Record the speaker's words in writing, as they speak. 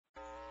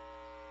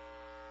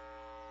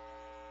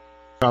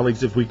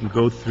Colleagues, if we can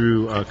go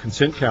through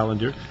consent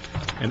calendar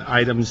and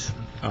items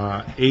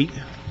 8,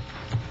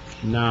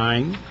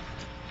 9,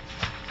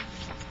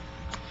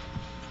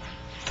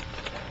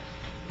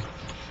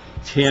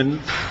 10,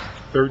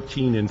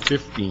 13, and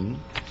 15.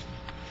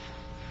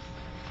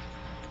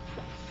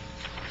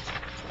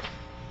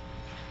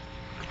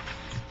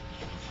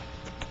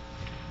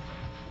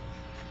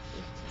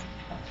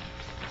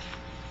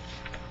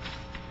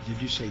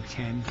 Did you say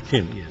 10?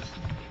 10, yes.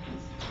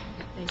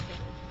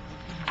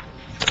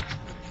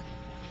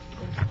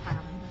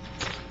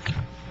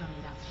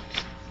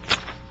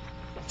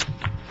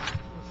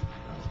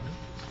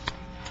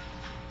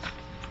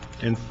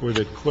 And for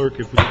the clerk,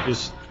 if we could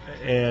just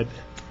add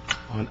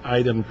on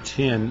item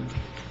 10,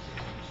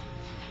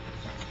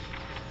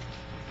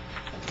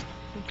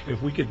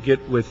 if we could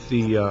get with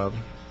the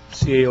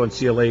CAO and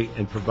CLA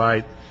and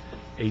provide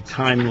a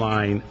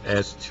timeline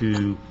as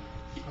to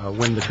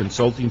when the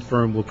consulting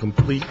firm will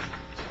complete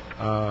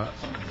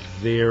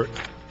their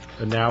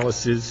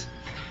analysis,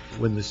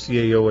 when the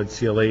CAO and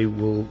CLA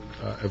will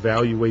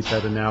evaluate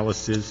that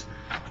analysis,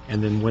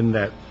 and then when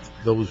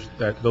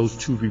those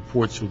two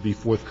reports will be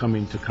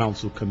forthcoming to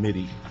council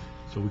committee,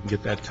 so we can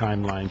get that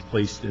timeline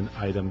placed in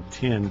item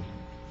 10.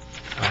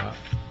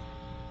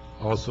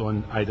 Also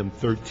on item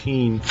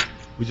 13,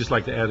 we'd just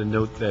like to add a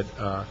note that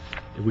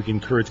if we can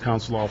encourage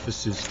council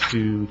offices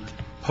to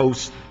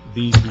post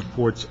these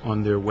reports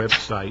on their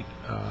website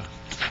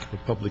for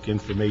public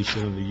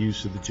information on the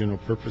use of the general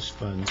purpose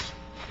funds.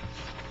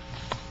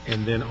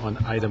 And then on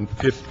item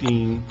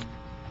 15,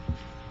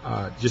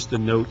 just a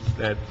note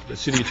that the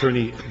city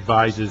attorney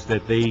advises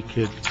that they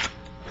could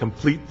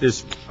complete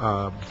this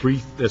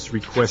brief that's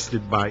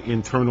requested by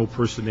internal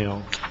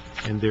personnel,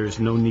 and there is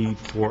no need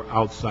for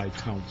outside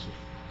counsel.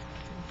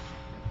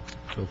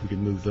 So if we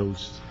can move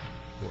those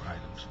 4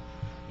 items.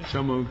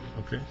 So moved.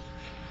 Okay.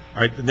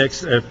 All right, the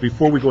next,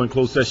 before we go in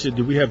closed session,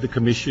 do we have the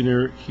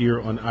commissioner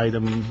here on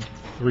item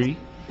 3?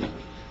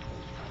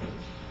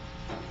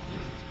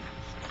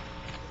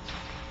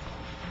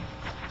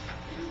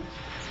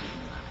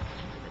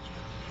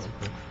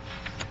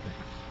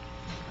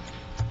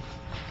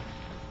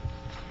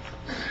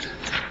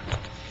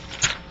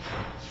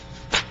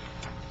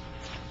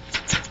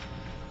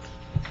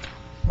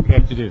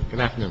 Good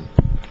afternoon.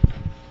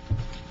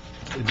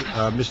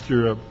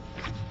 Mr.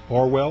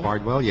 Barwell?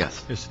 Bardwell,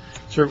 yes. Yes.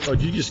 Sir,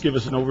 could you just give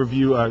us an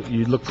overview?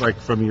 You look like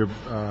from your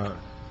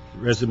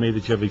resume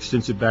that you have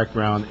extensive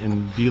background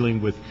in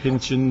dealing with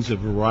pensions, a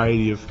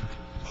variety of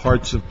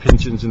parts of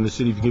pensions in the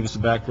city. If you give us a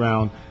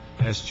background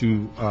as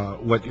to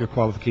what your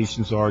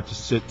qualifications are to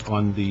sit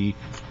on the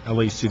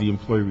LA City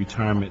Employee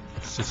Retirement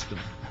System.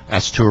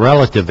 As to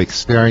relative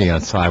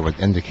experience, I would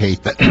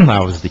indicate that I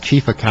was the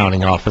chief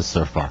accounting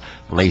officer for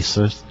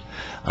Lacers.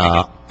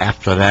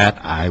 After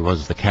that, I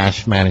was the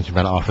cash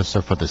management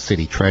officer for the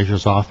city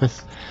treasurer's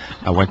office.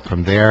 I went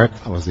from there.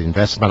 I was the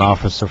investment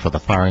officer for the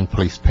Fire and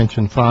Police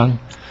Pension Fund.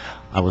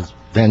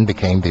 Then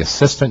became the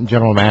assistant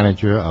general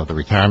manager of the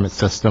retirement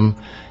system,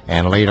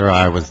 and later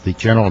I was the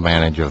general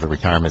manager of the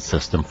retirement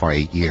system for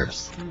 8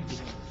 years.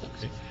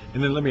 Okay.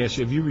 And then let me ask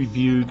you, have you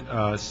reviewed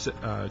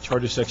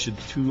Charter Section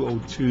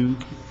 202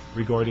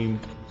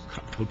 regarding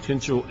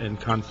potential and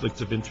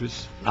conflicts of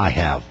interest? I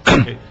have.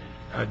 Okay.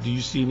 Do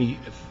you see any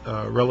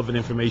relevant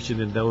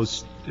information in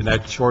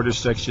that charter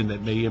section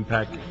that may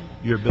impact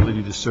your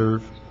ability to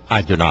serve?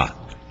 I do not.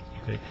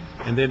 Okay.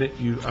 And then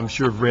I'm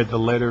sure have read the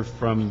letter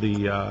from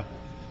the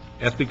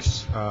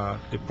ethics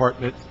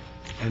department,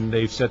 and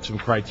they've set some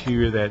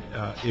criteria that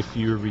if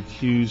you're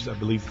recused, I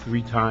believe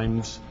 3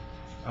 times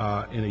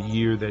in a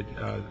year, that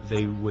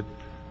they would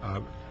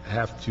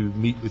have to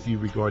meet with you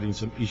regarding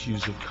some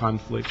issues of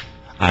conflict.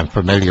 I'm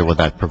familiar with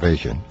that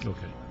provision.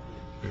 Okay.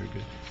 Very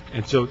good.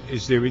 And so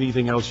is there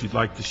anything else you'd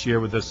like to share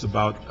with us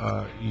about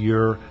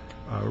your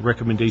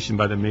recommendation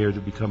by the mayor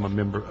to become a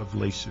member of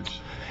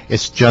Lacers?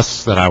 It's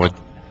just that I would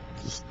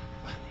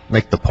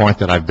make the point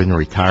that I've been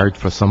retired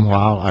for some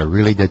while. I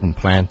really didn't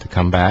plan to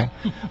come back,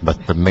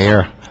 but the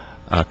mayor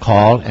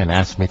called and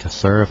asked me to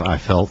serve. I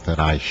felt that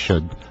I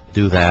should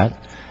do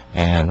that.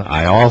 And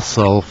I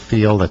also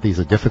feel that these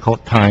are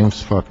difficult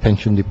times for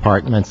pension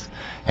departments,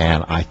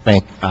 and I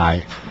think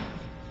I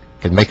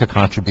can make a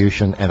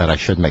contribution and that I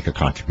should make a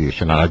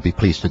contribution, and I'd be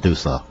pleased to do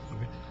so.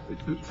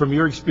 Okay. From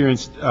your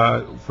experience,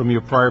 from your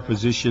prior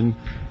position,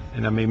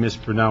 and I may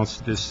mispronounce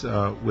this,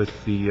 with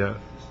the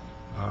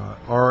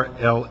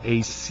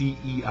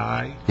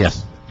RLACEI.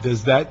 Yes.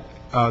 Does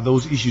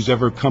those issues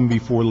ever come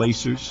before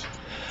Lacers?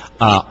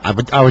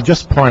 I would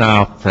just point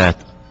out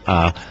that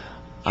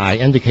I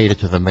indicated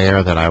to the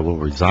mayor that I will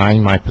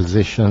resign my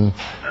position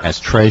as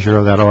treasurer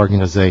of that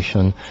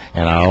organization,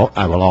 and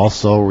I will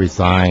also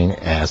resign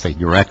as a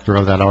director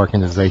of that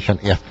organization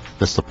if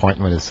this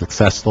appointment is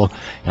successful,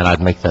 and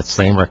I'd make that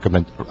same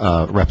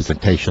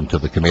representation to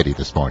the committee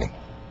this morning,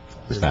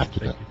 this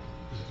afternoon.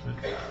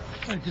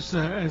 Just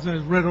as I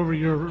read over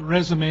your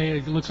resume,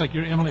 it looks like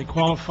you're eminently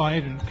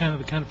qualified and the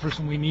kind of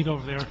person we need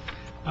over there.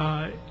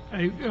 I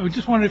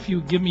just wondered if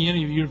you would give me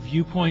any of your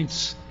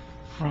viewpoints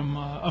from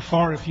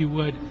afar, if you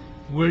would,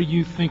 where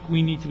you think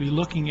we need to be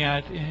looking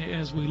at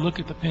as we look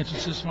at the pension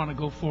system on a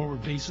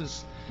go-forward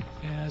basis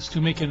as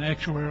to make it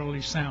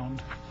actuarially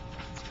sound.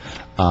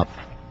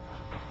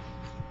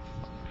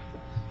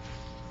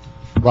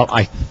 Well,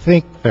 I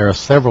think there are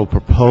several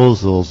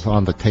proposals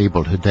on the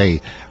table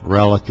today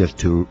relative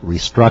to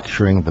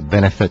restructuring the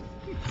benefit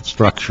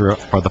structure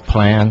for the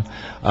plan.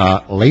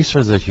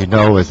 LACERS, as you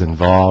know, is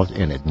involved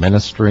in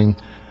administering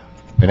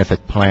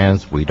benefit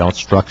plans. We don't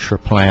structure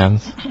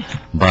plans,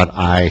 but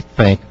I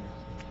think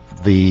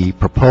the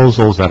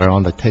proposals that are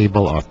on the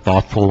table are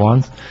thoughtful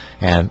ones,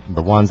 and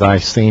the ones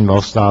I've seen,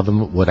 most of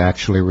them would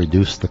actually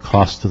reduce the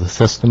cost to the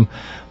system.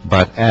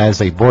 But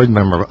as a board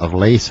member of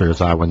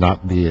LACERS, I would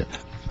not be a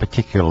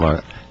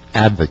particular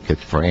advocate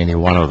for any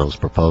one of those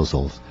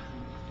proposals,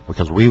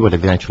 because we would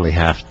eventually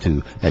have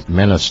to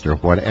administer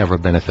whatever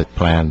benefit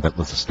plan that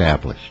was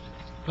established.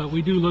 But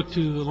we do look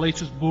to the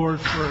LACERS board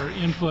for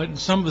input, and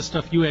some of the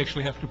stuff you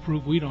actually have to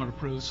approve, we don't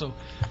approve. So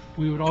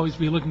we would always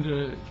be looking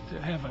to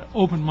have an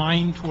open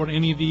mind toward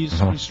any of these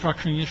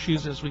restructuring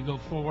issues as we go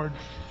forward,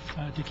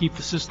 to keep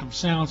the system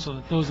sound so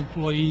that those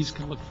employees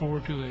can look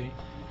forward to a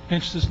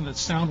pension system that's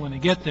sound when they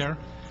get there.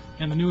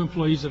 And the new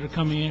employees that are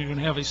coming in are going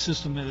to have a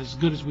system that is as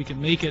good as we can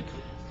make it,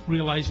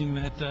 realizing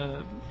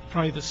that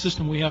probably the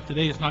system we have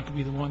today is not going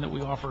to be the one that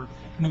we offer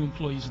new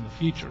employees in the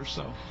future.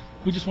 So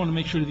we just want to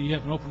make sure that you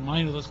have an open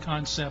mind to those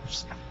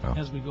concepts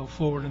as we go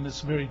forward in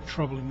this very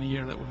troubling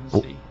year that we're going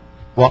to see.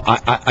 Well,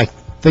 I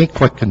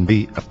think what can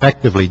be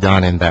effectively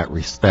done in that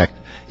respect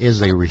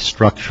is a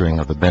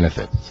restructuring of the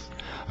benefits.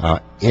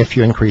 If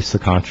you increase the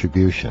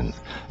contributions,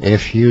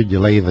 if you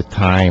delay the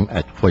time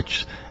at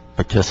which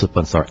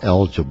participants are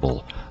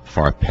eligible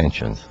for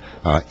pensions,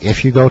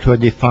 if you go to a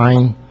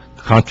defined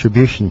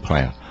contribution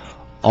plan,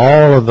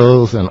 all of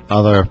those and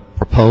other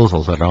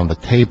proposals that are on the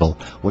table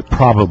would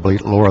probably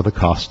lower the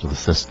cost of the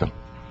system.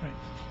 Right.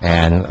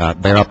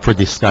 And they're up for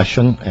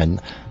discussion,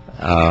 and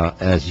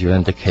as you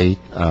indicate,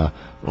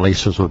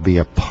 LACERS would be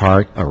a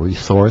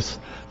resource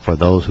for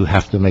those who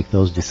have to make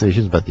those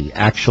decisions, but the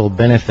actual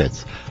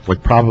benefits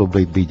would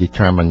probably be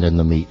determined in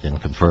the meet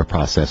and confer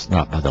process,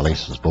 not by the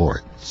LACERS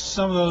board.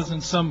 Some of those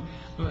and some,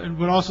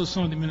 but also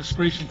some of the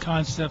administration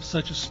concepts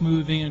such as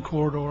smoothing and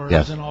corridors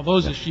Yes. and all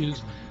those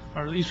issues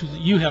are issues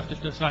that you have to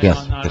decide Yes,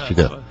 on, not yes, us. you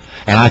do.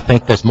 And I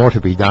think there's more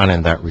to be done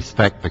in that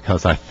respect,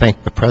 because I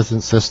think the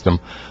present system,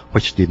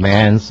 which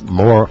demands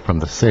more from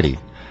the city,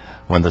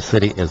 when the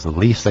city is the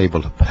least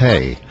able to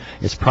pay,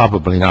 is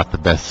probably not the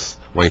best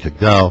way to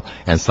go,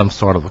 and some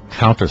sort of a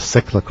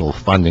counter-cyclical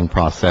funding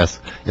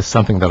process is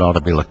something that ought to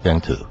be looked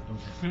into.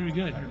 Very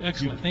good.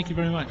 Excellent. Thank you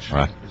very much. All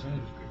right.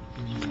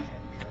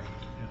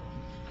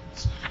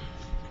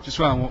 Just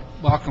want to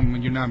welcome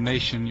your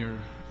nomination. Your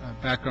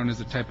background is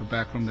the type of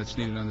background that's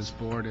needed on this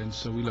board, and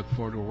so we look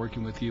forward to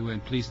working with you.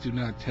 And please do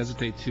not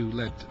hesitate to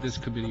let this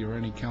committee or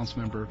any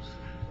council member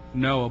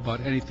know about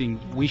anything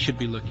we should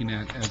be looking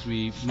at as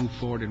we move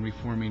forward in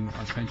reforming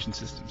our pension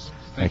systems.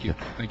 Thank you.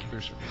 Thank you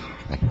very much.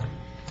 Thank you.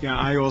 Yeah,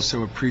 I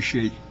also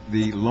appreciate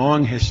the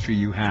long history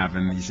you have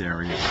in these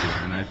areas here,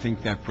 and I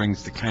think that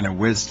brings the kind of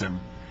wisdom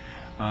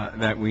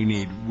that we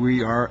need.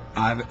 We are,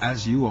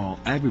 as you all,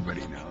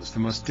 everybody knows, the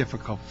most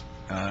difficult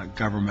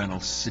governmental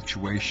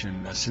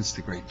situation since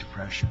the Great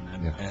Depression,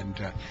 and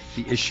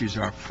the issues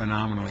are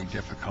phenomenally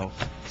difficult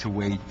to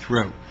wade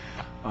through.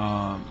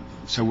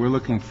 So we're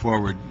looking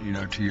forward,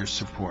 to your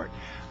support.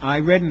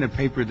 I read in the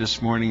paper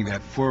this morning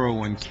that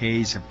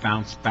 401ks have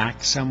bounced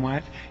back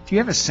somewhat. Do you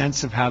have a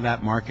sense of how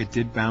that market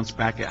did bounce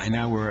back? I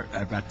know we're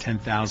at about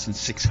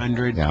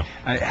 10,600. Yeah.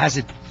 Has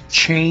it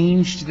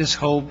changed, this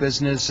whole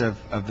business of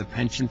the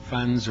pension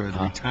funds or the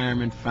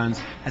retirement funds?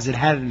 Has it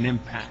had an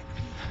impact?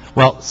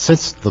 Well,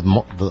 since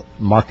the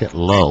market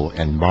low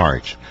in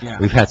March,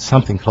 we've had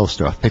something close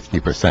to a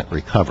 50%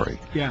 recovery.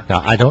 Yeah. Now,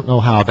 I don't know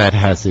how that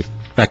has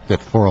affected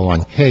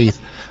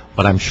 401ks,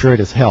 but I'm sure it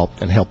has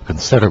helped, and helped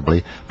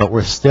considerably, but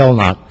we're still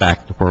not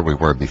back to where we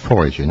were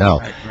before, as you know.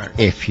 Right.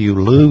 If you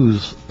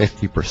lose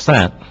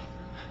 50%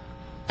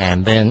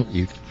 and then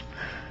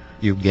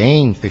you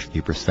gain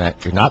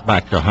 50%, you're not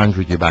back to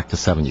 100, you're back to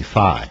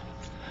 75.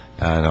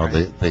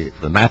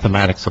 The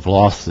mathematics of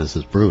losses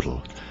is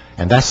brutal.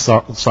 And that's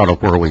sort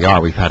of where we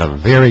are. We've had a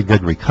very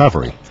good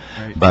recovery,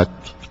 but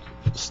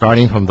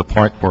starting from the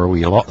point where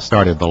we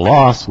started the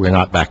loss, we're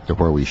not back to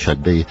where we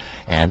should be.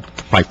 And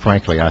quite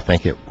frankly, I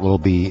think it will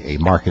be a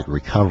market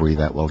recovery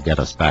that will get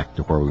us back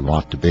to where we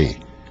want to be.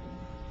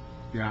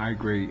 Yeah, I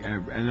agree.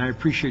 And I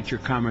appreciate your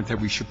comment that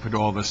we should put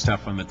all this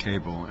stuff on the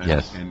table and,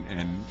 Yes.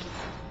 and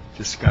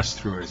discuss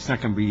through it. It's not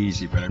going to be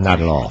easy, but I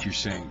Not at all. appreciate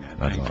you saying that.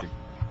 Not at Thank all. you.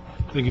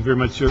 Thank you very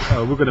much, sir.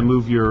 We're going to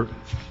move your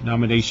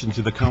nomination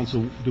to the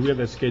council. Do we have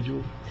that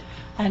scheduled?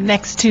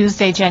 Next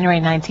Tuesday, January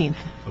 19th.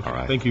 Okay. All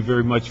right. Thank you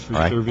very much for All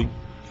right. serving.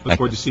 Look Thank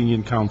forward you. to seeing you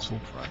in council.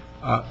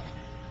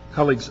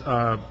 Colleagues,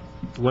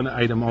 one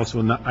item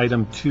also,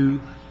 item 2,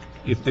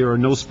 if there are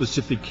no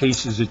specific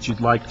cases that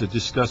you'd like to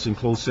discuss in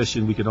closed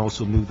session, we can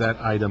also move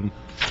that item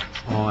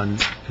on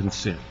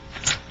consent.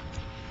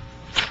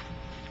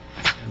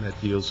 And that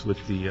deals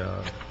with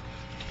the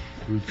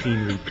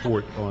routine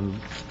report on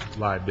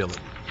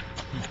liability.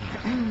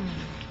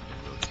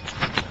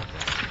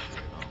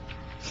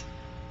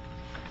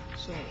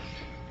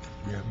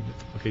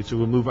 Okay, so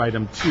we'll move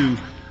item 2.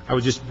 I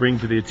would just bring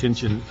to the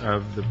attention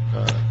of the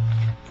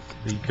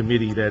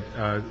committee that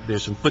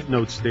there's some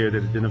footnotes there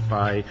that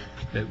identify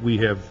that we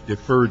have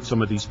deferred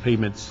some of these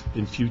payments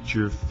in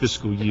future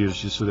fiscal years,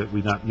 just so that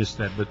we not miss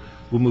that. But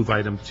we'll move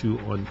item 2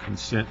 on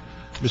consent.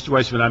 Mr.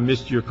 Weissman, I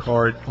missed your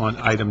card on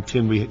item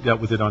 10. We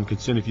dealt with it on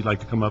consent. If you'd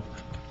like to come up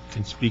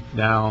and speak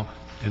now.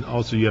 And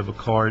also you have a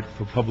card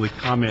for public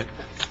comment.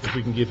 If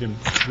we can give him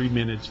 3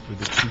 minutes for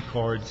the 2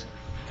 cards,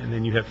 and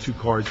then you have 2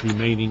 cards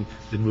remaining,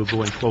 then we'll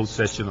go in closed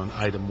session on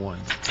item 1.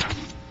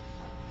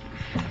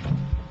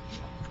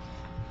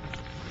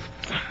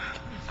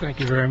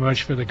 Thank you very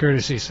much for the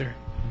courtesy, sir.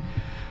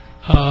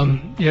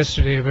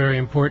 Yesterday, a very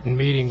important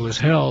meeting was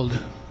held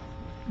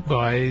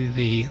by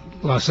the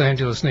Los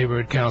Angeles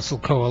Neighborhood Council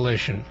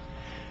Coalition.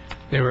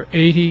 There were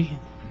 80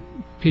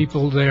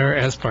 people there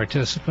as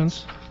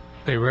participants.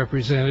 They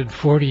represented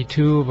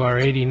 42 of our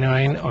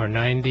 89 or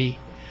 90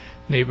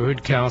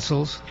 neighborhood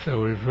councils. There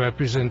was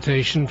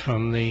representation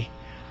from the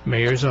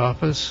mayor's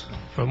office,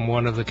 from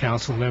one of the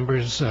council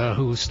members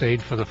who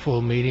stayed for the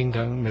full meeting,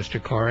 Mr.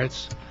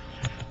 Koretz,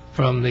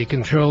 from the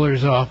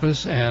controller's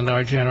office, and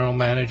our general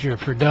manager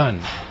for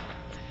Dunn.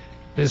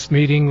 This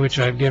meeting, which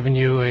I've given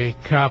you a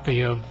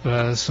copy of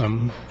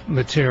some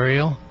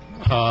material,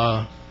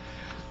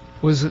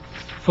 was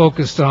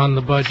focused on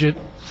the budget.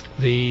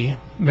 The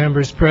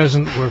members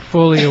present were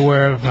fully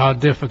aware of how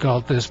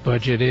difficult this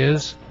budget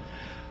is,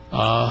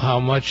 how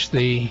much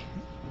the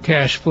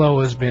cash flow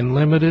has been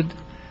limited,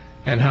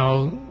 and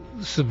how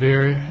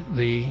severe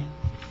the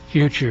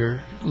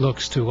future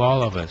looks to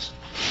all of us.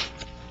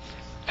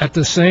 At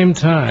the same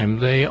time,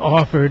 they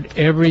offered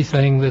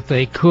everything that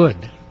they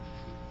could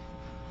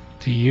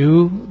to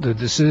you, the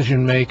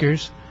decision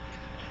makers,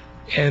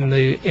 in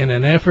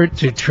an effort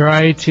to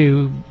try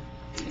to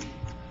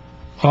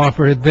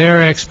offer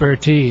their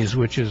expertise,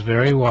 which is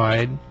very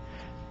wide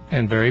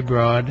and very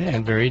broad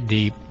and very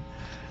deep,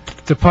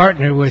 to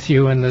partner with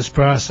you in this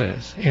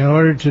process. In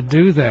order to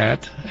do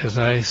that, as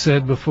I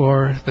said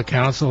before the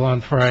council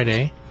on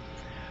Friday,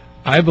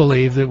 I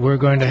believe that we're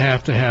going to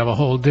have a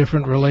whole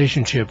different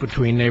relationship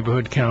between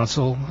neighborhood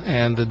council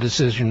and the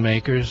decision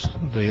makers,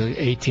 the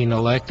 18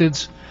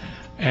 electeds,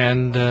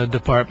 and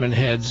department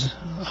heads,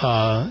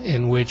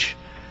 in which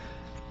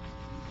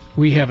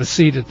we have a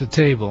seat at the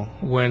table.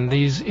 When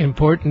these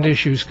important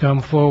issues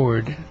come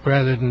forward,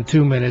 rather than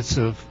 2 minutes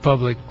of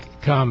public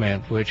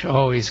comment, which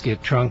always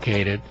get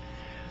truncated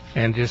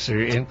and just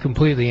are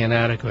completely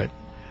inadequate,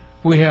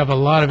 we have a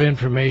lot of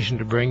information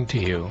to bring to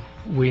you.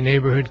 We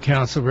neighborhood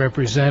council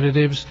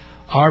representatives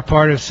are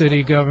part of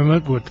city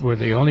government. We're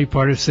the only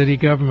part of city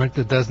government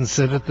that doesn't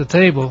sit at the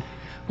table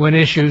when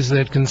issues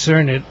that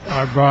concern it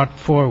are brought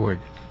forward.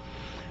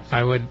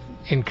 I would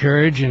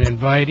encourage and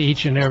invite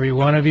each and every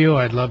one of you.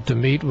 I'd love to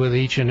meet with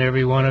each and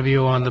every one of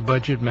you on the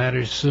budget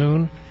matters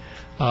soon.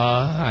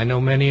 I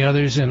know many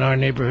others in our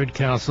neighborhood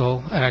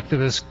council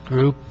activist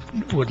group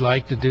would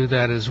like to do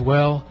that as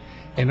well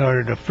in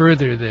order to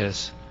further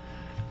this.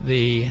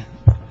 The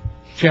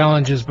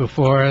challenges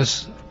before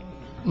us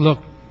look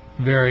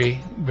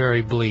very,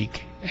 very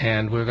bleak,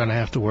 and we're going to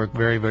have to work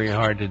very, very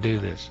hard to do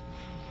this.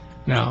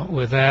 Now,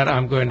 with that,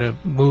 I'm going to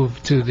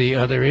move to the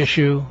other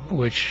issue,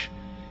 which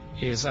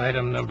is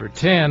item number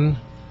 10,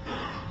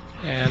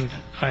 and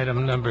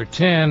item number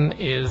 10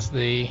 is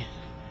the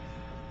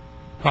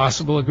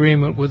possible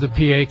agreement with the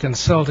PA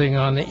Consulting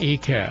on the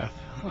ECAF.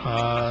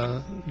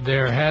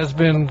 There has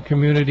been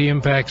community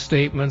impact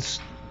statements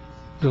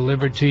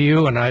delivered to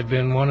you, and I've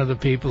been one of the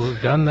people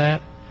who've done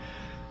that.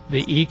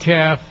 The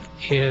ECAF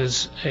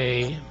is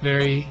a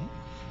very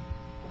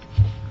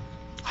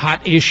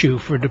hot issue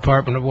for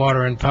Department of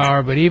Water and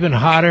Power, but even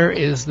hotter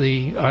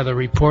are the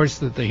reports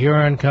that the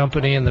Huron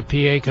Company and the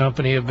PA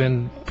Company have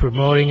been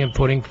promoting and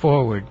putting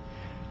forward.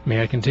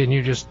 May I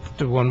continue just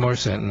to one more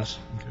sentence?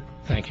 Okay.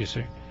 Thank you,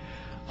 sir.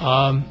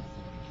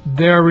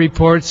 Their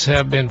reports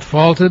have been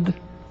faulty,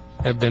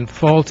 have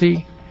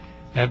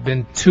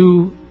been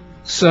too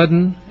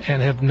sudden,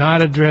 and have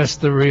not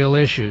addressed the real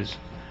issues.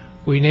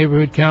 We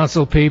neighborhood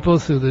council people,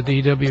 through the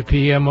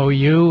DWP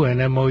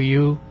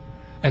MOU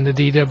and the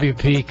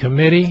DWP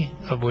committee,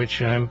 of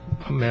which I'm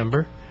a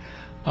member,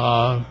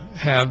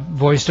 have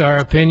voiced our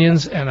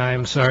opinions, and I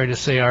am sorry to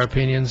say our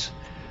opinions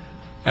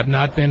have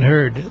not been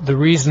heard. The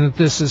reason that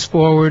this is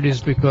forward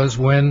is because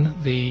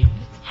when the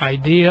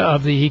idea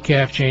of the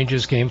ECAF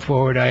changes came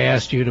forward, I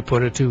asked you to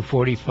put a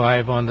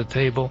 245 on the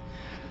table.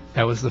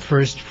 That was the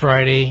first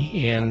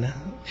Friday in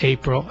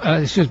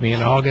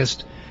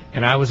August,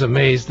 and I was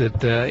amazed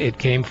that it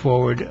came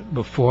forward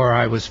before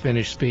I was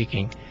finished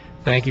speaking.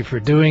 Thank you for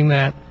doing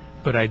that,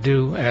 but I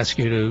do ask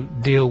you to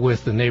deal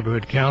with the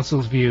neighborhood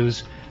council's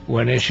views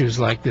when issues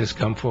like this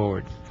come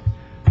forward.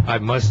 I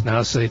must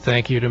now say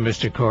thank you to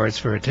Mr. Koretz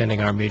for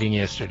attending our meeting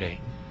yesterday.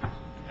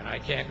 And I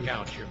can't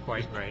count, you're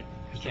quite right.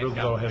 Mr.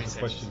 Roosevelt has a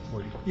question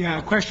for you. Yeah,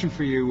 a question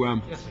for you.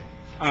 Yes,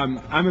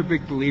 I'm a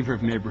big believer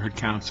of neighborhood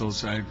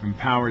councils. I've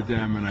empowered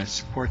them and I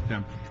support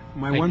them.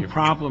 My Thank one you.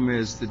 problem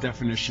is the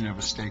definition of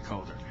a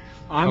stakeholder.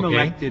 I'm Okay.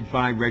 elected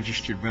by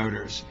registered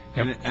voters,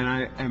 Yep. and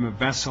I am a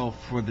vessel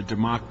for the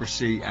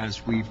democracy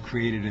as we've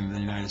created in the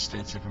United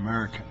States of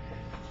America.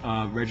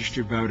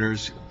 Registered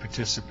voters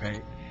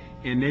participate.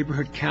 In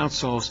neighborhood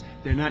councils,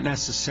 they're not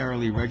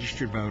necessarily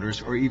registered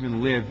voters or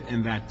even live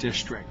in that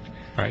district.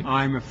 Right.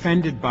 I'm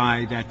offended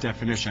by that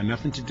definition.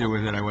 Nothing to do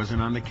with it. I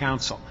wasn't on the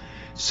council.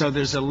 So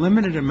there's a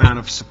limited amount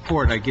of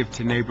support I give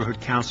to neighborhood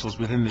councils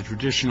within the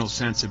traditional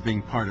sense of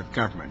being part of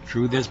government.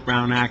 True, there's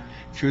Brown Act.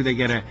 True, they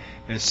get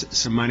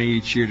some money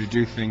each year to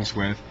do things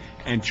with.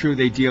 And true,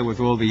 they deal with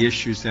all the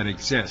issues that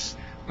exist.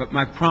 But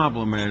my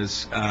problem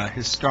is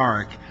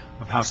historic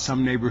of how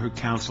some neighborhood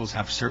councils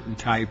have certain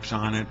types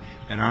on it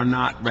that are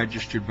not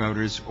registered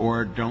voters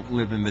or don't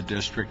live in the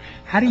district.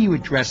 How do you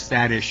address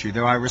that issue,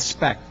 though I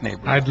respect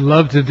neighborhood? I'd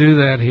love to do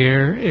that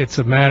here. It's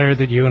a matter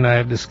that you and I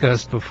have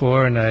discussed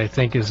before, and I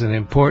think is an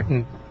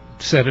important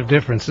set of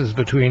differences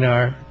between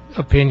our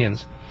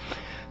opinions.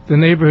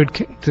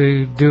 The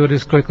to do it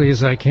as quickly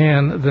as I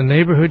can, the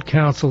neighborhood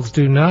councils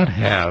do not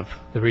have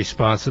the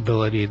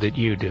responsibility that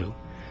you do.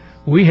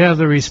 We have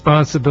the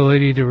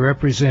responsibility to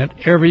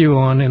represent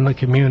everyone in the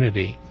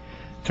community,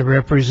 to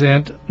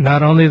represent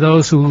not only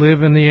those who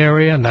live in the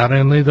area, not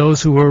only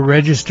those who are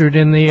registered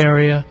in the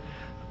area,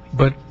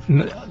 but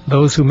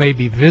those who may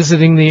be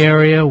visiting the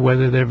area,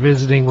 whether they're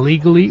visiting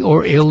legally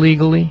or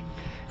illegally.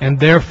 And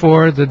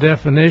therefore, the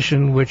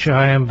definition, which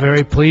I am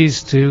very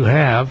pleased to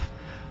have,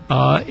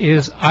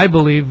 is, I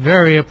believe,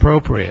 very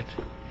appropriate.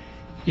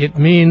 It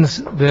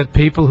means that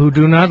people who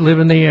do not live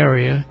in the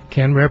area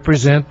can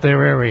represent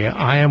their area.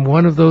 I am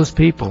one of those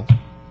people.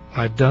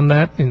 I've done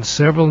that in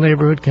several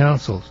neighborhood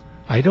councils.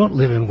 I don't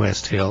live in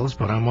West Hills,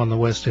 but I'm on the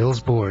West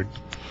Hills board.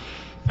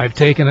 I've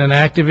taken an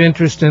active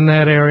interest in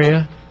that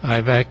area.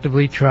 I've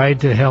actively tried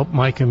to help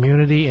my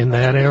community in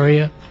that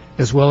area,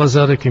 as well as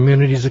other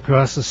communities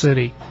across the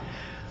city.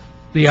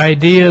 The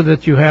idea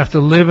that you have to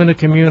live in a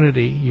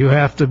community, you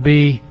have to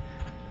be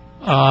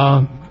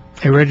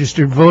a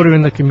registered voter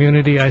in the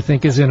community, I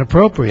think is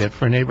inappropriate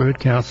for neighborhood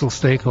council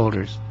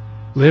stakeholders.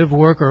 Live,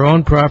 work, or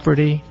own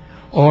property,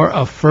 or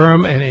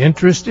affirm an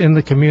interest in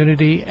the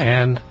community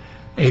and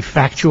a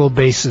factual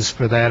basis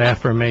for that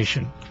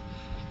affirmation.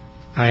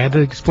 I had to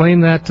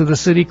explain that to the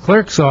city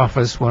clerk's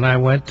office when I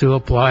went to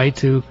apply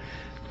to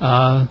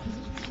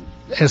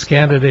as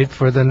candidate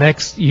for the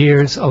next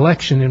year's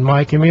election in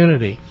my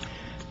community.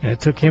 And it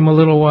took him a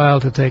little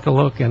while to take a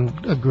look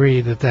and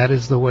agree that that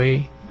is the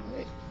way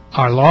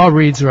our law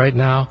reads right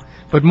now,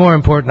 but more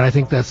important, I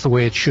think that's the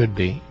way it should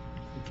be.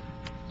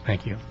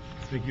 Thank you.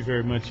 Thank you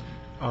very much.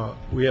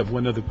 We have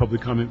one other public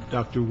comment,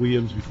 Dr.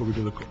 Williams, before we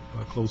go to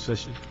closed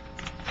session.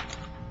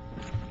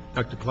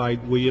 Dr.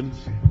 Clyde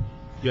Williams,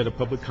 you had a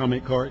public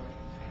comment card?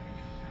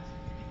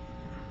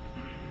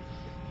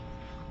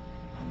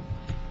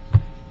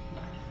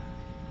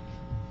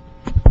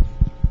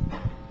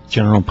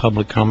 General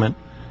public comment.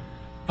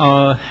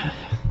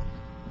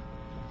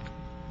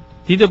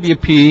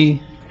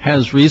 DWP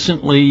has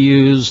recently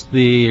used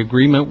the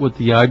agreement with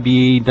the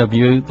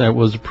IBEW that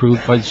was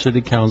approved by the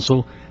City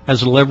Council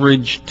as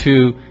leverage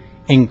to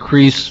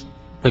increase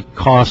the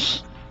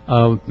costs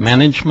of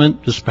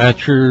management,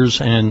 dispatchers,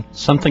 and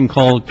something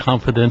called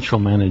confidential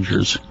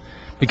managers.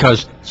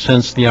 Because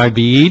since the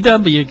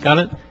IBEW got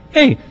it,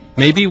 hey,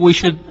 maybe we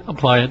should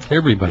apply it to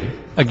everybody.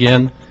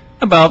 Again,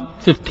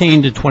 about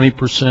 15 to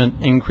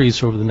 20%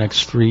 increase over the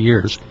next 3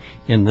 years.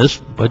 In this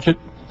budget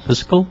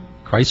fiscal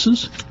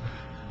crisis,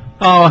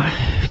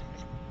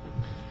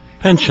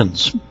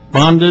 pensions,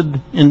 bonded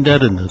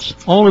indebtedness,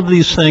 all of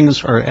these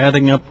things are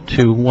adding up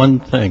to one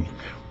thing.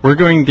 We're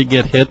going to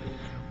get hit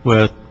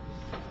with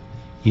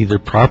either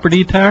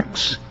property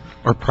tax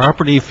or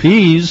property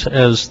fees,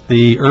 as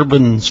the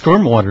urban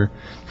stormwater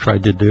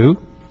tried to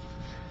do.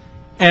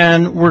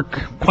 And we're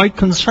quite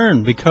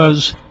concerned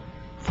because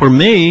for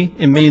me,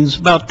 it means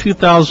about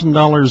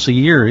 $2,000 a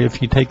year.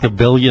 If you take $1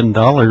 billion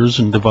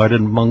and divide it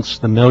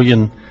amongst the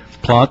million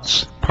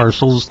plots,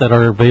 parcels that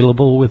are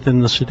available within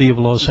the city of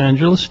Los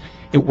Angeles,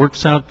 it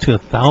works out to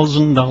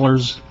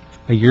 $1,000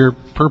 a year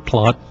per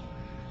plot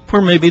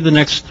for maybe the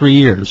next 3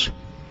 years.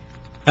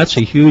 That's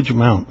a huge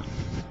amount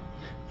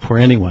for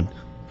anyone.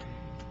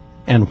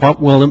 And what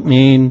will it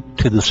mean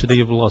to the city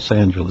of Los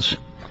Angeles?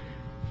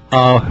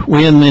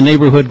 We in the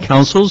neighborhood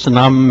councils, and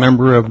I'm a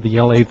member of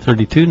the LA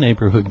 32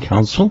 Neighborhood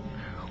Council,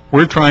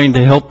 we're trying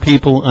to help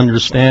people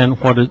understand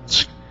what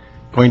it's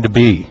going to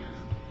be.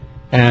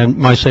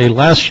 And I say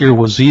last year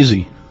was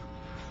easy.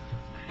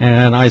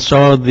 And I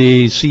saw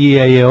the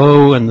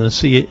CAO and the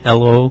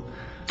CLO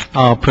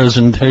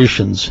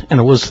presentations, and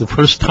it was the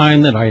first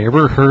time that I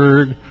ever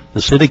heard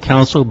the city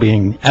council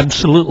being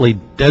absolutely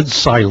dead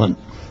silent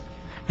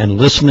and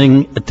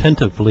listening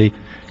attentively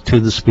to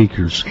the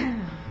speakers.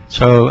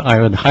 So I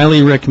would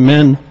highly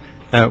recommend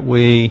that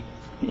we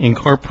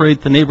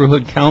incorporate the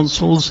neighborhood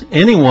councils,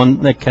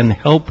 anyone that can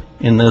help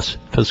in this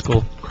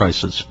fiscal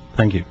crisis.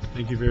 Thank you.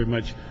 Thank you very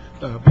much.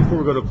 Before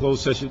we go to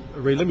closed session,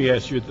 Ray, let me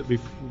ask you,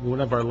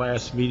 one of our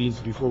last meetings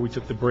before we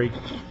took the break,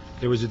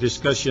 there was a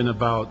discussion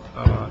about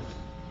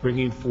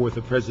bringing forth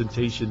a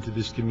presentation to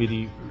this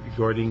committee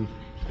regarding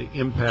the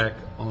impact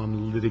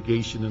on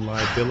litigation and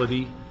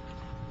liability.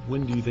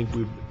 When do you think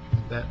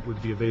that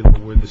would be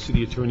available, where the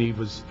city attorney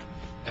was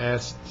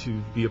asked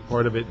to be a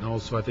part of it? And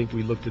also, I think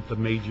we looked at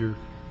the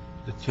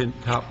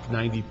top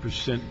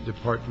 90%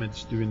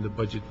 departments during the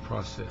budget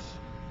process.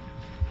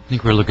 I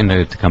think we're looking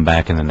to come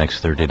back in the next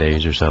 30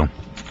 days or so.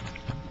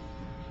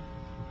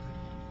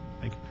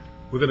 Thank you.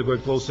 We're going to go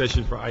to closed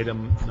session for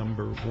item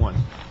number 1.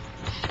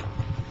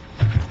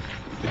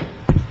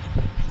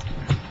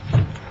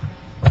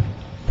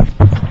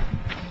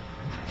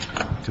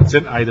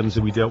 Consent items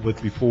that we dealt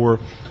with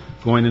before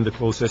going into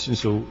closed session,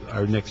 so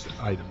our next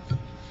item.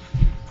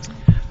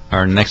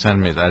 Our next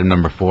item is item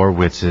number 4,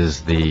 which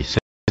is the City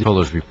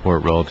Controller's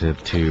report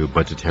relative to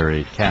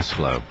budgetary cash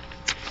flow.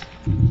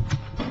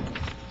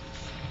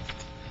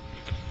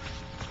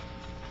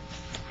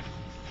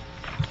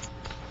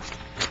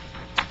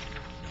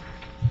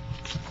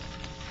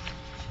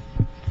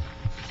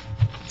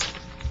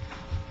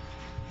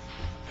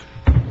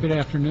 Good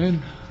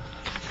afternoon.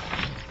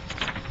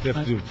 Good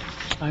afternoon.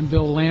 I'm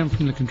Bill Lamb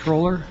from the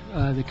Controller.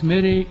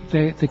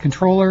 The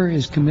Controller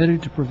is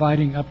committed to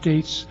providing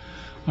updates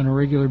on a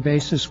regular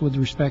basis with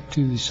respect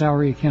to the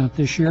salary account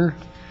this year.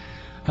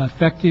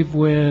 Effective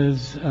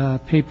with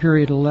pay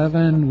period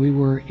 11, we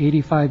were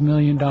 $85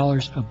 million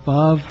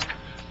above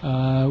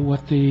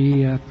what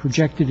the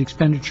projected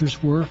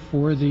expenditures were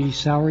for the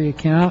salary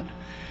account.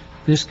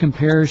 This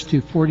compares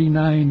to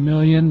 $49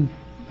 million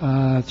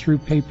through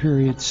pay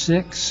period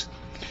 6.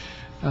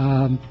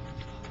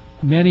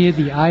 Many of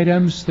the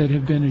items that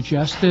have been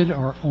adjusted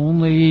are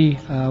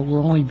we're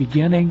only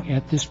beginning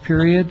at this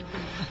period.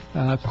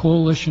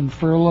 Coalition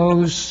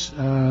furloughs,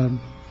 2%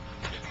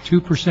 to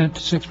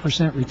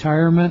 6%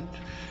 retirement,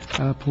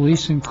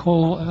 police and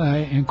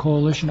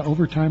coalition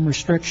overtime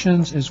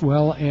restrictions, as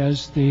well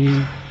as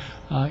the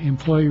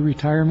employee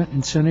retirement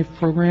incentive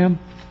program.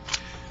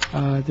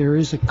 There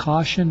is a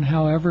caution,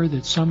 however,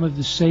 that some of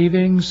the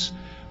savings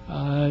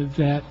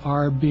that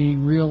are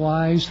being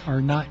realized are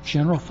not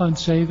general fund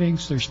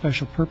savings, they're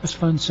special purpose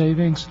fund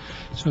savings,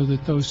 so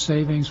that those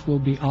savings will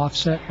be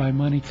offset by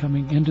money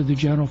coming into the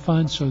general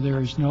fund, so there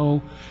is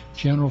no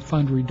general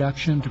fund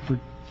reduction to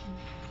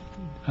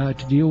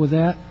deal with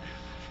that.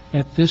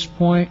 At this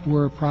point,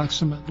 we're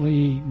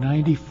approximately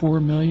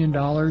 $94 million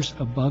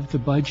above the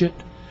budget,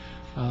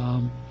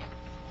 and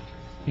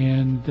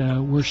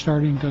we're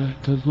starting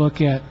to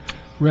look at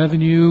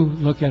revenue,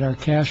 look at our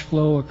cash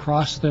flow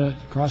across the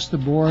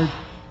board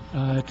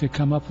to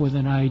come up with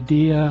an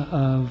idea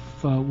of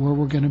where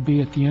we're going to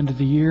be at the end of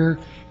the year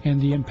and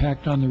the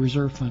impact on the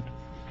reserve fund.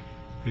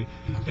 Okay.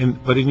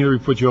 But in your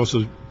report, you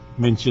also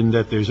mentioned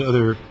that there's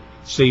other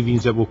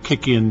savings that will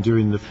kick in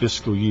during the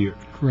fiscal year.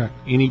 Correct.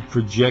 Any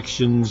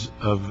projections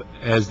of,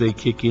 as they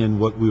kick in,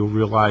 what we'll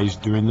realize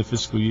during the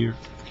fiscal year?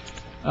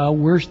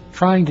 We're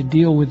trying to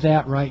deal with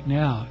that right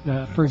now.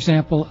 For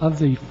example, of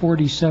the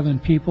 47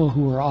 people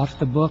who were off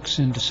the books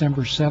in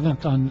December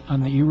 7th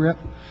on the ERIP,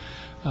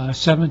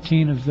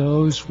 17 of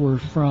those were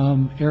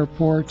from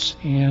airports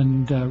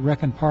and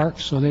rec and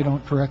parks, so they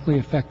don't directly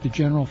affect the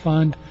general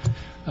fund.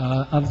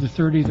 Of the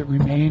 30 that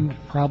remained,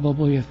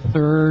 probably a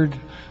third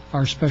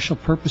are special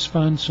purpose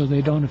funds, so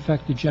they don't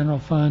affect the general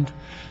fund.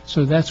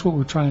 So that's what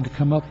we're trying to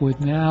come up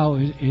with now,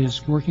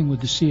 is working with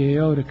the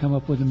CAO to come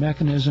up with a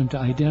mechanism to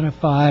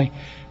identify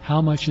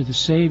how much of the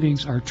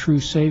savings are true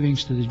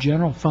savings to the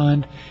general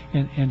fund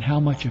and how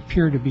much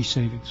appear to be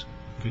savings.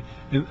 Okay.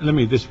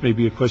 And this may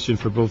be a question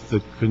for both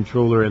the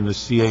controller and the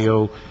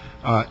CAO.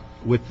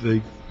 With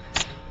the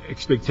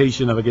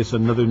expectation of, I guess,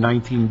 another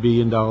 $19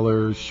 billion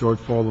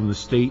shortfall in the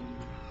state,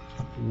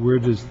 where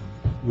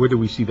do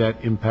we see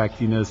that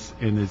impacting us?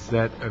 And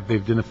have they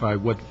identified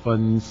what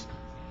funds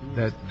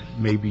that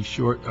may be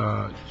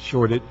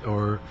shorted,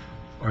 or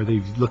are they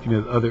looking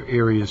at other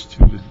areas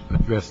to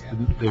address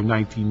their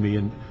 $19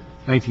 billion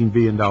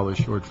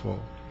shortfall?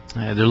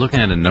 They're looking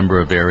at a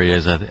number of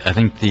areas. I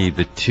think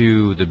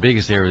the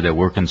biggest area that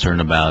we're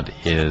concerned about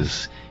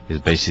is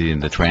basically in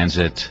the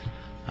transit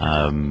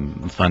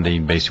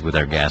funding, basically with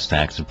our gas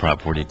tax and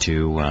Prop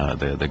 42.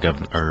 The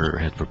governor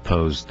had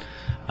proposed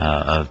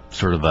a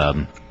sort of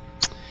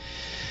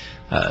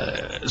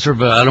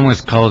I don't want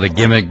to call it a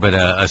gimmick, but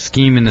a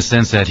scheme in the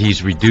sense that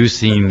he's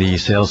reducing the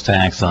sales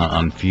tax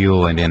on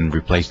fuel and then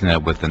replacing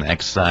that with an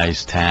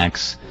excise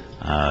tax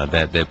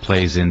that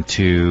plays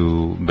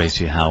into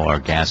basically how our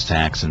gas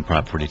tax and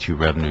Prop 42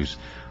 revenues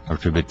are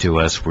attributed to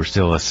us. We're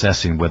still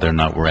assessing whether or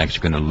not we're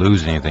actually going to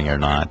lose anything or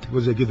not.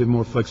 Was that give them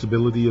more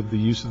flexibility of the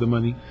use of the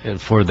money?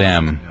 For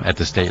them, at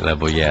the state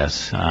level,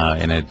 yes.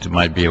 And it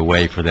might be a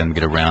way for them to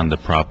get around the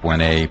Prop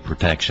 1A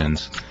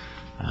protections.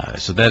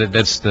 So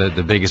that's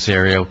the biggest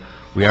area.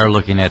 We are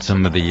looking at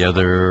some of the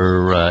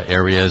other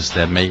areas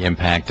that may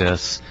impact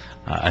us.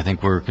 I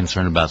think we're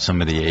concerned about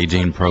some of the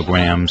aging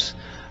programs.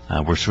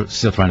 We're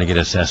still trying to get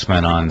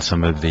assessment on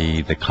some of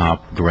the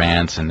comp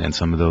grants and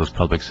some of those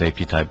public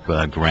safety type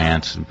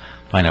grants, and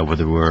find out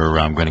whether we're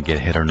going to get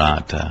hit or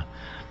not.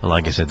 But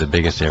like I said, the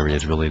biggest area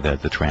is really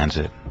the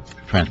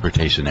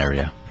transportation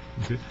area.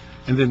 Okay.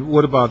 And then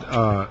what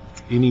about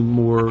any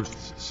more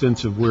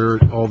sense of where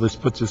all this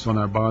puts us on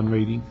our bond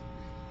rating?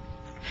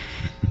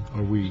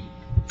 Have we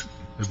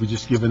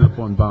just given up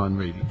on bond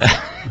rating?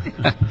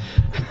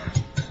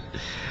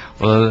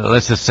 Well,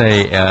 let's just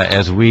say,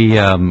 as we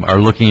are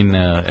looking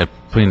at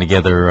putting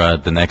together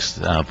the next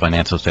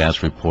financial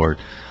status report,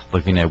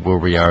 looking at where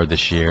we are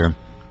this year,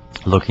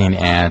 looking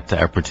at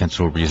our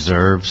potential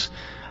reserves,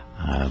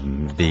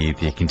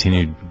 the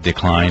continued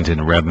declines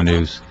in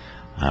revenues,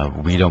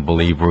 we don't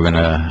believe we're going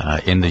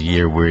to end the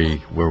year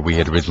where we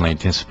had originally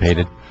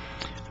anticipated.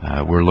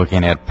 We're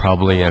looking at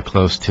probably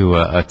close to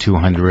a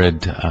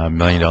 $200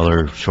 million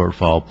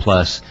shortfall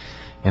plus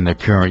in the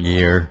current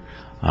year.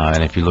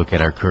 And if you look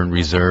at our current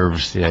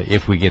reserves,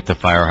 if we get the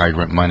fire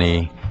hydrant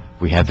money,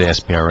 we have the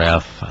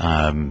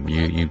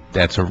SPRF,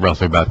 that's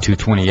roughly about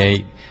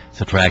 228.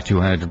 Subtract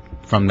 200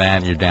 from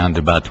that, you're down to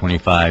about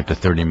 25 to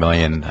 30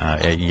 million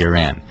at year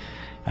end.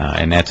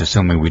 And that's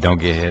assuming we don't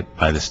get hit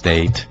by the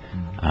state.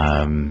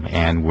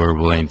 And we're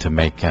willing to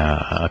make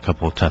a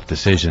couple of tough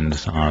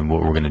decisions on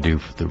what we're going to do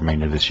for the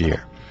remainder of this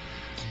year.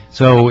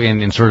 So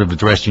in sort of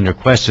addressing your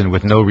question,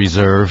 with no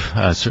reserve,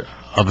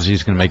 obviously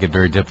it's going to make it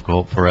very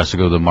difficult for us to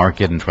go to the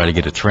market and try to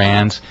get a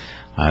trans.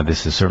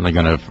 This is certainly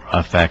going to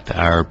affect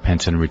our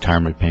pension and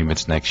retirement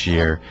payments next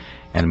year,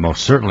 and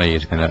most certainly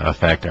it's going to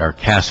affect our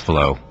cash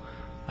flow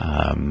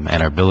and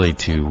our ability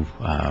to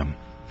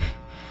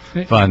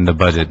fund the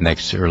budget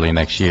early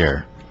next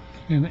year.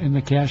 And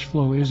the cash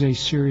flow is a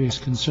serious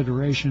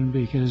consideration,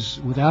 because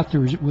without a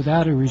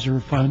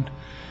reserve fund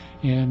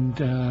and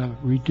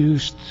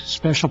reduced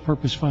special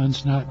purpose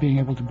funds not being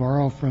able to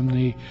borrow from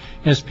the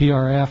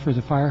SPRF or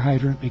the fire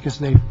hydrant because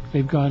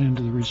they've gone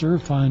into the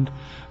reserve fund,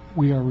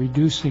 we are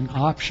reducing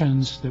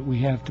options that we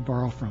have to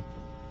borrow from.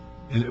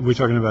 And we're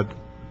talking about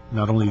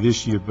not only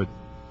this year, but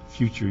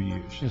future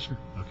years. Yes, sir.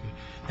 Okay.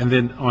 And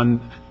then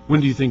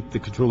when do you think the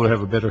controller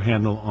have a better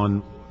handle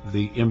on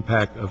the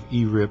impact of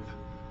ERIP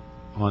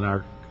on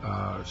our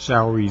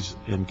salaries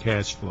and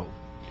cash flow?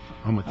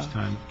 How much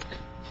time?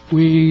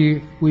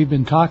 We've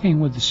been talking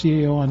with the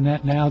CAO on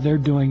that now. They're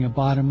doing a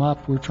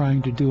bottom-up. We're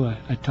trying to do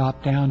a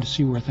top-down to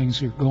see where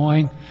things are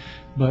going.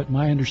 But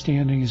my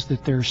understanding is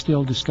that there are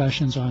still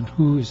discussions on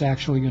who is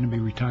actually going to be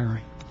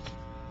retiring.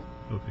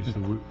 Okay,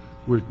 so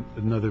we're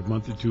another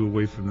month or two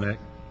away from that.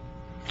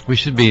 We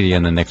should be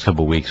in the next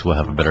couple of weeks. We'll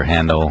have a better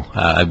handle.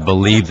 I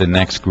believe the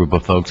next group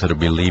of folks that will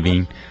be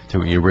leaving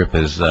to ERIP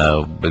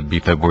would be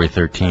February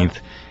 13th,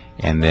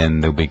 and then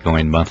they'll be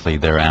going monthly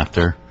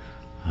thereafter.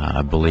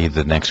 I believe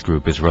the next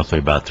group is roughly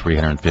about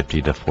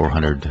 350 to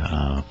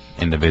 400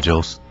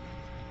 individuals.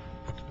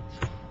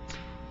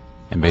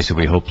 And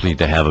basically, hopefully,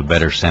 to have a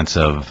better sense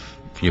of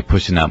you're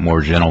pushing out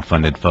more general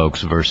funded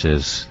folks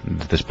versus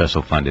the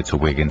special funded, so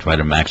we can try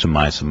to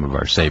maximize some of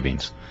our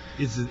savings.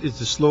 Is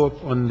the slow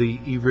up on the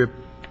ERIP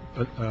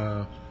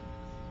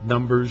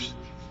numbers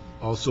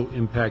also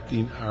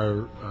impacting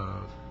our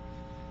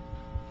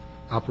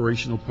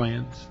operational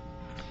plans?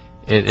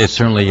 It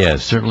certainly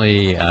is.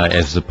 Certainly,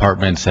 as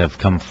departments have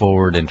come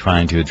forward in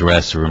trying to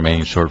address the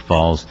remaining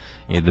shortfalls,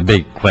 the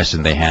big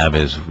question they have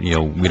is,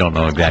 we don't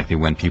know exactly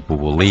when people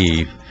will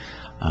leave,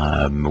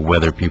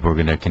 whether people are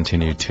going to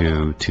continue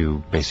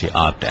to basically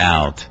opt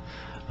out.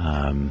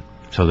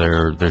 So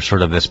they're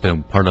sort of, that's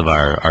been part of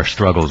our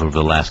struggles over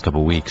the last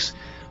couple of weeks,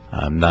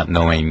 not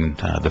knowing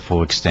the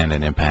full extent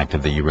and impact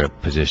of the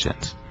ERIP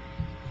positions.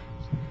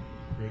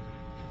 Great.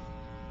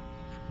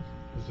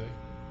 Jose?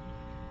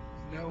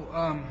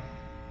 No,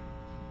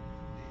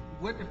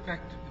 what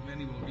effect, if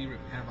any, will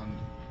ERIP have on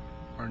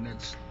our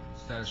next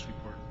status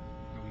report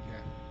that we get?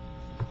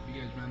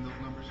 You guys ran those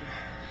numbers yet?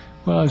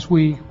 Well, as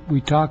we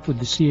talk with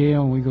the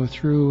CAO and we go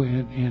through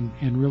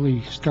and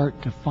really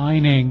start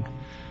defining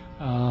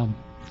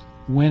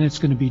when it's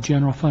going to be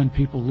general fund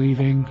people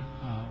leaving,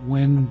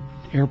 when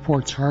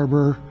airports,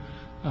 harbor,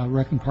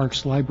 rec and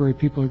parks, library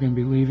people are going to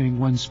be leaving,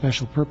 when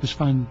special purpose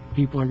fund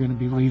people are going to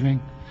be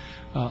leaving.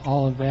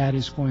 All of that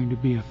is going to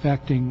be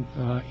impacting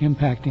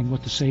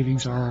what the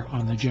savings are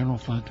on the general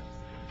fund.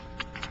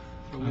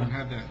 But we don't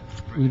have that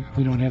right now.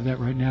 We don't have that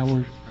right now.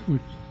 We're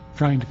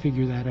trying to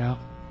figure that out.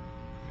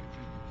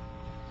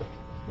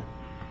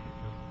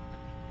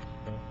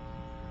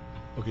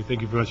 Okay,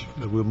 thank you very much.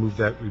 We'll move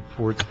that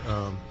report,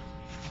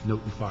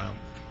 note and file.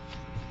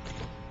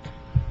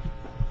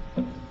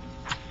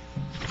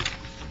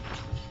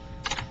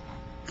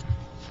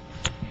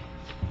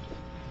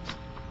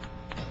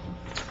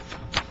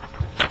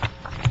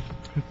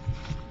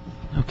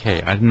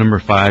 Okay, item number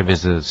 5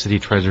 is a city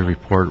treasurer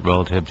report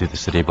relative to the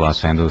City of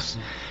Los Angeles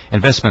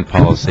investment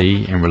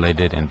policy and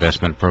related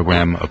investment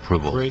program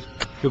approval. Great.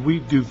 Could we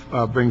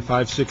bring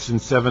 5, 6, and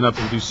 7 up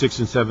and do 6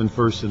 and 7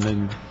 first, and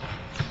then?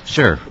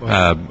 Sure.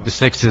 The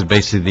 6 is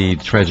basically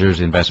the treasurer's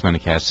investment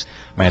and cash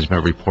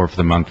management report for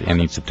the month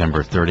ending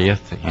September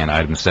 30th, and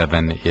item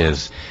 7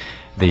 is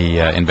the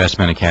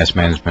investment and cash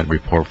management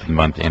report for the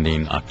month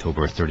ending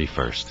October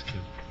 31st.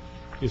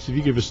 Yes, if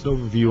you give us an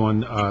overview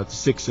on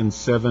 6 and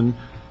 7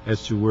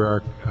 as to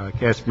where our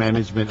cash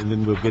management, and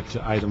then we'll get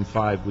to item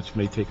 5, which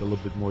may take a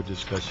little bit more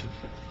discussion.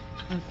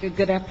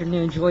 Good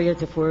afternoon, Joya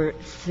DeFore,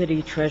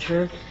 City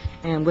Treasurer.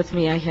 And with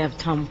me, I have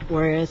Tom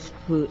Juarez,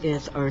 who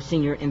is our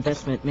Senior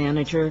Investment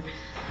Manager.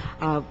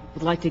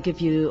 Would like to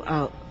give you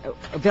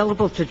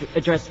available to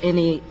address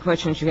any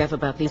questions you have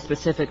about these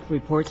specific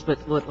reports,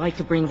 but would like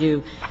to bring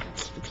you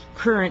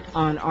current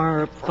on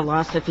our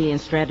philosophy and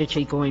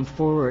strategy going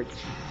forward.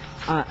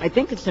 I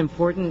think it's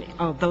important,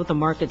 although the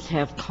markets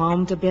have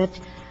calmed a bit,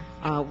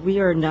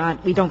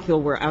 we don't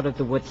feel we're out of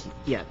the woods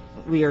yet.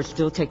 We are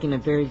still taking a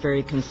very,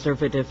 very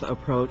conservative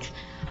approach.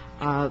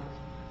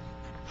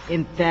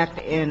 In fact,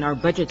 in our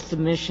budget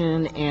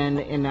submission,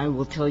 and I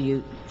will tell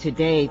you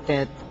today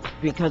that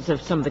because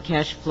of some of the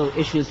cash flow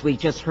issues we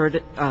just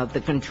heard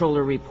the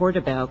controller report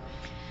about,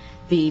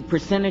 the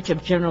percentage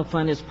of general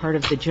fund as part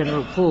of the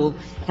general pool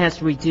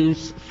has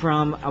reduced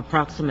from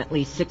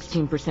approximately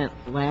 16%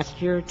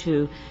 last year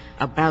to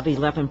about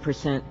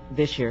 11%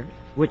 this year,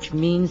 which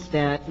means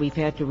that we've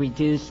had to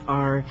reduce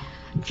our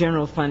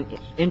general fund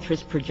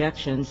interest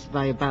projections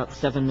by about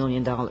 $7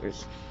 million.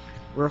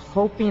 We're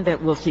hoping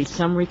that we'll see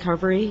some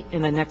recovery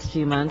in the next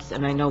few months,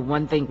 and I know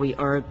one thing we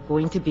are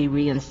going to be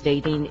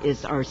reinstating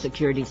is our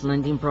securities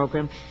lending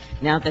program.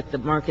 Now that the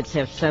markets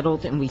have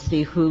settled and we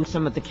see who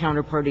some of the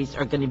counterparties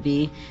are going to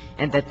be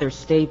and that they're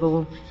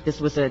stable,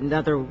 this was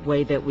another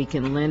way that we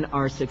can lend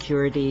our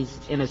securities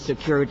in a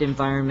secured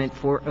environment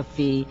for a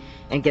fee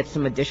and get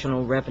some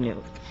additional revenue.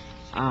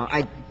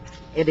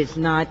 It is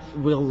not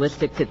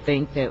realistic to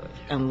think that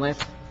unless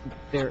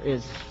there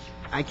is,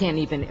 I can't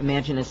even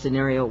imagine a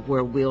scenario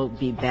where we'll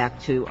be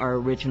back to our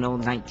original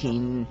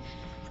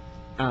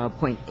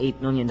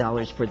 $19.8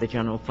 million for the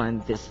general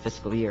fund this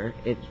fiscal year.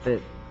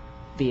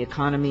 The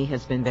economy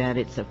has been bad.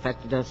 It's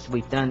affected us.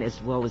 We've done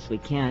as well as we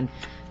can,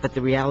 but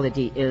the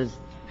reality is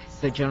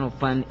the general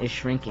fund is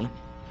shrinking,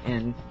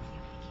 and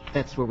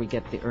that's where we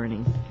get the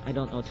earnings. I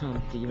don't know,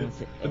 Tom, do you want to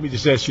say? Let me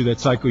just ask you that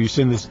cycle. You're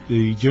saying this,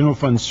 the general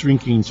fund's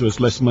shrinking, so it's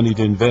less money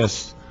to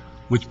invest,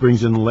 which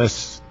brings in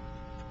less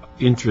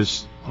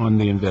interest on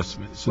the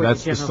investment. So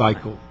that's the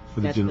cycle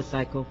for the general. That's the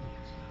cycle.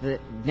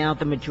 Now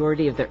the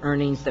majority of the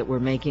earnings that we're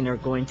making are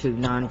going to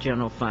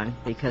non-general fund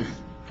because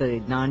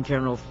the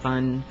non-general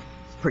fund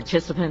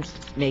participants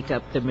make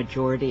up the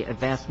majority, a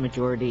vast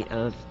majority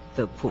of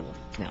the pool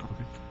now.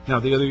 Okay. Now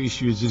the other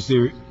issue is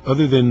there,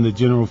 other than the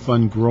general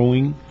fund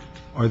growing,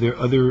 are there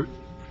other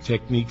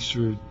techniques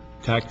or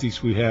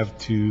tactics we have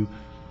to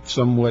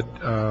somewhat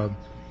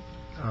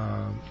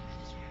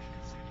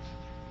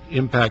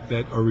impact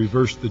that or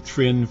reverse the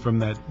trend from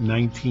that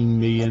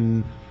 19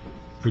 million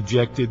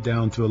projected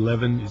down to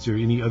 11? Is there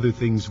any other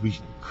things we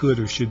could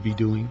or should be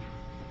doing?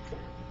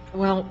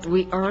 Well,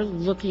 we are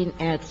looking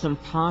at some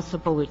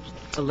possible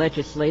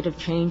legislative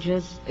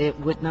changes. It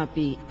would not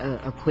be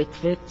a quick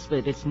fix,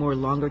 but it's more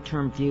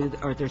longer-term view.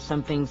 Are there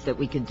some things that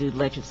we could do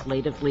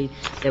legislatively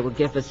that would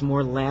give us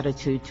more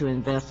latitude to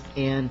invest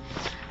in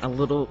a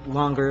little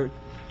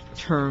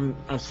longer-term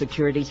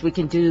securities? We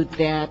can do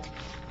that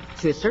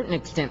to a certain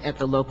extent at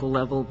the local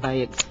level by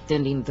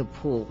extending the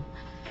pool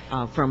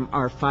from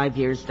our 5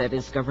 years that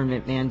is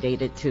government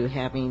mandated to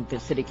having the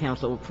city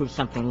council approve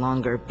something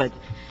longer. But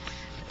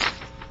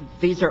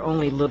these are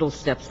only little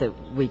steps that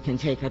we can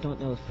take. I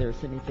don't know if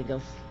there's anything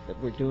else that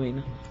we're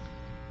doing.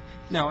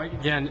 No,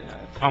 again,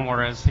 Tom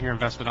Juarez, Senior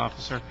Investment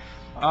Officer.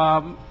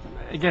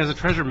 Again, as the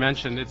Treasurer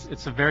mentioned,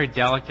 it's a very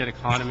delicate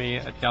economy,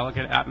 a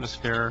delicate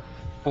atmosphere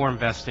for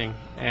investing,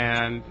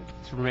 and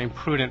to remain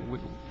prudent,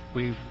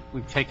 we've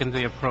taken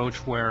the approach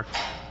where,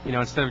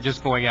 instead of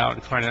just going out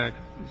and trying to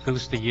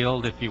boost the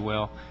yield, if you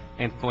will,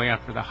 and going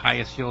after the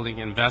highest yielding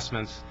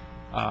investments,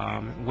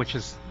 which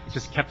has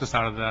just kept us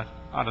out of the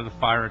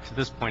fire to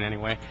this point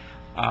anyway,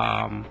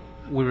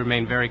 we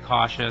remain very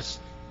cautious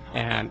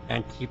and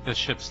keep the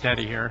ship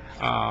steady here.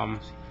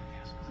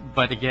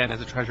 But again, as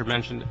the Treasurer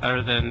mentioned,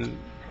 other than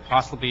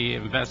possibly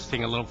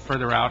investing a little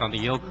further out on the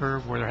yield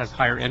curve where there has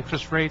higher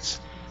interest rates,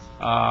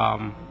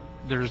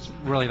 there's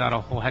really not a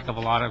whole heck of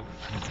a lot of,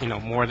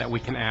 more that we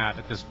can add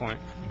at this point.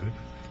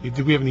 Good.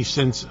 Do we have any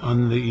sense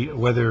on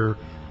whether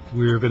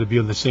we're going to be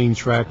on the same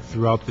track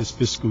throughout this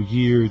fiscal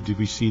year? Did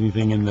we see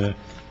anything in the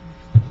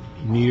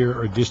near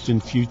or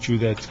distant future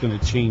that's going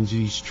to change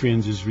these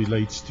trends as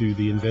relates to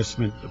the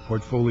investment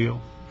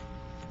portfolio?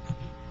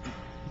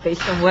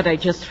 Based on what I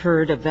just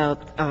heard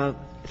about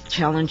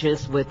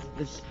challenges with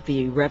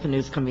the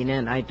revenues coming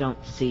in, I don't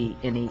see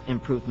any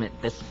improvement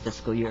this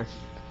fiscal year.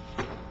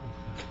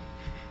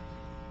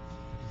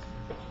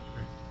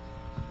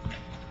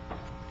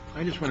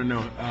 I just want to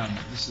know,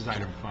 this is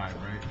item 5,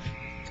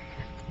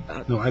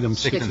 right? No, item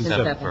 6 and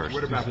 7 first.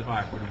 What about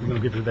 5? We're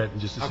going to get to that in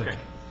just a second. Okay,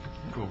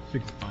 cool.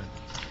 6 and 5.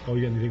 Oh,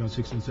 you got anything on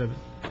 6 and 7?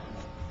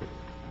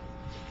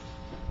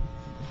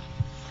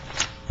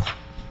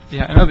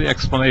 Yeah, I know the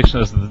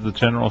explanation is that the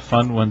general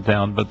fund went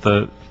down, but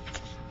the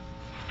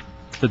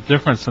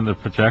difference in the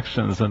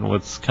projections and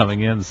what's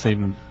coming in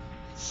seems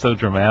so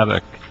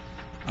dramatic.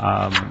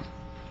 I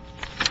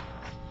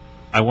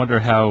wonder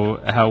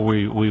how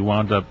we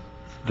wound up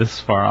this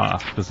far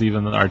off, because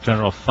even our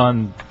general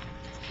fund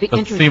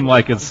doesn't seem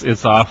like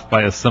it's off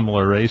by a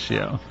similar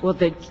ratio. Well,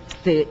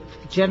 the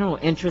general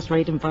interest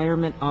rate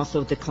environment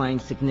also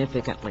declined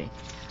significantly.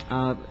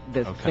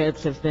 The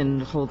Feds have been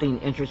holding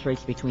interest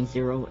rates between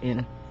 0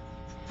 and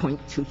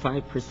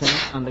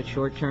 0.25% on the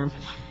short term.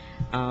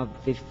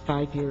 The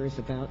 5-year is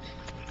about,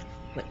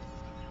 what,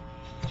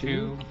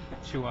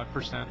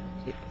 2%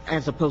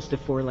 as opposed to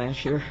 4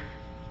 last year.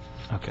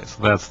 Okay,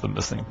 so that's the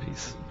missing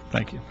piece.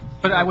 Thank you.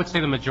 But I would say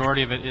the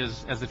majority of it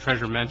is, as the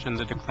treasurer mentioned,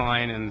 the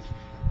decline in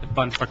the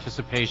fund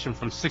participation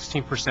from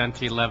 16%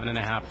 to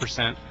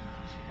 11.5%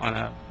 on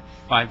a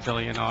 $5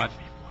 billion odd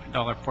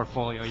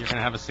portfolio. You're going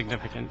to have a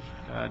significant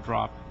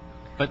drop.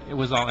 But it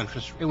was all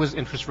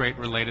interest rate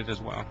related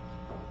as well.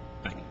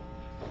 Thank you.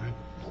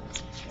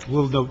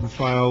 We'll note and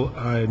file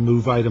and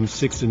move items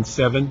 6 and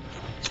 7,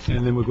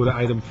 and then we'll go to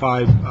item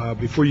 5.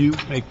 Before you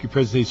make your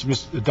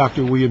presentation,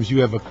 Dr. Williams,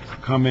 you have a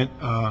comment,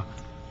 a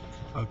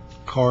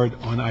card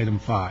on item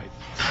 5.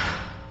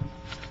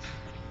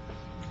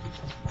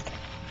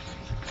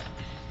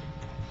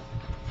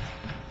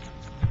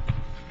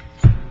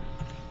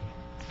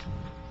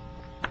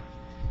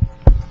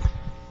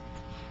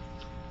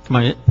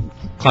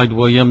 Clyde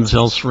Williams,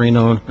 El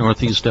Sereno,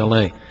 Northeast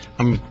LA.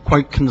 I'm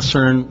quite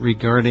concerned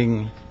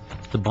regarding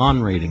the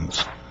bond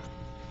ratings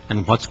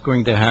and what's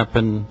going to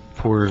happen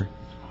for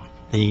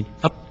the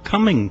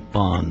upcoming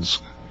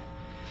bonds,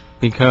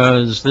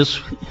 because this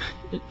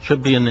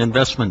should be an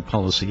investment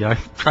policy. I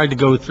tried to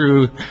go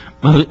through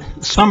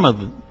some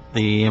of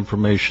the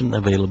information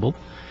available,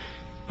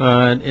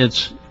 but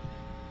it's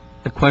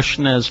a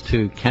question as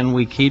to can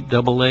we keep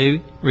AA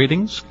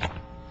ratings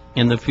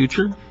in the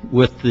future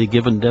with the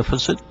given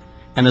deficit?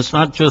 And it's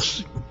not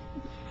just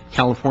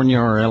California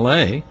or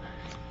LA,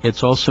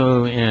 it's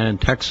also in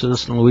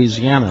Texas and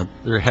Louisiana.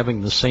 They're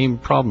having the same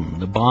problem.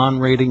 The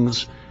bond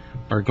ratings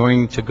are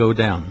going to go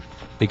down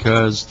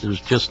because there's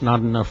just not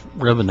enough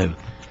revenue.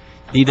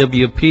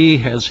 DWP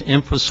has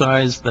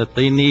emphasized that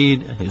they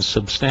need a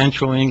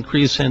substantial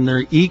increase in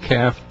their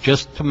ECAF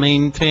just to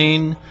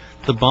maintain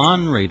the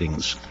bond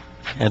ratings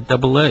at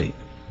AA.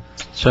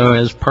 So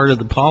as part of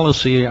the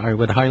policy, I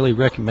would highly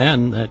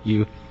recommend that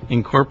you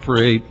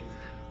incorporate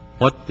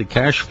what the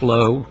cash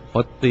flow,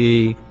 what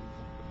the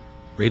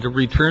rate of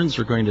returns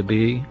are going to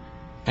be,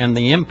 and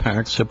the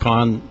impacts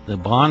upon the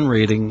bond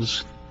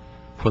ratings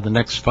for the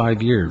next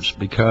 5 years,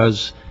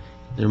 because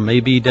there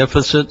may be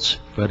deficits,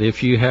 but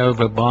if you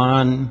have a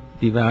bond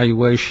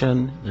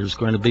devaluation, there's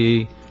going to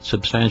be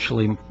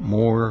substantially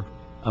more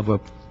of a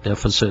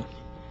deficit,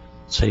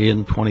 say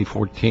in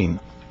 2014.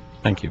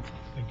 Thank you.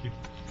 Thank you.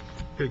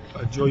 Okay,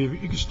 Joey,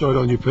 if you can start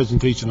on your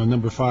presentation on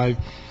number 5.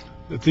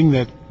 The thing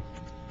that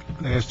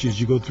I asked you as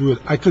you go through it,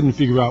 I couldn't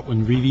figure out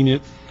when reading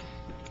it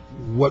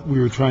what we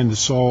were trying to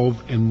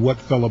solve and what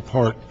fell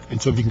apart.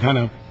 And so if you can kind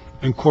of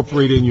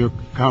incorporate in your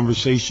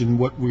conversation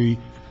what we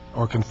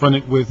are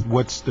confronted with,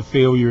 what's the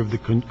failure of the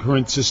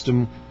current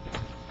system,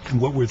 and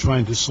what we're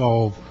trying to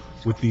solve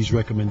with these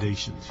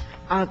recommendations.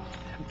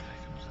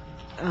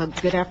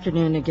 Good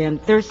afternoon again.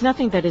 There's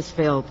nothing that has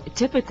failed.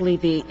 Typically,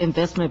 the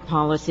investment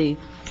policy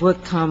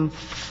would come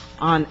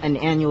on an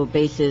annual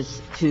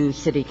basis to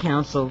City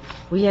Council.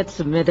 We had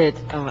submitted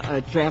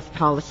a draft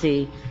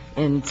policy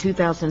in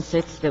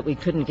 2006 that we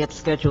couldn't get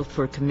scheduled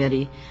for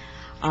committee.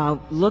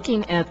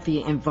 Looking at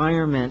the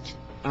environment,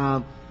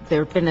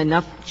 there have been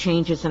enough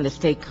changes in the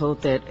state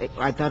code that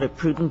I thought it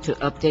prudent to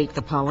update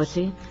the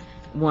policy,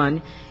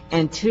 1.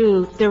 And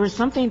 2, there was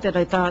something that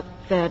I thought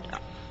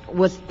that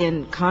was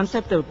in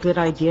concept a good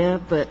idea,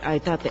 but I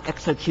thought the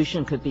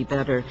execution could be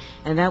better,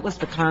 and that was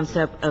the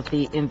concept of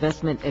the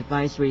Investment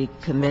Advisory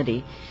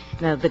Committee.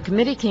 Now, the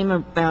committee came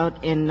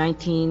about in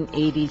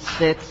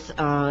 1986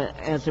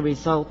 as a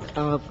result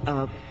of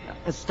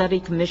a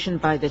study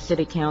commissioned by the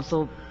City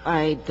Council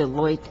by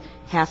Deloitte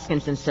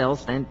Haskins and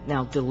Sells, and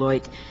now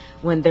Deloitte,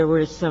 when there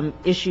were some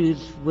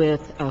issues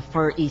with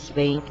Far East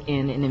Bank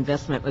and an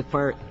investment with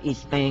Far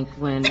East Bank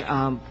when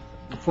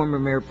former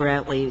Mayor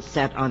Bradley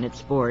sat on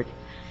its board.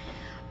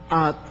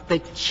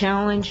 The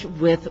challenge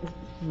with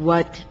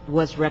what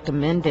was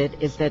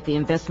recommended is that the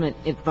Investment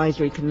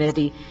Advisory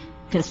Committee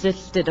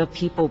consisted of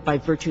people by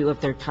virtue of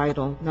their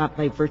title, not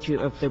by virtue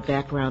of their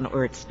background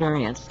or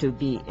experience to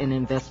be an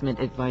Investment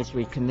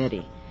Advisory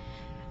Committee.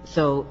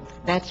 So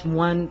that's the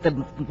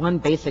one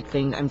basic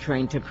thing I'm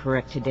trying to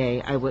correct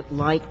today. I would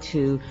like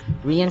to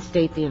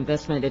reinstate the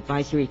Investment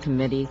Advisory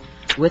Committee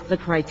with the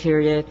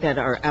criteria that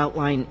are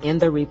outlined in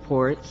the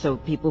report, so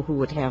people who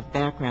would have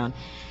background.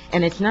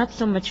 And it's not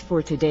so much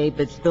for today,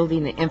 but it's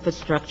building the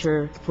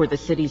infrastructure for the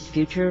city's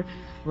future.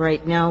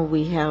 Right now,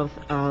 we have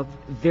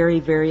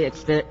very, very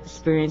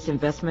experienced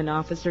investment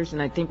officers,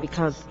 and I think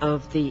because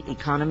of the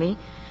economy,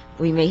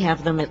 we may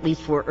have them at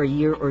least for a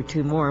year or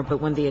 2 more, but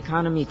when the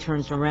economy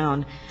turns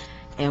around,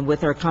 and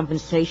with our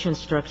compensation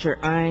structure,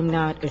 I'm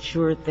not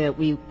assured that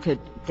we could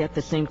get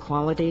the same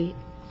quality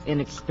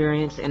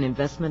experience in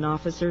investment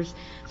officers.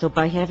 So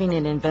by having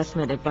an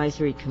investment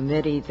advisory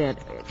committee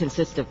that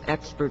consists of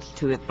experts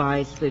to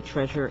advise the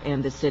treasurer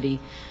and the city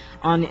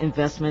on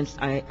investments,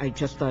 I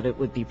just thought it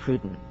would be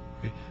prudent.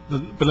 Okay.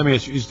 But let me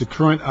ask you, is the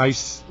current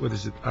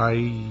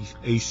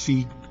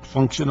IAC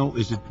functional?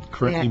 Is it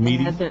currently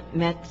meeting? It hasn't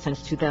met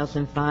since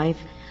 2005.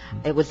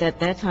 It was at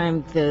that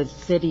time the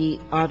city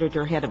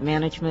auditor had a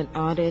management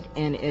audit,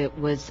 and it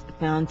was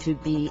found to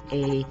be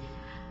a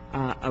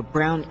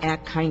Brown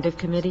Act kind of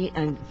committee.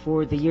 And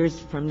for the years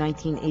from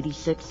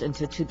 1986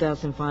 until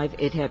 2005,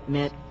 it had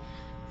met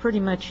pretty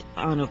much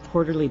on a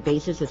quarterly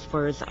basis, as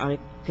far as I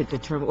could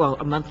determine, well,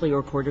 a monthly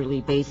or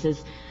quarterly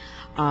basis.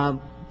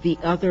 The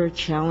other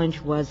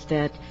challenge was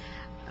that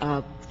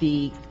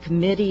the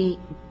committee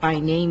by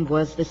name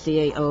was the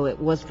CAO, it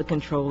was the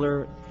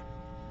controller,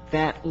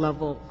 that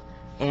level,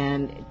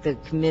 and the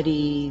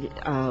committee,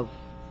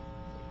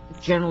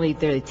 generally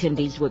the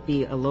attendees would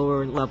be a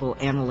lower level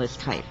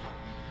analyst type.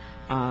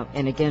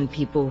 And again,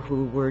 people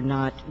who were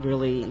not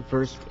really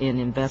versed in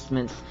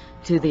investments,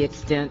 to the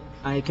extent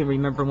I can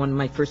remember one of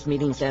my first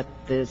meetings at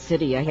the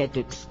city, I had to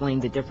explain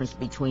the difference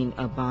between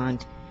a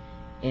bond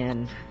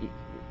and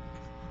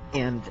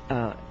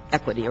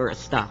equity or a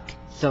stock.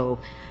 So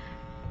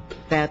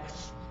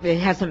it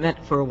hasn't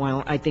met for a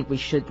while. I think we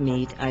should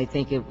meet. I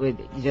think it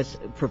would just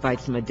provide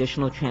some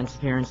additional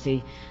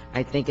transparency.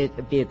 I think it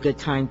would be a good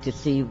time to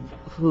see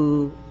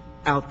who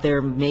out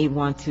there may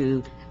want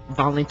to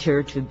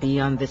volunteer to be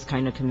on this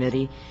kind of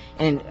committee,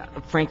 and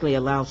frankly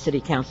allow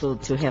city council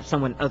to have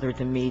someone other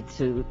than me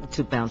to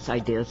bounce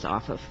ideas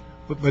off of.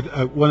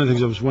 But one of the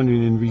things I was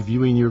wondering in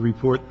reviewing your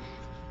report,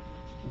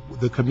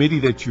 the committee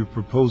that you're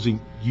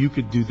proposing, you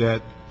could do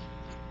that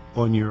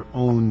on your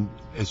own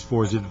as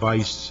far as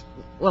advice?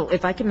 Well,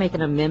 if I can make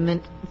an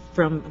amendment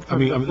from let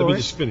me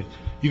just finish.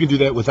 You can do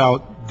that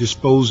without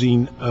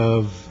disposing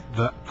of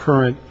the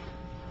current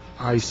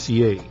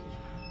IAC,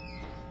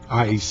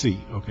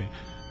 okay.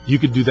 You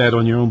could do that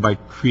on your own by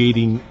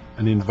creating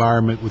an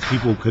environment where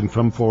people can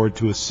come forward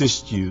to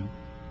assist you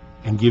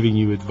and giving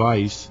you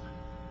advice.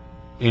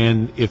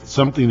 And if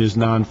something is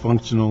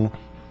non-functional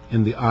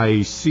in the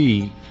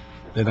IAC,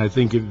 then I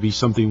think it would be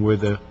something where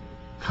the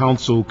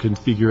council can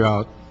figure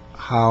out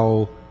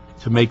how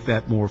to make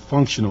that more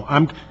functional.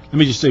 Let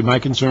me just say my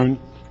concern,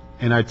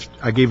 and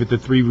I gave it the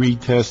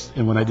 3-read test,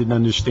 and when I didn't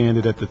understand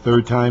it at the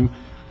third time,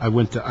 I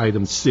went to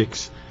item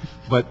 6.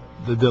 But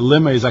the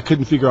dilemma is I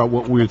couldn't figure out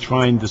what we were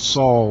trying to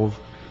solve,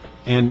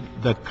 and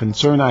the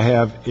concern I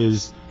have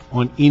is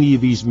on any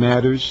of these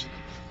matters,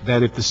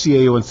 that if the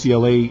CAO and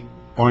CLA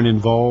aren't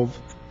involved,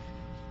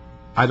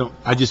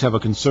 I just have a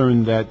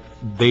concern that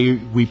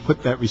we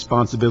put that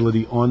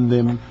responsibility on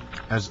them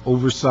as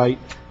oversight,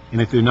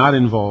 and if they're not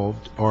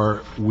involved,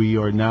 or we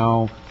are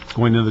now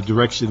going in the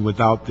direction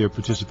without their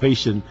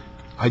participation,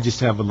 I just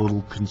have a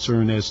little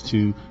concern as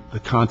to the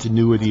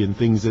continuity and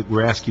things that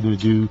we're asking them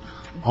to do,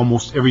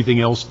 almost everything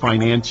else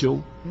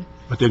financial,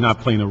 but they're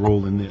not playing a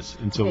role in this.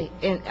 And so, okay,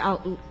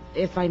 and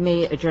if I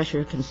may address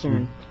your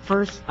concern.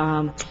 First,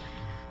 I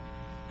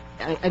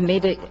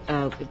made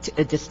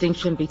a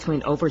distinction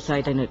between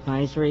oversight and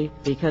advisory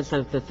because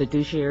of the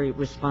fiduciary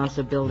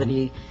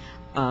responsibility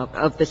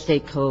of the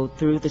state code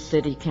through the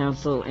city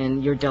council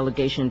and your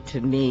delegation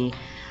to me.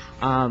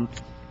 That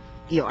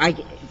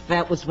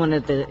was one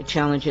of the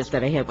challenges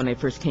that I had when I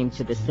first came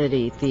to the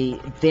city. The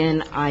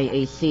then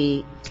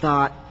IAC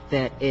thought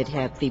that it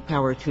had the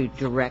power to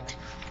direct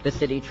the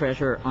city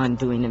treasurer on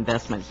doing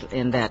investments,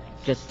 and that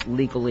just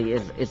legally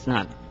is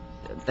not,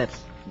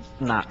 that's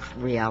not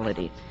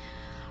reality.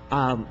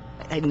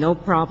 No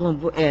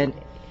problem,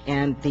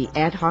 and the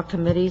ad hoc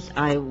committees,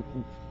 I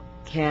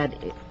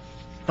had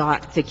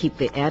thought to keep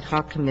the ad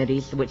hoc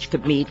committees, which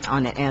could meet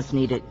on an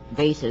as-needed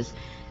basis,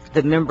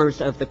 the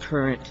members of the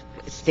current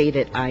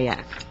stated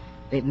IAC.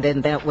 And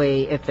then that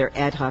way, if they're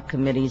ad hoc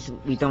committees,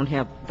 we don't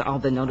have all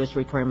the notice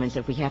requirements.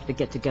 If we have to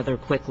get together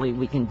quickly,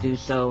 we can do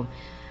so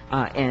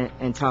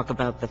and talk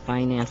about the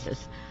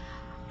finances.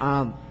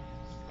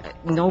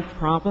 No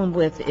problem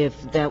with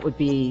if that would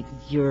be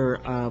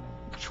your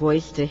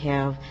choice to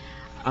have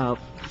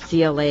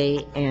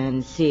CLA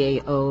and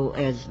CAO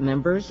as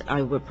members.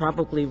 I would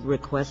probably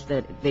request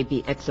that they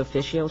be ex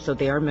officio, so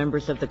they are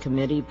members of the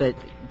committee, but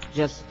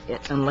just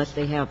unless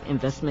they have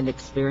investment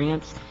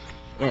experience,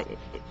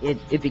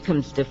 it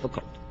becomes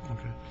difficult.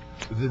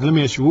 Okay. Let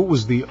me ask you, what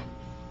was the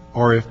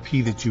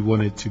RFP that you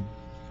wanted to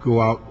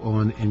go out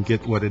on and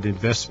get, what, an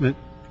investment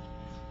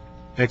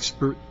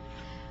expert?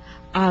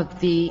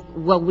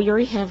 Well, we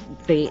already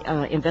have the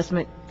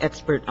investment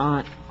expert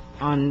on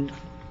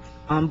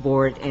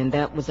board, and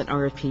that was an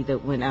RFP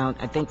that went out.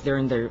 I think they're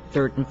in their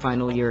third and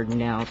final year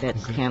now.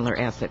 That's okay. Candler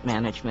Asset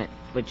Management,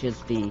 which is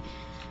the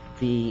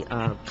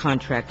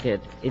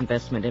contracted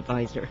investment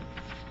advisor.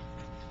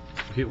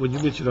 Okay, when you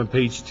mentioned on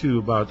page 2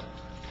 about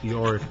the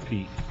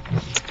RFP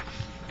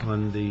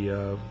on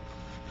the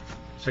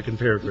second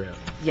paragraph.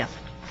 Yes.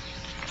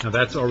 Now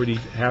that's already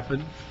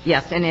happened?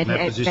 Yes, and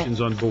that position's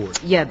on board.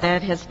 Yeah,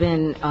 that has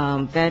been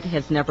that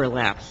has never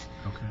lapsed.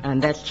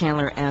 And that's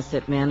Chandler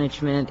Asset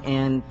Management,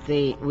 and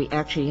we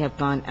actually have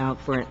gone out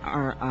for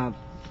an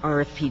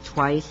RFP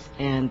twice,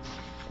 and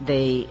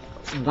they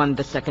won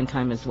the second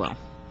time as well.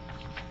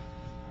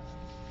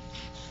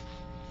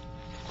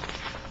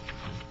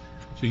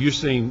 So you're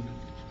saying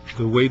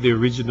the way the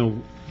original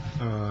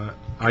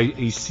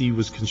IAC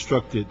was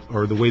constructed,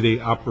 or the way they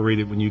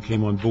operated when you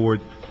came on board,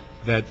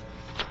 that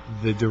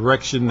the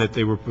direction that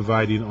they were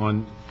providing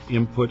on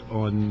input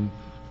on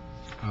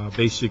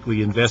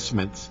basically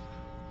investments,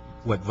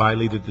 what,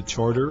 violated the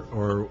charter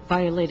or?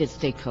 Violated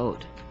state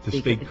code. The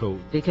state code.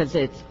 Because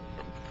it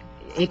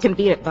can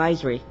be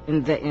advisory,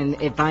 and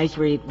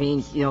advisory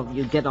means,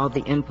 you get all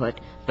the input,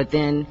 but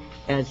then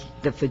as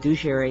the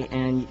fiduciary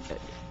and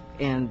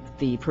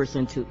the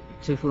person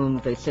to whom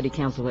the city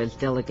council has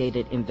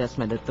delegated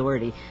investment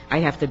authority, I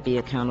have to be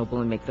accountable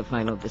and make the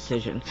final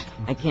decision.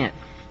 I can't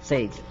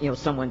say,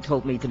 someone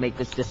told me to make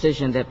this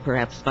decision that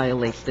perhaps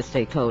violates the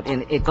state code.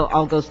 And it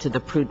all goes to the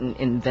prudent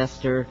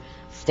investor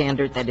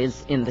standard that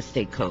is in the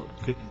state code.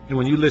 Okay. And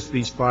when you list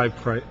these 5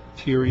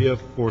 criteria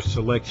for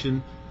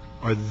selection,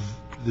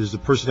 does the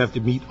person have to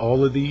meet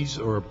all of these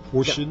or a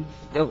portion?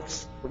 No,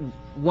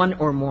 one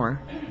or more.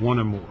 One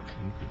or more.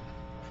 Okay.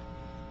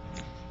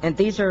 And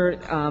these are,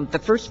 the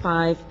first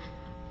 5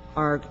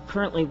 are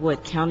currently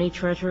with county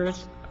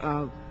treasurers.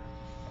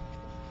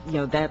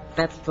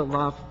 That's the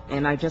law,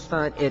 and I just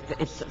thought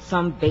it's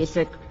some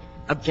basic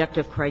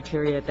objective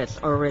criteria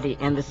that's already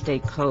in the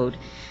state code.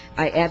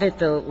 I added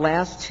the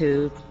last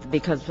 2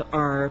 because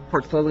our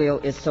portfolio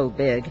is so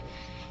big,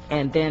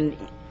 and then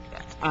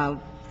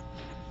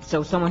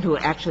so someone who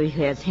actually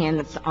has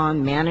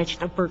hands-on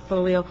managed a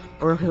portfolio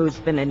or who's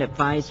been an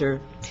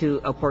advisor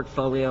to a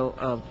portfolio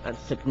of a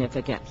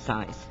significant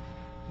size.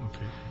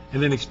 Okay.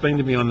 And then explain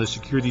to me on the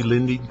security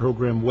lending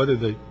program, what are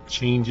the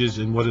changes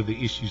and what are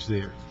the issues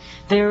there?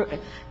 There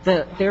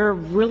are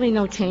really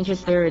no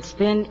changes there. It's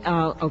been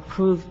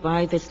approved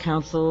by this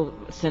council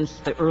since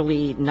the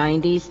early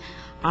 90s.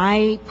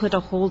 I put a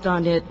hold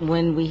on it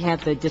when we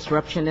had the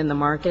disruption in the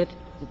market,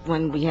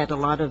 when we had a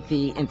lot of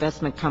the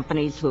investment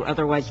companies who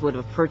otherwise would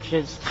have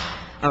purchased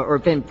or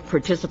been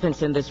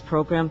participants in this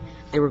program.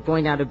 They were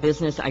going out of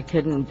business. I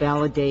couldn't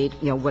validate,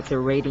 what their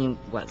rating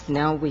was.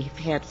 Now we've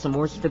had some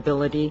more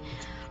stability.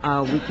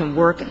 We can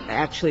work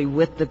actually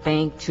with the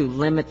bank to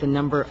limit the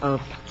number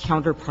of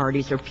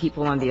counterparties or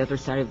people on the other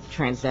side of the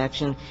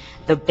transaction.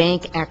 The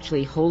bank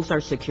actually holds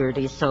our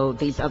securities, so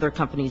these other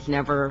companies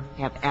never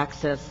have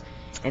access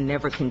and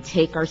never can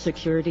take our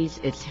securities.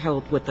 It's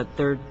held with a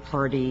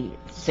third-party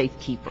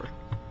safekeeper.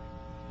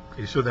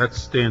 Okay, so that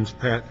stands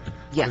pat.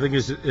 Yeah. I think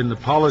in the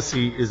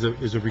policy is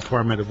a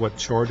requirement of what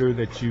charter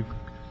that you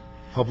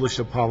publish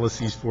a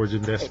policies for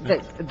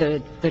investment?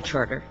 The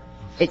charter.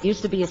 It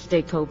used to be a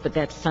state code, but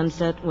that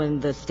sunset when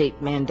the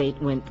state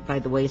mandate went by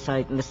the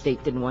wayside and the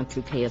state didn't want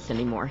to pay us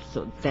anymore.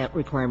 So that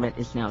requirement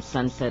is now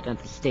sunset at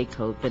the state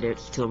code, but it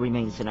still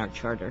remains in our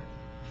charter.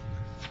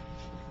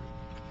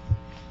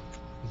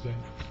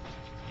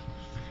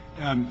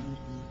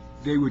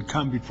 They would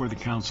come before the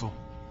council.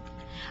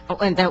 Oh,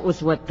 and that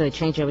was what the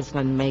change I was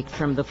going to make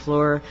from the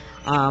floor.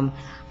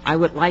 I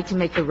would like to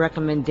make the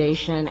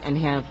recommendation and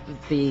have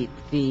the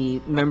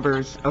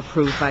members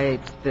approved by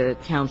the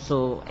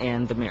council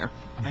and the mayor.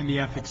 And the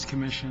ethics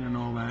commission and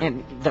all that.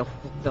 And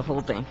the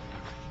whole thing.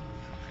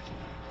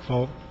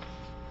 Paul,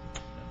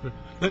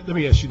 let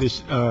me ask you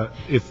this.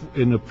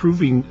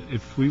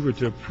 If we were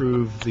to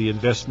approve the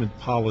investment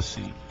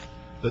policy,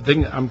 the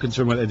thing I'm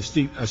concerned with,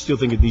 and I still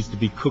think it needs to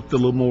be cooked a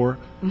little more,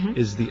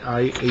 is the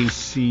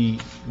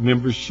IAC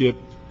membership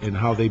and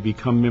how they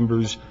become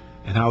members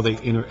and how they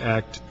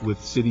interact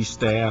with city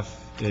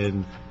staff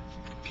and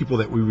people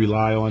that we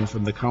rely on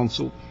from the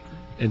council.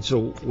 And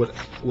so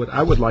what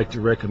I would like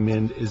to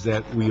recommend is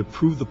that we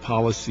approve the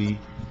policy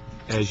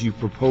as you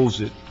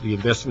propose it, the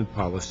investment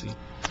policy,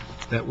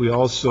 that we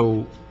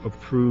also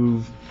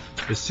approve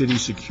the city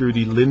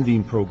security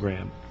lending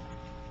program,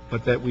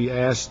 but that we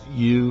ask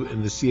you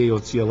and the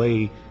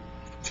CAO-CLA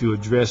to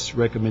address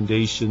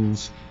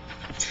recommendations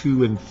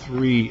 2 and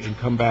 3 and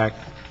come back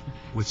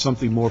with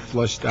something more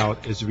fleshed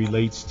out as it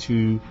relates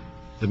to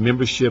the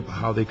membership,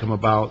 how they come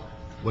about,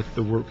 what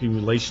the working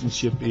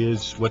relationship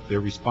is, what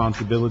their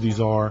responsibilities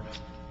are,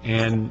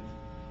 and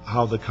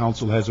how the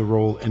council has a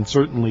role. And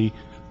certainly,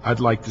 I'd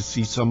like to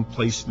see some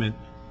placement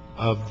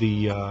of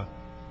the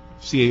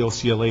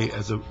CAO-CLA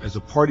as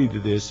a party to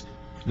this.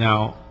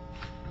 Now,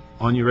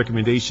 on your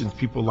recommendations,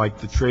 people like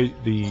the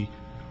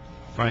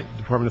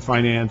Department of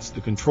Finance,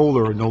 the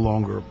controller are no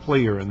longer a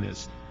player in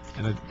this.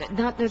 And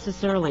not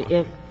necessarily.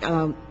 If,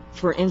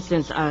 for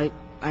instance,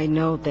 I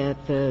know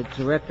that the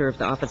director of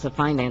the Office of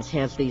Finance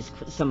has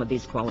some of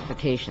these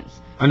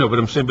qualifications. I know, but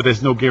I'm saying, but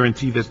there's no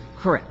guarantee that.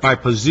 Correct. By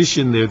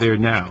position they're there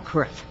now.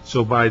 Correct.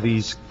 So by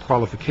these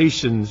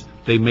qualifications,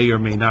 they may or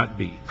may not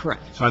be.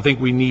 Correct. So I think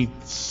we need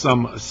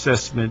some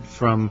assessment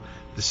from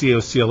the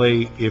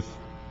CAO-CLA. If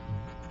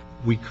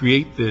we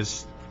create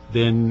this,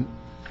 then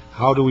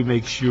how do we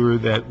make sure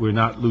that we're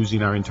not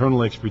losing our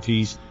internal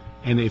expertise?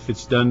 And if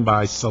it's done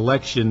by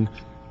selection,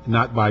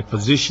 not by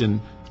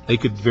position, they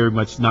could very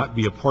much not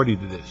be a party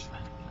to this.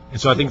 And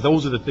so I think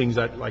those are the things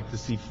I'd like to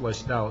see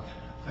fleshed out,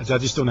 as I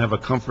just don't have a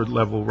comfort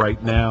level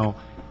right now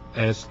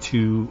as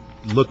to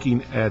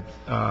looking at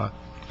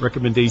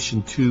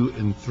recommendation 2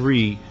 and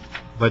 3,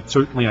 but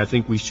certainly I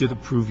think we should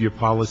approve your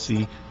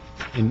policy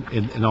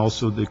and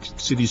also the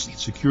city's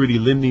security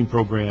lending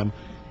program,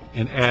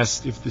 and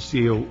ask if the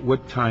CEO,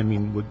 what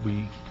timing would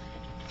we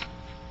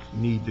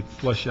need to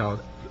flush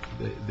out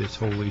this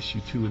whole issue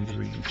 2 and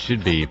 3? It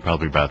should be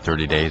probably about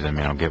 30 days. I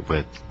mean, I'll get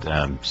with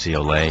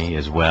CLA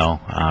as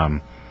well.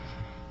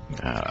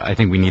 I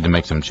think we need to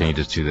make some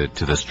changes to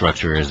the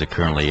structure as it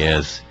currently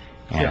is,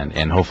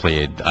 and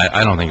hopefully,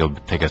 I don't think it'll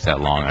take us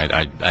that long.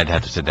 I'd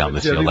have to sit down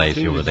with CLA,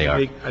 see where they are.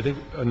 I think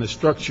on the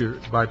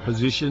structure by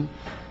position,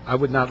 I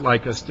would not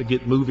like us to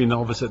get moving,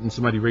 all of a sudden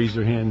somebody raised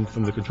their hand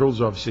from the controller's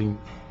office saying,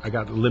 I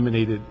got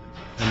eliminated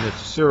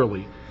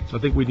unnecessarily. So I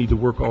think we need to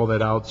work all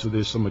that out so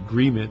there's some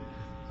agreement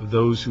of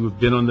those who have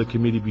been on the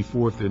committee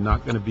before, if they're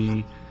not going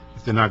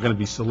to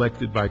be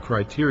selected by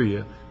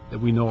criteria, that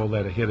we know all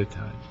that ahead of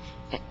time.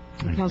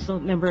 Council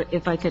member,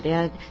 if I could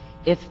add,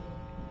 if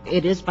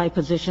it is by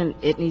position,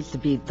 it needs to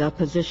be the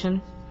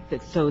position.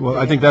 Well,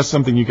 I think that's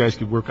something you guys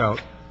could work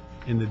out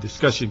in the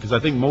discussion, because I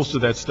think most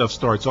of that stuff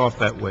starts off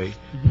that way,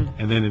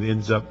 and then it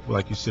ends up,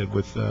 like you said,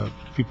 with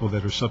people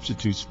that are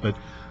substitutes. But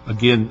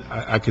again,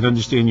 I can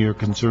understand your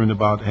concern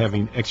about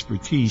having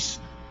expertise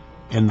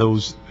in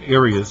those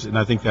areas, and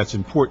I think that's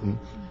important.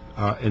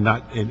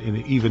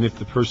 And even if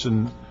the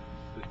person,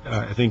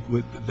 I think,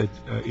 that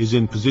is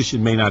in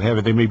position may not have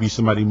it, there may be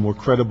somebody more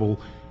credible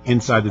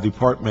inside the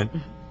department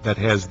that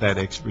has that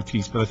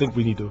expertise. But I think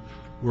we need to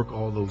work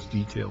all those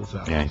details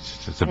out. Yeah,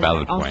 it's a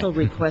valid point. Also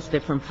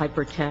requested from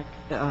Piper Tech,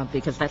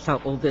 because that's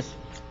how old this,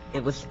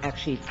 it was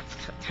actually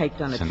typed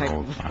on a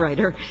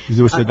typewriter. Is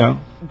it sit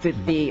down?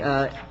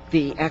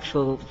 The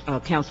actual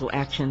council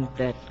action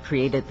that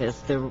created this,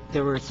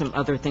 there were some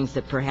other things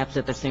that perhaps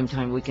at the same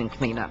time we can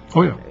clean up.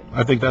 Oh, yeah.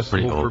 I think that's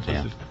the whole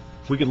purpose. Yeah.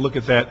 We can look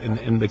at that,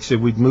 and like I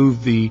said, we'd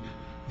move the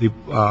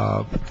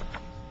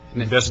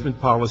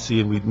investment policy,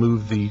 and we'd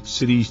move the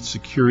city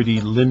security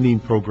lending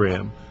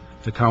program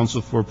to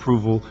council for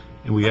approval,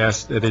 and we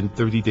ask that in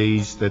 30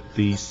 days that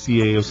the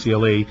CAO,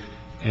 CLA,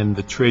 and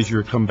the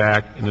treasurer come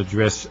back and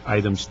address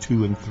items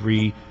 2 and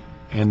 3,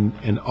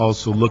 and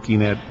also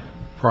looking at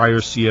prior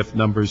CF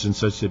numbers and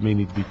such that may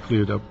need to be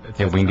cleared up.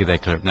 Yeah, we can get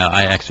that cleared. Now,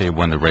 I actually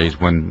want to raise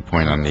one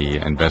point on the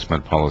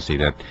investment policy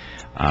that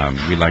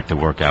we'd like to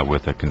work out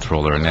with the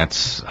controller, and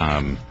that's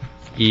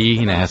E,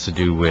 and it has to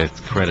do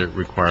with credit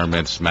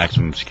requirements,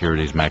 maximum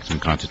securities, maximum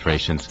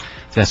concentrations.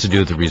 It has to do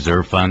with the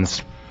reserve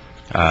funds.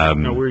 Now,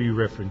 where are you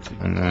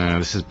referencing?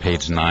 This is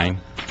page 9.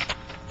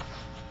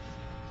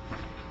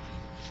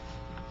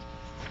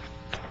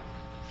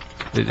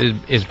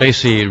 It's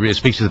basically, it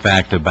speaks to the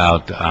fact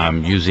about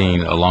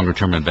using a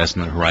longer-term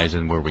investment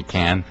horizon where we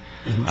can,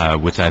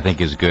 which I think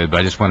is good, but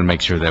I just want to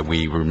make sure that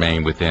we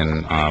remain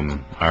within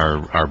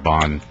our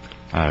bond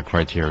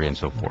criteria and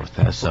so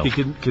forth. So,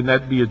 okay, can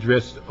that be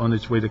addressed on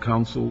its way to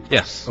council?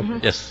 Yes,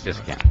 yes,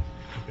 it can.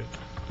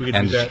 Okay.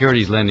 And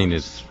securities lending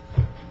is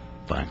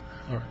fine.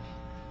 All right.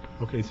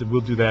 Okay, so we'll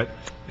do that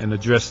and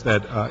address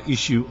that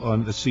issue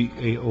on the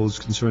CAO's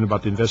concern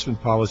about the investment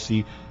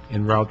policy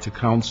en route to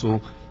council,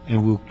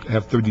 and we'll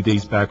have 30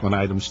 days back on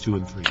items 2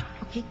 and 3.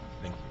 Okay.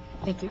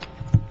 Thank you.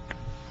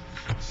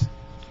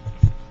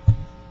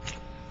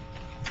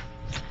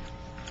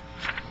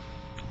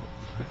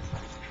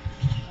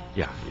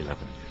 Yeah,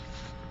 11.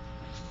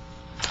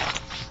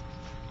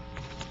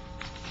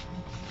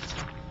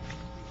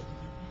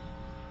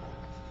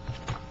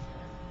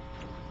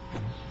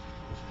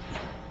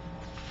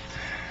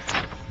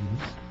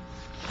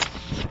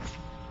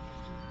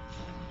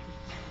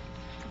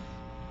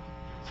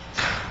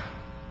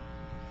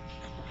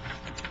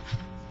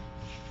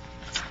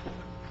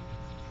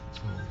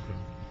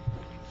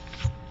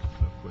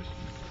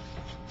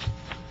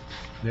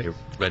 You're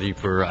ready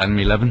for item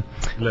 11?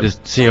 This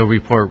CO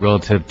report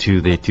relative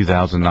to the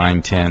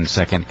 2009-10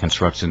 second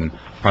construction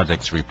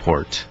projects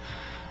report.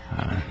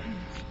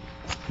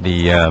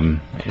 The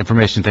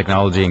Information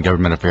Technology and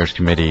Government Affairs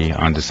Committee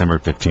on December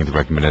 15th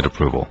recommended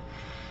approval.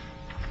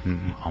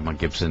 Alma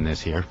Gibson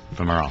is here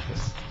from our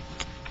office.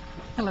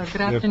 Hello,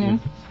 good afternoon.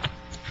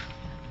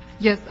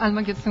 Yes,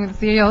 Alma Gibson with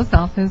the CAO's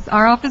office.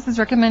 Our office is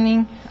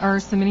recommending or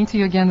submitting to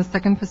you again the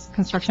second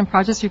construction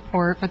projects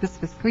report for this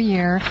fiscal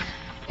year.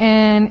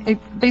 And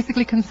it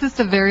basically consists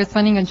of various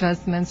funding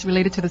adjustments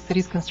related to the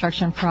city's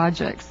construction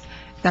projects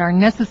that are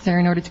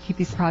necessary in order to keep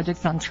these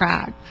projects on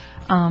track.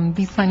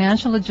 These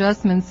financial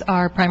adjustments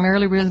are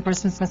primarily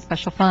reimbursements from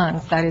special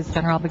funds, that is,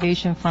 general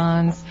obligation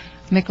funds,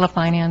 MICLA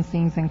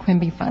financings, and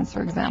Quimby funds,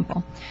 for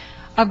example.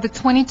 Of the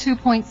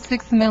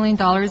 $22.6 million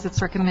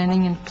that's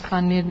recommending and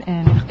funded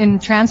in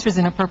transfers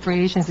and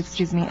appropriations,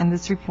 in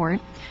this report,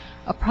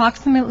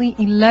 approximately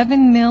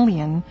 $11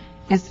 million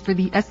is for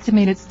the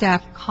estimated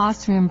staff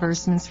cost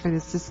reimbursements for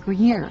this fiscal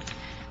year.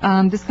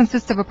 This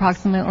consists of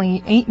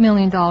approximately $8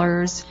 million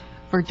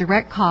for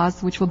direct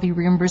costs, which will be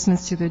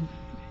reimbursements to the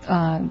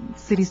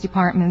city's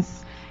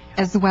departments,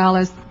 as well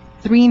as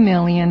 $3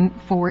 million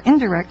for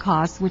indirect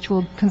costs, which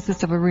will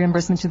consist of a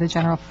reimbursement to the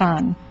general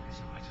fund.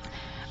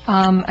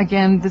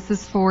 Again, this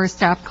is for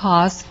staff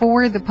costs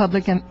for the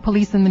Public and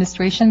Police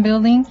Administration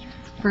Building,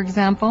 for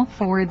example,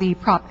 for the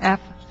Prop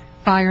F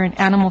Fire and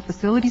Animal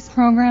Facilities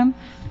Program,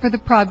 for the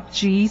Prop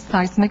G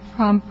Seismic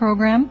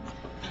Program,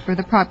 for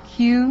the Prop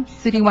Q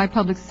Citywide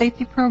Public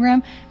Safety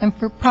Program, and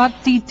for Prop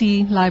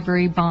DD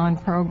Library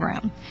Bond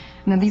Program.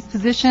 Now, these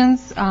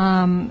positions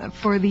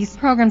for these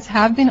programs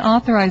have been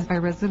authorized by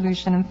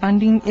resolution, and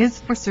funding is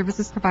for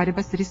services provided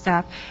by city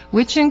staff,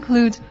 which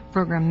includes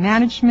program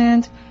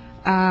management,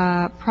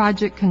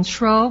 project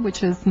control,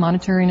 which is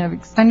monitoring of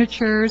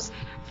expenditures,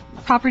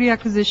 property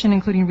acquisition,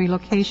 including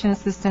relocation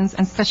assistance,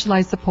 and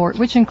specialized support,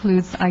 which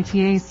includes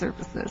ITA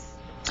services.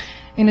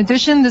 In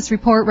addition, this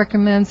report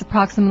recommends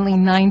approximately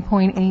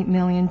 $9.8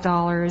 million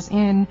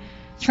in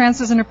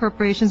transfers and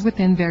appropriations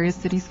within various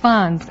cities'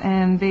 funds.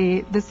 And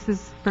this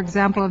is, for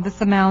example, of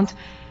this amount,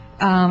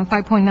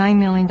 $5.9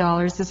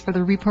 million is for the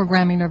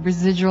reprogramming of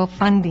residual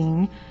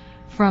funding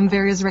from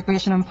various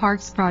recreation and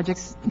parks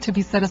projects to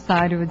be set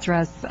aside to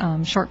address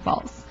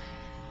shortfalls.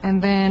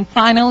 And then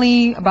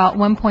finally, about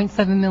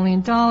 $1.7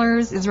 million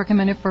is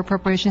recommended for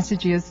appropriations to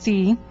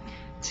GSD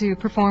to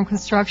perform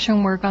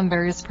construction work on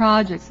various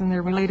projects, and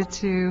they're related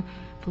to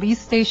police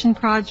station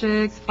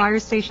projects, fire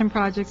station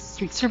projects,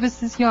 street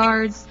services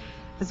yards,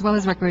 as well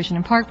as recreation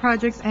and park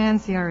projects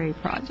and CRA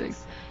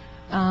projects.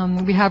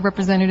 We have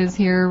representatives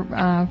here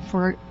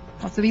for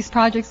lots of these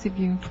projects if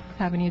you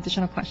have any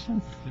additional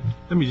questions.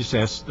 Let me just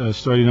ask,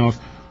 starting off,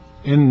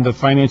 in the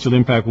financial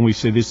impact, when we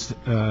say this,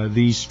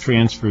 these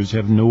transfers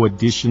have no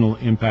additional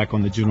impact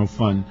on the general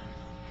fund,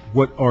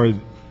 what are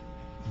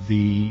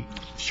the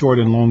short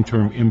and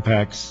long-term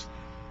impacts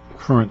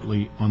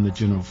currently on the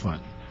general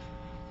fund?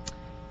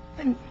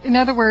 In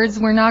other words,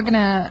 we're not going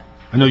to...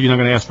 I know you're not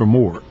going to ask for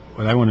more.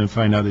 What I want to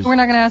find out is... We're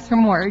not going to ask for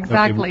more,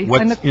 exactly. Okay,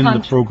 what's in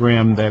the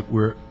program that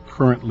we're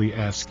currently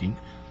asking?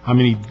 How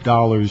many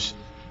dollars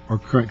are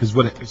current?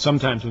 Because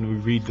sometimes when we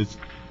read the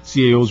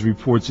CAO's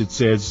reports, it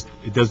says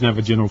it doesn't have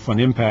a general fund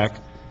impact,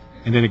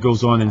 and then it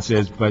goes on and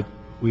says, but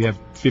we have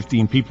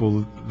 15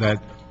 people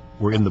that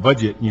were in the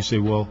budget, and you say,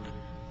 well,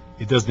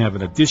 it doesn't have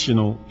an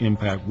additional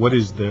impact. What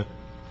is the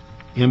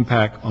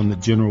impact on the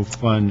general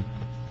fund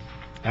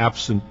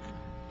absent,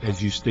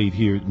 as you state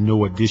here,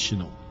 no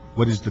additional?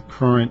 What is the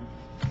current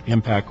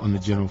impact on the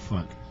general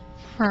fund?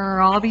 For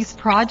all these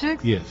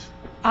projects? Yes.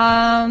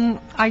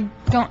 I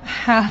don't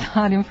have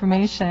that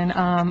information.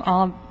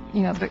 The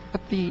impact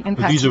but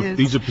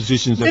these are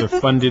positions that are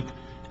funded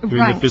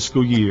during the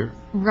fiscal year.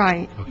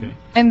 Right. Okay.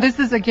 And this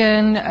is,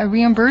 again,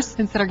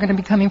 reimbursements that are going to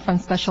be coming from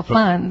special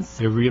funds.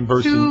 They're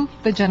reimbursing to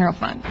the general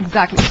fund.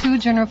 Exactly. To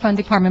general fund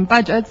department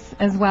budgets,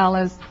 as well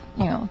as,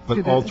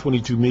 But all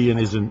 $22 million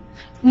isn't...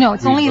 No,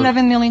 it's only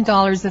 $11 million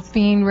that's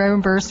being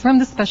reimbursed from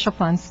the special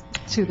funds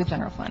to the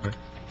general fund. Okay.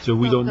 So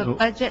we don't know... The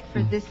budget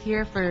for this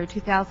year, for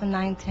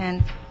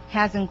 2009-10,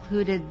 has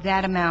included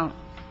that amount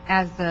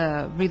as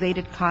the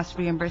related cost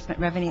reimbursement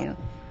revenue.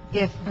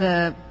 If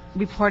the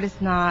report is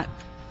not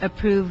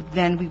approved,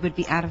 then we would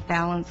be out of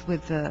balance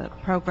with the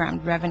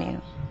programmed revenue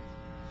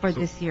for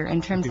this year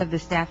in terms of the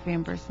staff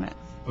reimbursements.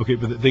 Okay,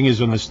 but the thing is,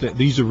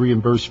 these are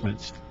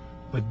reimbursements.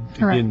 But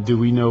again, do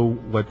we know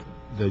what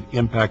the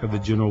impact of the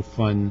general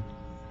fund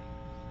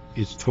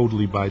is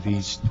totally by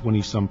these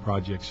 20-some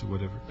projects or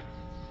whatever?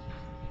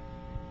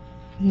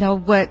 No,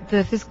 what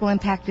the fiscal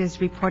impact is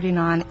reporting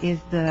on is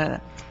the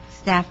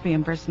staff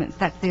reimbursements.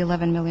 That's the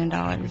 $11 million.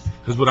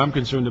 Because what I'm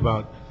concerned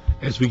about,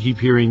 as we keep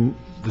hearing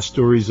the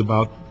stories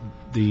about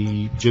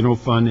the general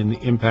fund and the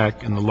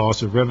impact and the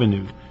loss of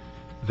revenue,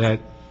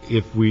 that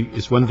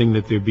it's one thing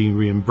that they're being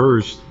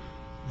reimbursed.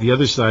 The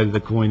other side of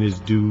the coin is,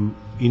 do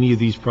any of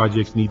these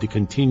projects need to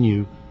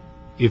continue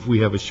if we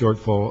have a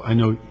shortfall? I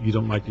know you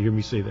don't like to hear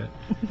me say that,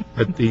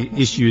 but the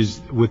issue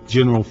is with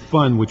general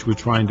fund, which we're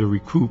trying to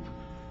recoup,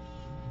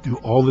 do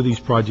all of these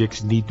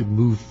projects need to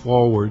move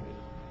forward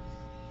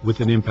with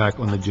an impact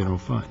on the general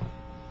fund?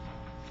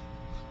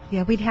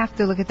 Yeah, we'd have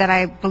to look at that.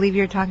 I believe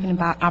you're talking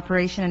about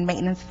operation and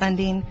maintenance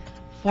funding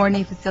for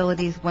new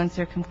facilities once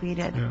they're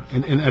completed. Yeah.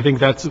 And I think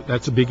that's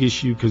a big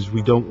issue, because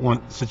we don't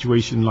want a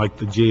situation like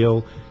the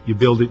jail. You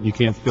build it and you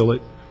can't fill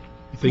it,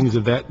 things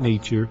of that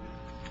nature.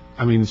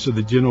 I mean, so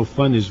the general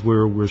fund is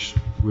where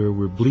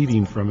we're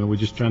bleeding from, and we're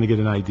just trying to get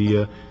an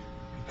idea.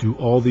 Do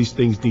all these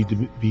things need to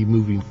be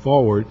moving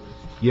forward?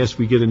 Yes,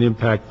 we get an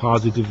impact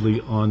positively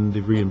on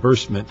the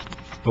reimbursement,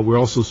 but we're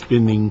also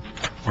spending,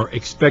 or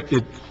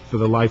expected for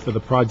the life of the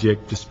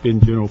project, to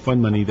spend general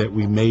fund money that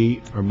we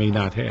may or may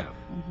not have.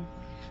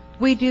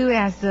 We do,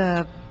 as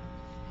in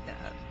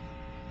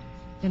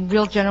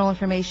real general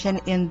information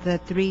in the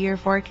 3-year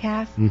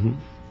forecast,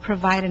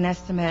 provide an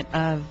estimate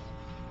of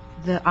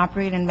the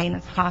operating and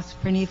maintenance costs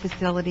for new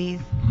facilities.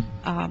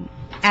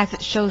 As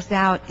it shows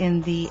out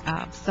in the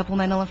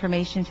supplemental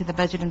information to the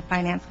Budget and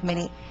Finance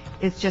Committee,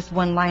 it's just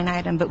one line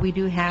item, but we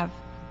do have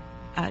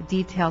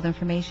detailed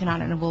information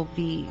on it, and we'll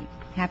be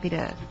happy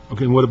to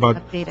and what about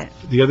update it.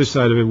 The other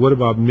side of it, what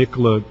about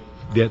MICLA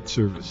debt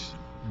service?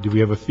 Do we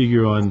have a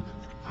figure on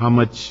how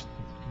much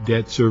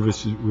debt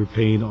service we're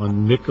paying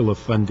on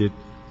NICOLA-funded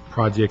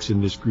projects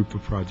in this group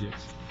of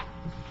projects?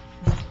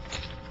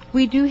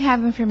 We do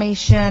have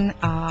information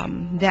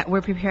that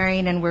we're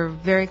preparing, and we're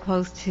very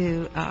close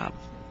to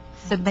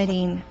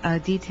submitting a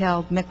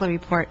detailed MICLA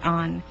report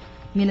on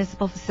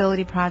municipal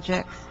facility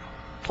projects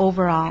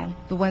overall,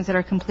 the ones that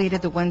are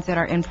completed, the ones that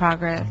are in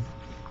progress,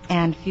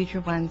 and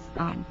future ones.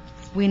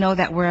 We know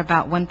that we're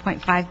about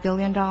 $1.5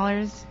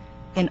 billion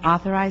in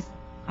authorized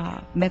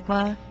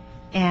MICLA,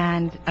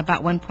 and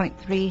about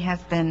 1.3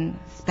 has been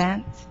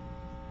spent.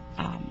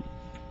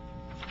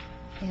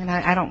 And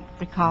I don't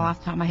recall off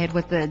the top of my head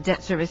what the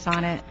debt service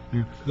on it.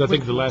 Yeah. 'Cause I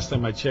think the last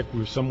time I checked, we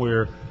were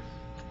somewhere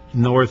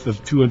north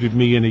of $200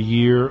 million a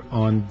year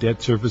on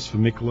debt service for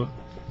MICLA.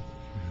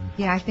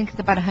 Yeah, I think it's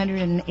about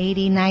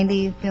 $180,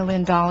 $90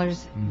 million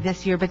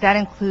this year, but that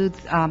includes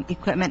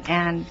equipment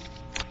and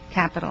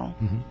capital.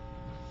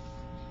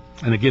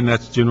 And again,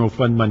 that's general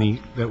fund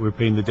money that we're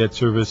paying the debt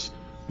service,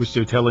 which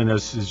they're telling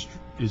us is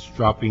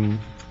dropping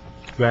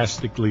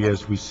drastically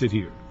as we sit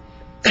here.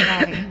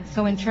 Right.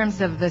 So in terms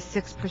of the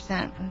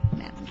 6%,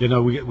 You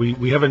know,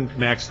 we haven't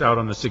maxed out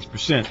on the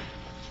 6%.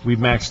 We've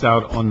maxed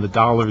out on the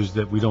dollars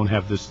that we don't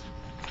have this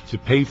to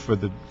pay for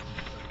the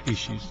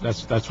issues.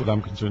 That's what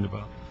I'm concerned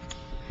about.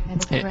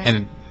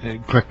 And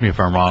correct me if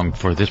I'm wrong,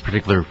 for this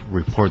particular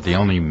report, the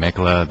only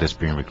MECLA that's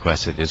being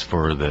requested is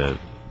for the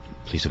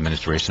police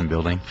administration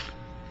building?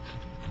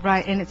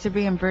 right, and it's a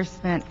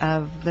reimbursement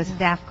of the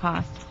staff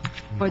costs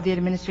for the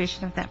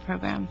administration of that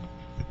program.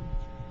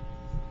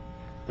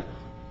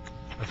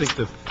 I think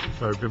that,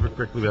 if I remember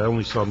correctly, I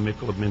only saw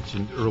Mikla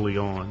mentioned early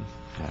on,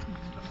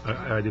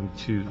 item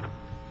 2.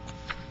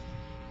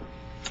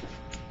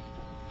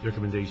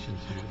 Recommendation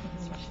 2.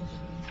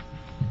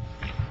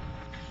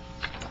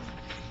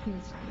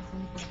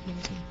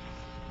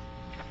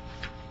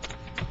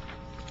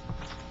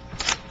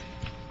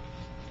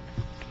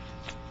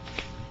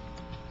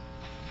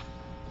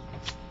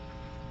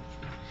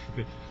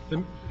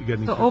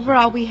 Okay. So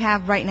overall, we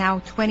have right now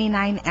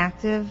 29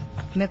 active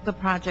MICLA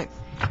projects.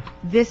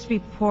 This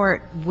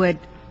report would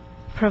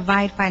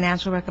provide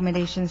financial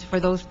recommendations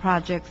for those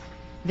projects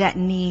that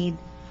need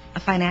a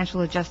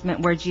financial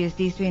adjustment where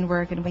GSD is doing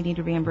work and we need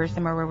to reimburse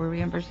them, or where we're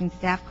reimbursing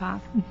staff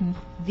costs.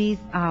 These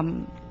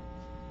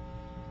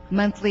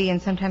monthly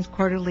and sometimes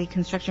quarterly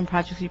construction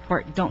projects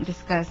report don't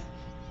discuss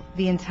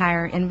the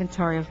entire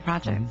inventory of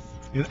projects.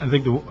 I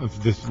think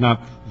if this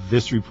not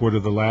this report or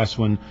the last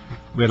one,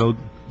 we had a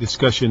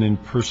discussion in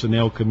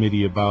Personnel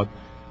Committee about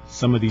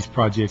some of these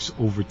projects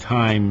over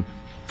time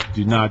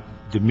do not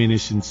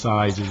diminish in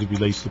size as it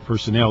relates to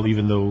personnel,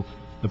 even though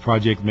the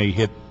project may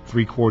hit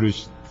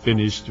 3/4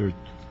 finished or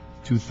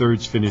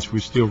 2/3 finished, we're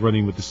still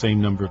running with the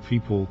same number of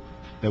people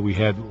that we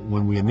had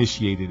when we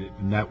initiated it.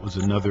 And that was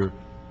another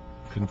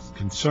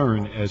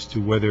concern as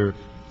to whether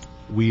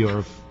we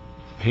are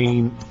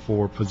paying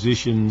for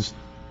positions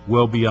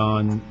well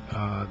beyond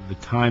the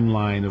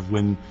timeline of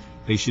when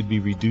they should be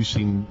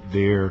reducing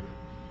their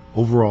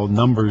overall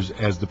numbers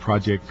as the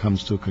project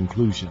comes to a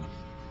conclusion.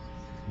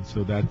 And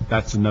so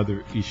that's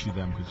another issue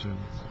that I'm concerned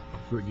with.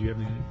 Kurt, do you have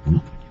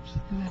anything?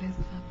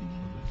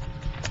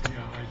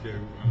 Yeah, I do.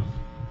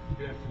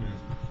 Good afternoon.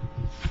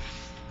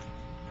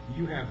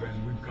 You have,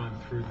 and we've gone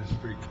through this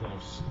pretty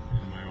close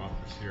in my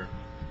office here.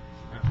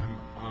 I'm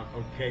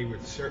okay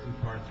with certain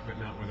parts, but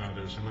not with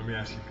others. And let me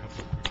ask you a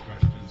couple of quick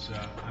questions.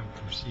 I'm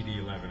from CD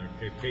 11.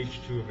 Okay,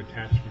 page 2 of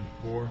attachment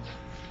 4.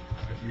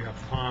 You have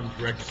Palms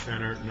Rec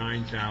Center,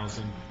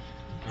 9,000.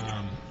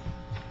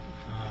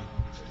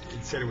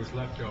 It said it was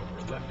leftover.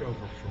 Leftover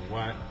for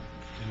what?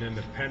 And then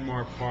the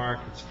Penmar Park,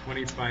 it's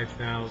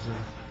 25,000.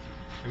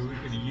 And we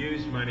could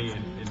use money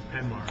in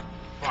Penmar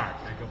Park.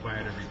 I go by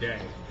it every day.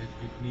 It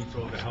needs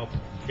all the help it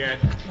can get.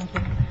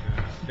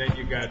 Then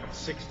you got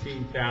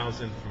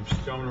 16,000 from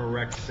Stoner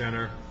Rec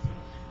Center.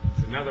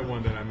 It's another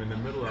one that I'm in the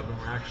middle of, and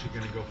we're actually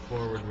going to go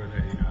forward with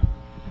a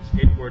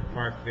skateboard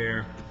park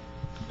there.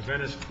 The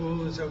Venice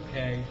Pool is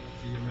okay,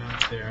 the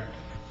amount there.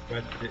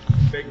 But the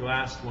big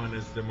last one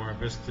is the Mar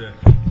Vista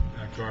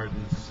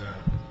Gardens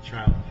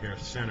Child Care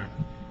Center.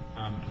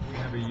 We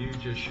have a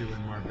huge issue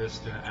in Mar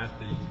Vista at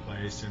the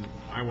place, and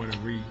I want to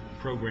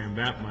reprogram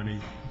that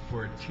money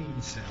for a teen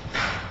center.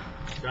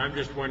 So I'm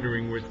just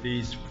wondering with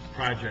these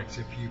projects,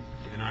 if you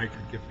and I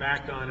could get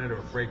back on it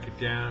or break it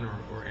down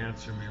or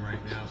answer me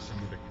right now some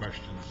of the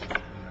questions that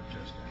I've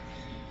just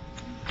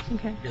asked.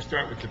 Okay. You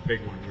start with the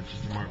big one, which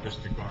is the Mar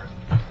Vista Garden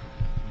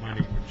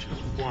money, which is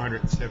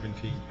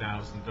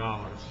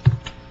 $417,000.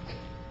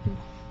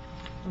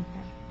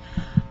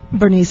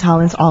 Bernice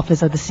Hollins,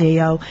 Office of the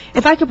CEO.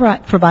 If I could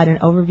provide an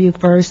overview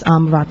first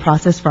of our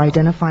process for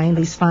identifying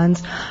these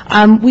funds.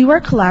 We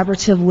work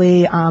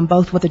collaboratively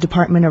both with the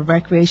Department of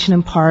Recreation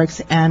and Parks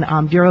and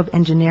Bureau of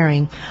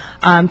Engineering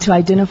to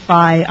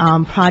identify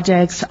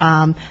projects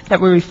that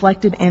were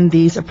reflected in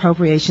these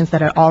appropriations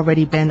that had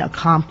already been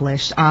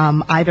accomplished,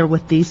 either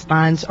with these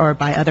funds or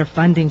by other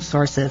funding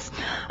sources.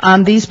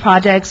 These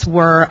projects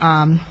were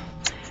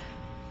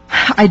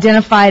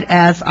identified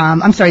as,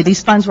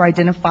 these funds were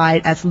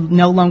identified as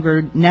no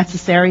longer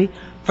necessary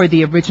for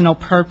the original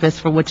purpose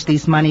for which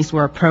these monies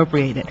were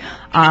appropriated.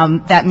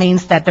 That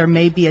means that there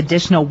may be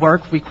additional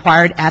work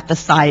required at the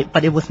site,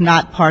 but it was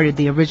not part of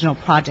the original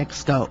project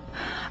scope.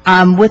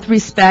 With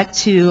respect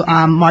to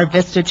Mar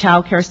Vista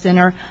Child Care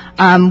Center,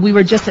 we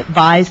were just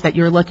advised that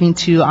you're looking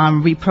to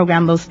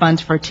reprogram those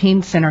funds for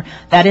Teen Center.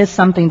 That is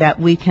something that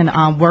we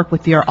can work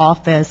with your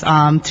office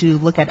to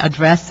look at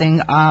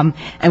addressing,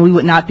 and we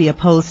would not be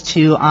opposed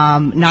to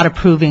not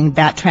approving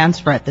that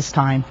transfer at this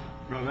time.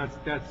 Well,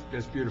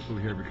 that's beautiful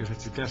to hear, because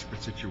it's a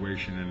desperate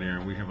situation in there,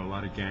 and we have a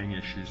lot of gang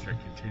issues that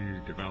continue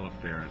to develop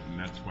there, and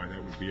that's why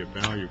that would be of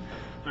value.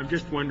 I'm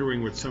just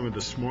wondering with some of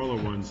the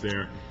smaller ones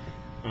there,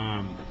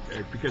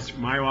 because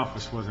my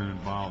office wasn't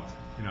involved,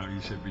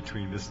 you said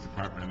between this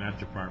department and that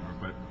department,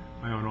 but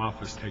my own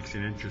office takes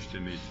an interest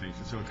in these things,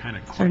 and so it kind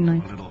of caught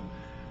me a little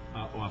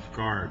off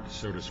guard,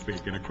 so to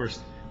speak. And of course,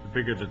 the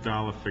bigger the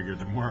dollar figure,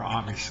 the more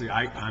obviously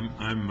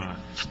I'm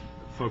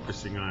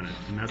focusing on it,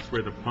 and that's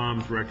where the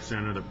Palms Rec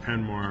Center, the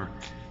Penmar,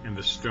 and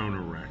the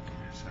Stoner Rec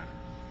Center.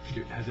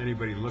 Has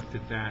anybody looked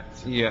at that?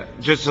 Yeah,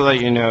 just to let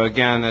you know,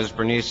 again, as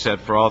Bernice said,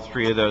 for all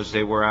three of those,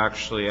 they were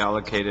actually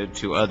allocated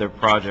to other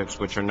projects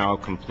which are now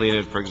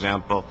completed. For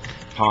example,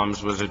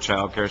 Palms was a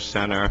child care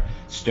center.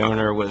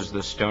 Stoner was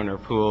the Stoner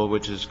Pool,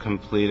 which is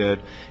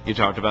completed. You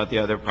talked about the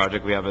other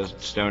project. We have a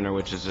Stoner,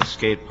 which is a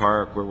skate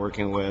park. We're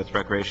working with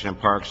Recreation and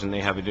Parks, and they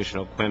have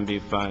additional Quimby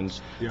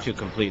funds to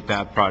complete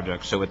that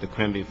project. So with the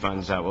Quimby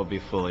funds, that will be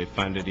fully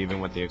funded, even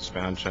with the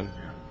expansion.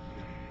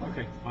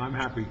 Okay, well, I'm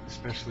happy,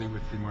 especially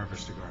with the Mar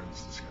Vista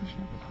Gardens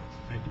discussion.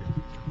 Thank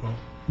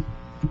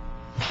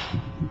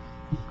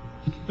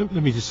you.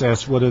 Let me just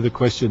ask one other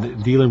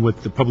question. Dealing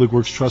with the Public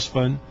Works Trust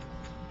Fund,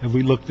 have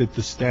we looked at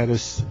the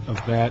status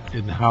of that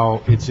and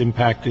how it's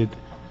impacted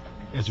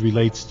as it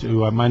relates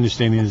to, my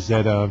understanding is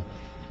that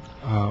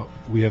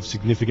we have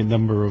significant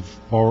number of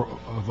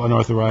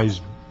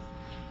unauthorized,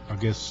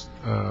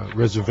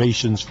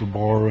 reservations for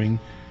borrowing.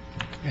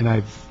 And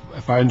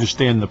if I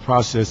understand the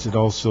process, it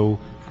also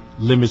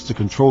limits the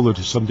controller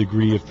to some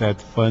degree if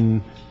that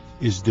fund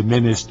is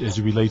diminished as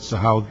it relates to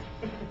how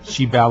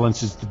she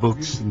balances the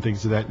books and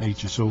things of that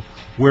nature. So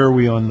where are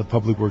we on the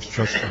Public Works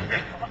Trust Fund?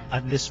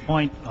 At this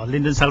point,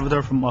 Lyndon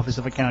Salvador from Office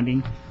of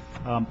Accounting,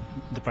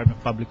 Department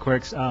of Public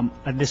Works.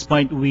 At this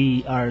point,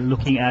 we are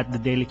looking at the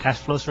daily cash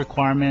flows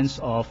requirements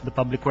of the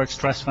Public Works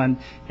Trust Fund,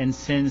 and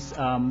since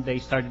they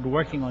started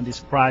working on this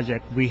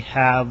project, we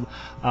have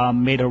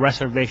made a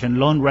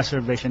loan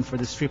reservation for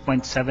this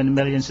 3.7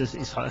 million.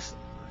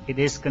 It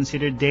is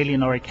considered daily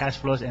in our cash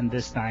flows, and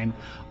this time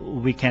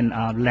we can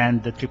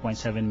lend the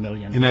 3.7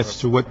 million. And that's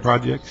to what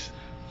projects?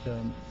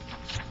 There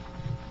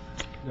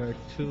are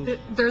two.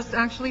 There's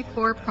actually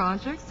 4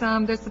 projects.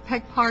 There's the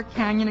Peck Park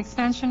Canyon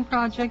Expansion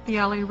Project, the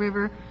LA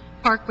River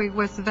Parkway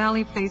West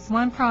Valley Phase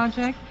 1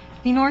 project,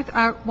 the North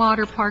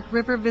Water Park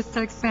River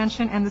Vista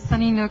Expansion, and the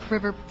Sunny Nook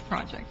River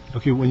project.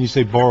 Okay, when you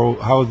say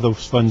borrow, how are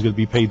those funds going to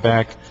be paid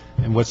back,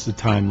 and what's the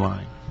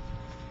timeline?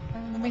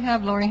 We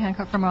have Lori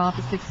Hancock from our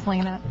office to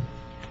explain that.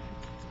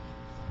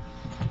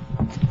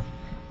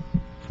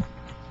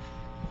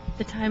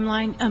 The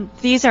timeline,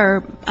 these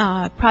are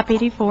Prop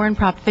 84 and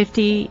Prop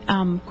 50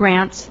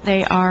 grants.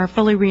 They are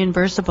fully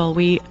reimbursable.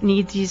 We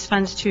need these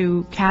funds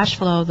to cash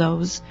flow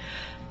those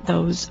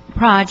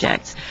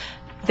projects.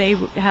 They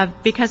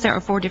have, because there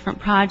are 4 different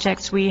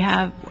projects, we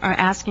are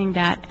asking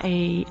that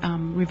a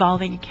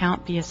revolving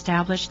account be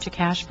established to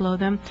cash flow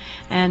them,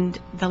 and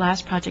the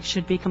last project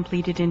should be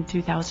completed in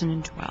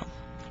 2012.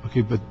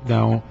 Okay, but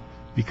now,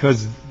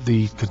 because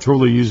the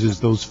controller uses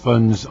those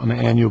funds on an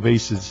annual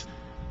basis,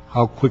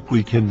 how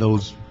quickly can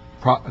those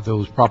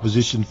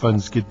proposition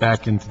funds get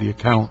back into the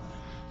account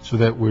so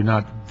that we're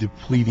not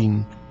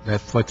depleting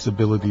that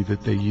flexibility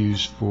that they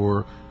use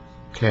for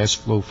cash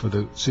flow for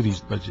the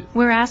city's budget?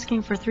 We're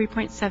asking for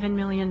 $3.7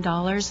 million.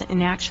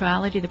 In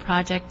actuality, the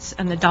projects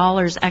and the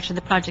dollars, actually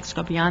the projects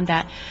go beyond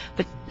that,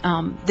 but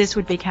this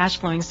would be cash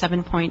flowing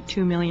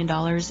 $7.2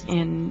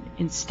 million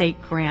in state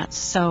grants.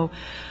 So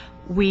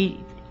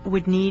we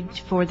would need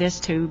for this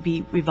to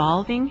be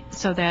revolving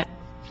so that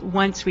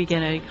once we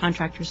get a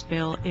contractor's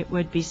bill, it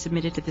would be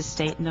submitted to the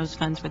state, and those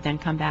funds would then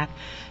come back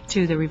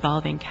to the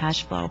revolving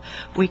cash flow.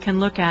 We can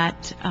look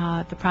at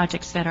the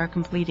projects that are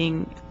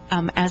completing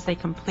as they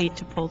complete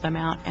to pull them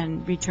out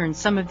and return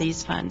some of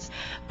these funds,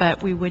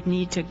 but we would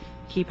need to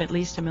keep at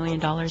least $1 million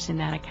in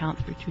that account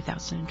through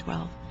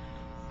 2012.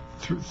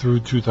 Through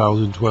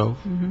 2012?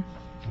 Mm-hmm. Okay.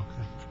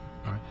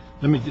 All right.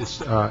 Let me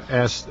just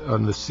ask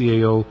on the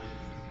CAO,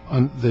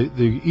 on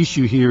the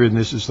issue here, and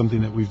this is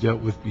something that we've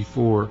dealt with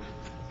before,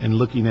 and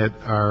looking at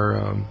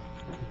our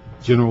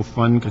general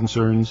fund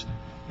concerns,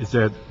 is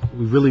that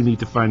we really need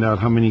to find out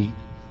how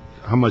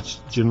much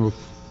general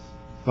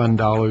fund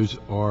dollars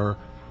are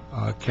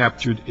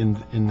captured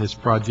in these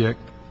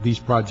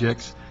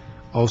projects.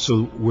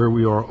 Also, where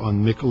we are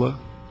on Mikola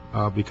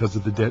because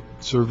of the debt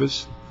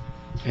service,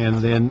 and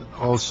then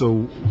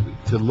also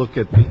to look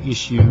at the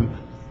issue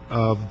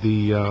of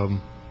the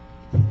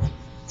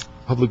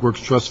Public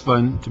Works Trust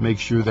Fund to make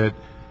sure that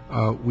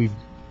we've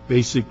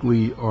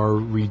basically are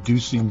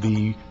reducing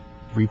the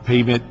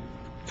repayment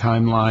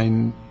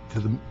timeline to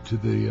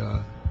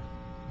the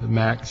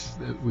max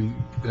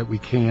that we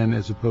can,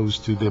 as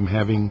opposed to them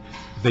having,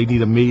 if they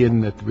need $1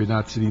 million, that we're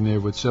not sitting there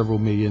with several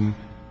million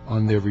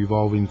on their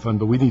revolving fund.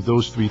 But we need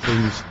those three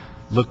things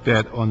looked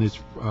at on this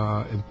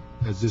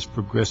as this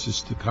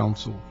progresses to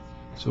council.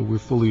 So we're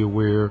fully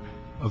aware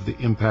of the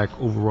impact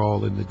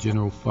overall in the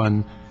general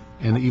fund.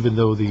 And even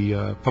though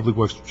the Public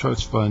Works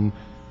Trust Fund,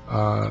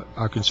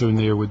 our concern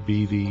there would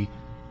be the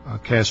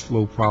cash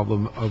flow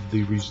problem of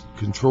the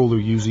controller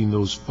using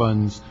those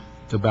funds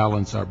to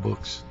balance our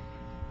books,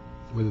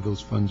 whether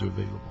those funds are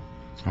available.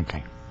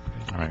 Okay.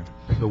 All right.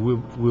 So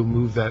we'll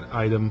move that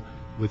item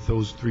with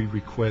those three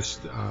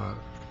requests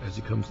as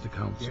it comes to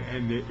council. Yeah,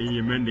 and the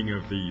amending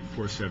of the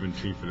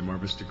 417 for the Mar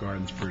Vista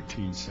Gardens for a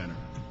teen center.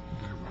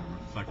 That will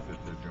reflect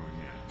that they're doing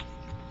that.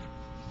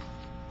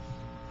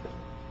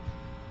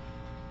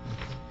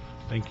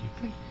 Thank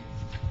you.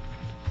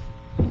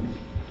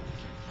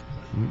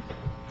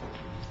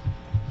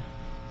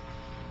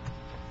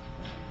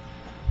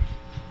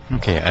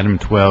 Okay, item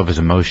 12 is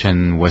a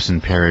motion,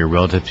 Weston Perry,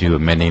 relative to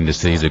amending the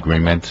city's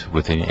agreement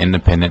with the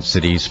Independent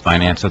Cities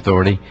Finance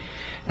Authority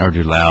in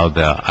order to allow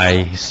the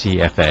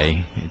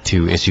ICFA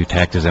to issue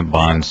tax-exempt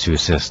bonds to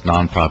assist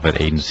nonprofit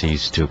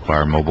agencies to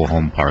acquire mobile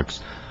home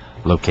parks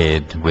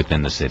located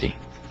within the city.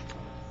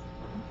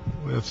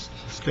 We have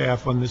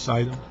staff on this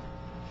item.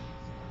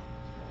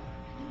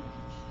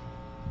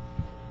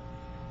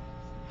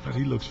 But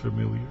he looks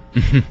familiar.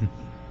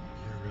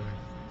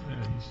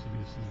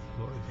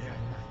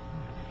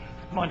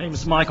 My name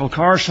is Michael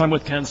Karsh. I'm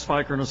with Ken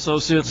Spiker and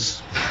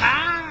Associates.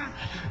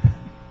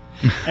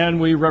 And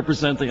we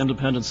represent the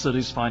Independent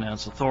Cities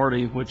Finance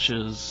Authority, which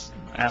is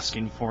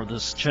asking for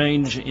this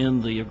change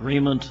in the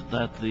agreement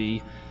that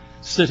the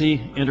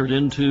city entered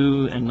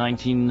into in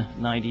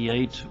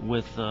 1998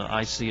 with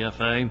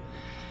ICFA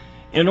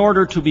in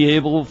order to be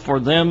able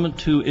for them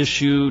to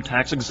issue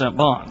tax-exempt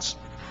bonds.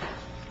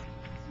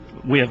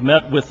 We have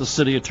met with the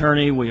city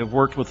attorney, we have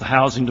worked with the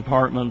housing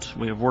department,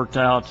 we have worked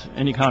out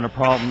any kind of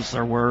problems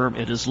there were.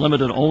 It is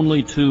limited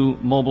only to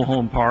mobile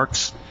home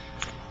parks.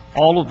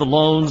 All of the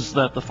loans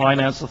that the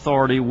finance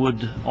authority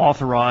would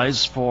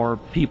authorize for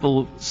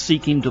people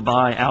seeking to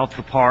buy out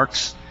the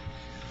parks,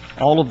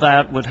 all of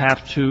that would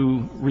have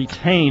to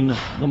retain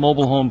the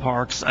mobile home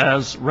parks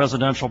as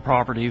residential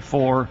property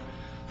for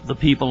the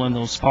people in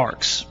those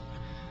parks.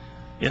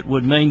 It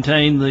would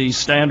maintain the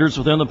standards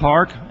within the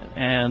park,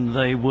 and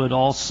they would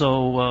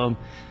also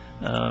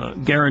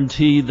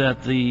guarantee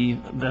that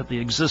the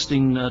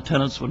existing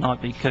tenants would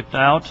not be kicked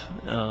out.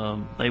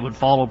 They would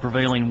follow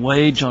prevailing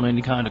wage on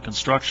any kind of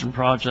construction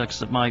projects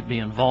that might be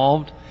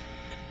involved.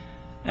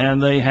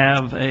 And they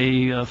have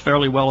a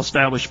fairly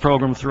well-established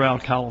program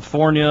throughout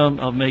California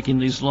of making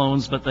these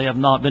loans, but they have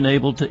not been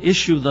able to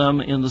issue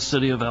them in the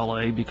city of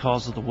LA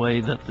because of the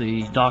way that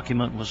the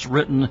document was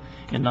written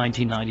in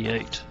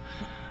 1998.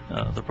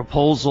 The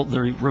proposal,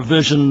 the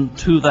revision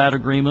to that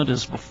agreement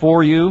is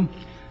before you,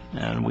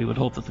 and we would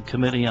hope that the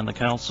committee and the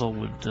council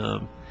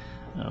would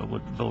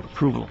vote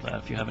approval of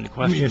that. If you have any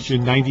questions. Let me ask you,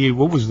 in 98,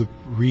 what was the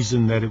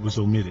reason that it was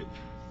omitted?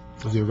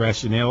 Was there a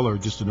rationale or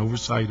just an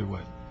oversight or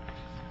what?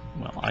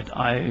 Well,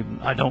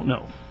 I don't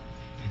know.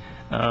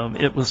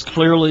 It was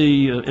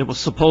clearly, it was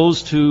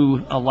supposed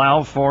to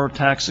allow for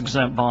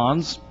tax-exempt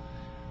bonds.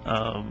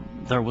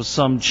 There was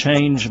some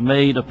change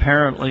made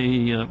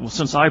apparently, well,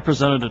 since I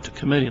presented it to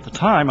committee at the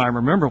time, I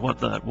remember what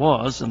that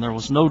was, and there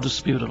was no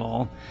dispute at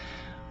all.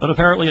 But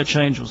apparently a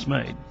change was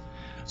made.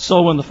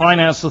 So when the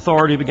Finance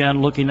Authority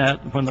began looking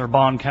at, when their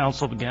bond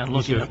council began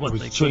looking at what they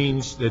could. It was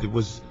changed, that it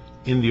was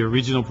in the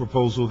original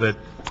proposal that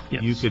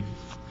you could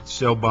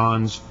sell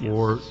bonds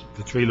for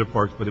the trailer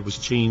parks, but it was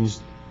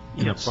changed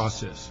in a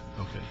process.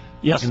 Okay.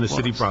 Yes, in the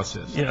city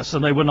process. Yes,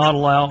 and they would not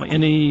allow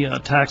any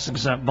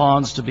tax-exempt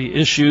bonds to be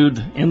issued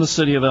in the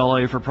city of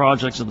LA for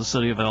projects in the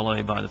city of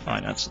LA by the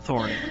Finance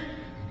Authority.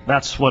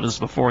 That's what is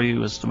before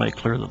you, is to make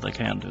clear that they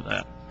can do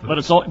that. But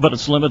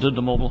it's limited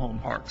to mobile home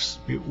parks.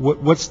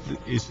 What's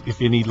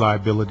if any,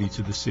 liability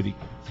to the city?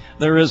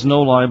 There is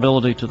no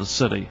liability to the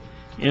city.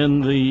 In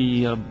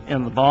the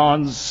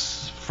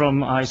bonds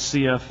from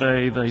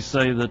ICFA, they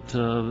say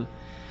that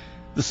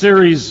the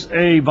Series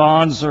A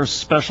bonds are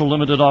special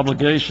limited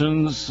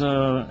obligations,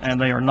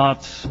 and they are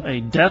not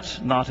a debt,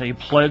 not a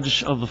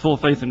pledge of the full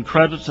faith and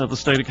credit of the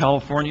state of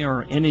California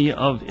or any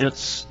of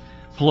its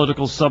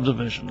political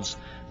subdivisions.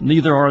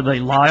 Neither are they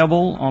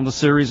liable on the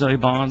Series A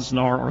bonds,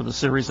 nor are the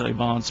Series A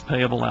bonds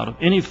payable out of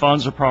any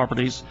funds or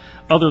properties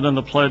other than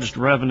the pledged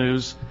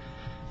revenues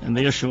and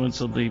the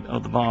issuance of the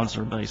bonds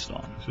are based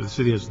on. So the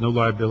city has no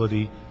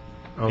liability.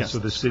 Also,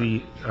 Yes. the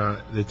city,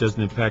 that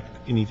doesn't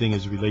impact anything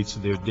as it relates to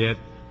their debt,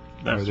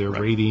 That's or their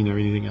correct. rating, or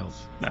anything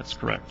else. That's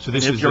correct. So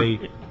this If is you're-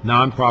 a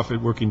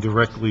nonprofit working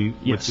directly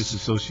with Yes. this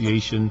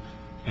association,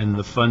 and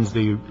the funds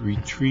they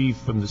retrieve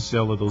from the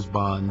sale of those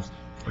bonds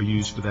are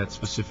used for that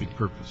specific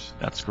purpose.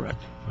 That's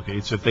correct. Okay,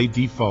 so if they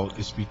default,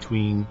 it's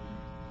between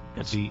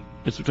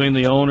It's between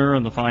the owner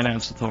and the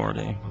Finance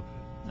Authority.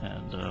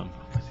 And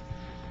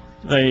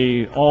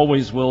they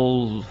always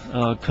will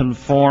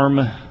conform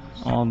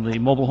on the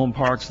mobile home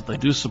parks that they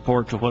do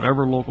support to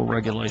whatever local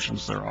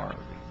regulations there are.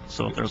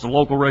 So if there's a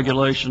local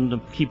regulation to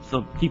keep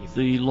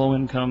the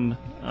low-income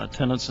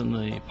tenants in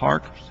the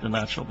park, then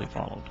that shall be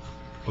followed.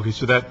 Okay,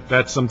 so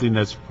that's something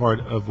that's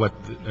part of what,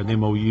 an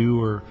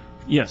MOU or?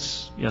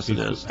 Yes, it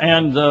is.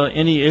 And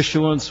any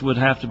issuance would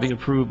have to be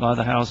approved by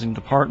the Housing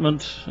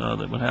Department.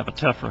 That would have a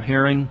TEFRA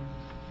hearing.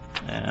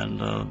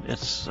 And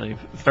it's a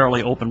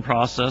fairly open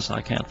process.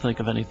 I can't think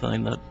of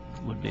anything that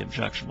would be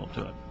objectionable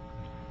to it.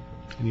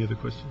 Any other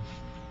questions?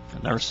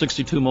 And there are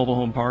 62 mobile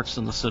home parks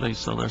in the city,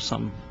 so there's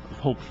some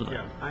hope for that.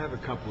 Yeah, I have a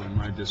couple in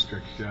my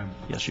district.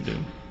 Yes, you do.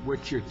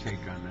 What's your take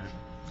on that?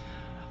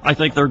 I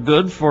think they're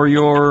good for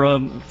your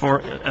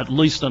for at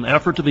least an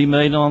effort to be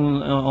made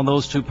on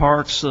those two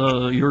parks.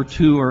 Your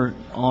two are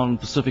on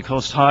Pacific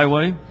Coast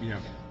Highway. Yeah.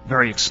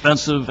 Very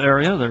expensive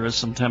area. There is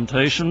some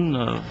temptation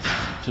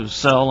to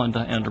sell and to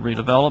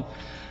redevelop.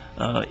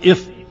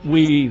 If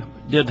we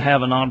did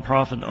have a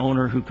nonprofit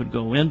owner who could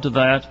go into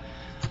that,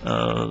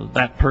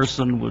 that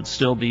person would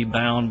still be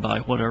bound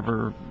by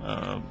whatever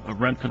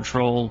rent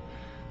control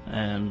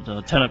and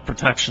tenant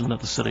protection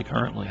that the city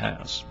currently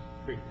has.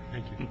 Great,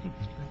 thank you.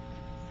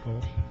 Paul?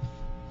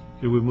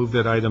 Okay, we'll move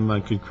that item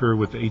and concur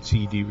with the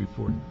HCED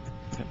report.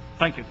 Okay.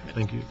 Thank you.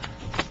 Thank you.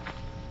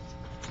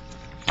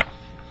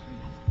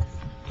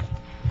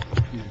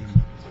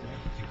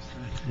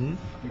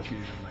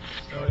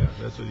 Oh, yeah,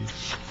 that's what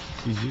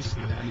he's used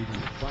to.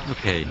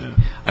 Okay.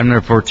 Item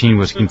number 14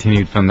 was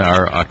continued from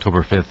our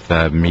October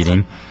 5th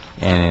meeting,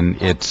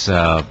 and it's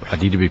a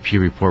DWP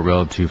report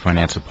relative to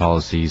financial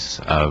policies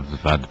of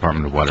the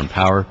Department of Water and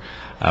Power.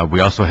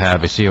 We also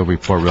have a CO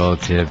report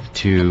relative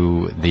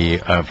to the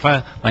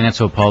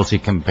financial policy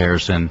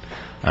comparison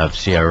of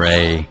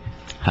CRA,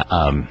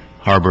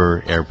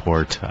 Harbor,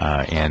 Airport,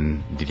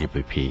 and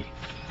DWP.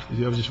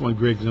 I was just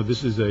wondering, Greg,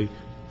 this is a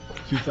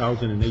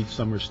 2008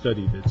 summer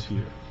study that's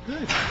here.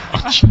 Good.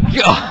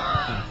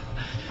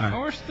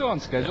 We're still on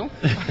schedule.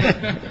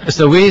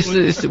 So we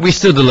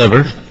still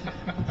deliver.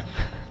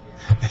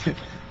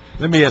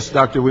 Let me ask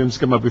Dr. Williams to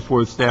come up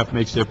before the staff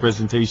makes their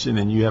presentation,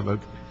 and you have a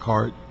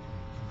card.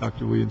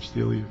 Dr. Williams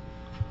still here?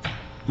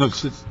 No,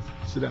 sit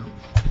down.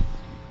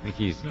 I think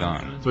he's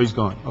gone. So he's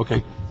gone. Okay.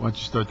 Why don't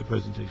you start the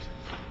presentation?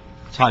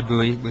 Todd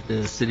Bowie with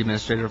the City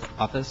Administrator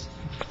Office.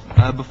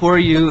 Before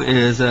you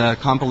is a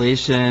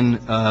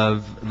compilation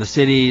of the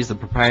city's, the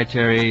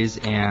proprietaries,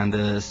 and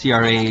the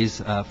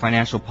CRA's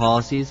financial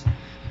policies.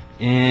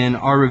 In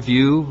our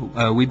review,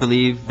 we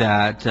believe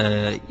that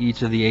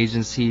each of the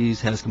agencies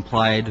has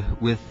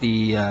complied with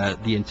the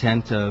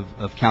intent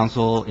of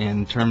council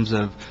in terms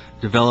of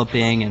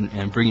developing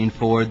and bringing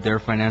forward their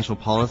financial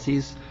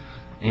policies.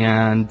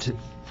 And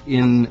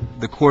in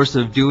the course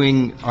of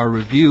doing our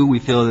review, we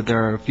feel that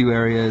there are a few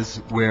areas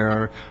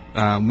where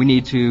we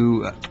need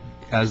to,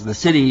 as the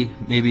city,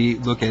 maybe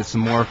look at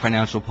some more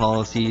financial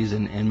policies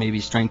and maybe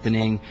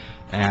strengthening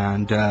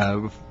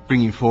and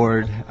bringing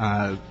forward,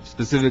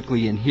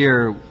 specifically in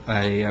here,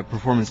 a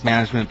performance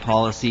management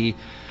policy,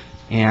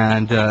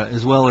 and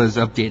as well as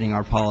updating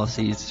our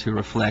policies to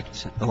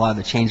reflect a lot of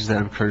the changes that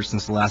have occurred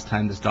since the last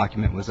time this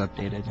document was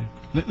updated.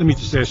 Let me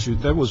just ask you,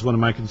 that was one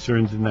of my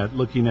concerns in that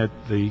looking at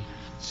the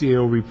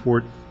CAO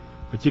report,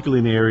 particularly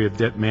in the area of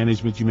debt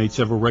management, you made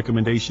several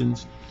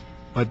recommendations,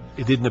 but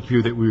it didn't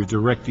appear that we were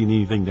directing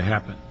anything to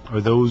happen.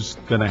 Are those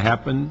going to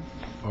happen,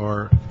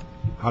 or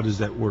how does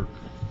that work?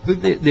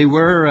 They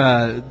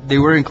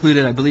were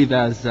included, I believe,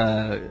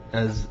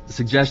 as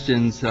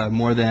suggestions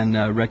more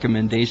than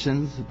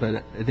recommendations.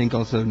 But I think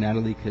also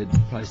Natalie could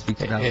probably speak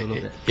to that a little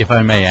bit. If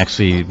I may,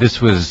 actually,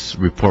 this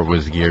report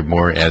was geared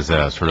more as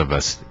a sort of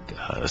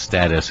a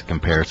status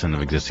comparison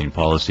of existing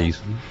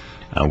policies.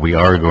 We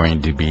are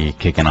going to be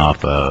kicking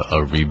off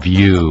a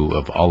review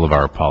of all of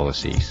our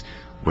policies,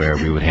 where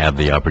we would have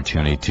the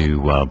opportunity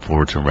to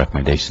forward some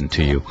recommendation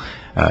to you.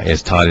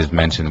 As Todd has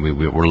mentioned,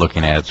 we're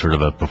looking at sort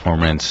of a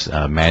performance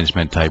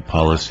management type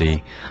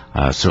policy.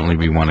 Certainly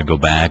we want to go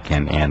back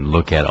and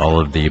look at all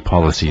of the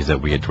policies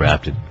that we had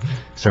drafted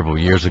several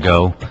years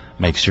ago,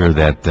 make sure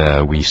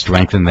that we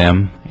strengthen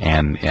them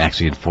and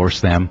actually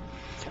enforce them,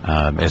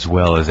 as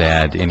well as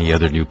add any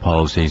other new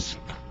policies,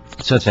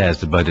 such as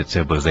the Budget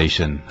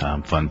Stabilization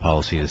Fund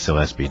policy that still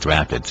has to be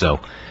drafted. So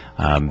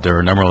there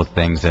are a number of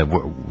things that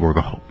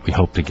we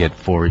hope to get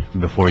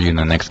before you in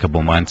the next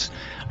couple of months.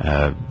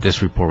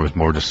 This report was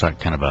more just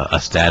kind of a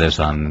status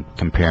on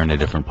comparing the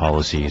different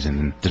policies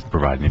and just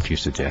providing a few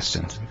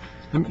suggestions.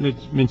 Let me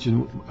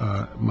mention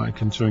my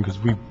concern, because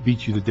we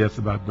beat you to death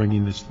about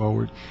bringing this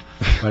forward.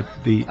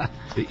 But the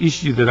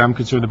issue that I'm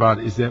concerned about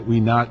is that we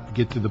not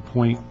get to the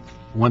point,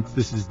 once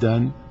this is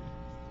done,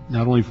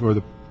 not only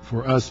for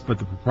us, but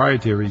the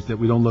proprietaries, that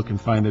we don't look and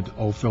find it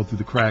all fell through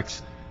the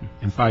cracks,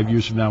 and 5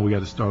 years from now we got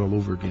to start all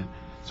over again.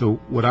 So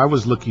what I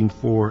was looking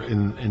for,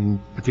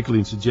 in particularly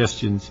in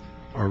suggestions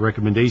or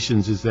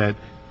recommendations, is that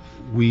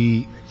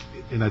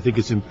and I think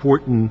it's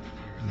important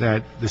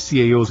that the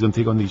CAO is going to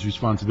take on these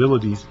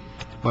responsibilities,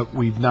 but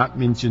we've not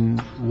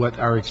mentioned what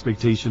our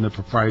expectation of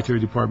proprietary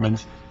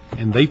departments,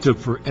 and they took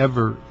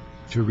forever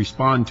to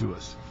respond to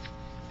us.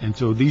 And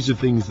so these are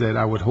things that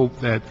I would hope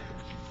that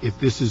if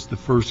this is the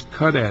first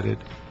cut at it,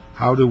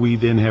 how do we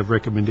then have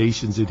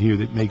recommendations in here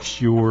that make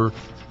sure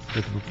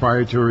that the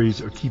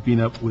proprietaries are keeping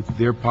up with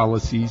their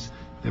policies,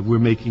 that we're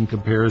making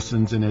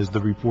comparisons, and as the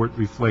report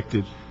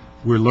reflected,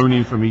 we're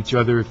learning from each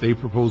other. If they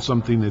propose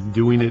something and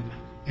doing it,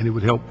 and it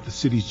would help the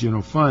city's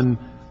general fund,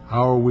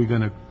 how are we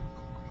going to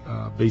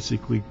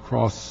basically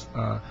cross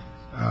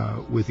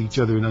with each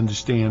other and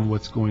understand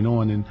what's going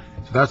on? And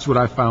so that's what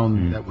I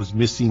found that was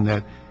missing,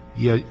 that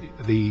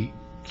the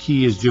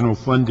key is general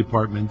fund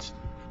departments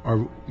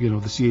are, the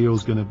CAO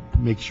is going to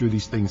make sure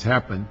these things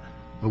happen,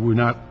 but we're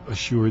not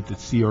assured that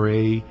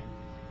CRA,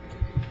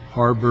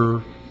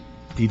 Harbor,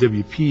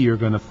 DWP are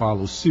going to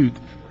follow suit,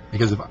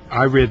 because if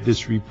I read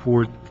this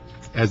report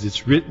as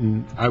it's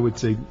written, I would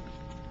say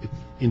it's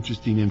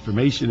interesting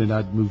information and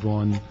I'd move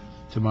on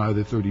to my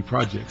other 30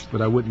 projects,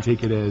 but I wouldn't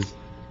take it as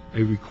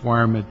a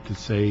requirement to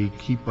say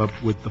keep up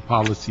with the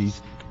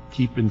policies,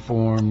 keep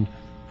informed,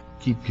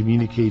 keep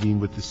communicating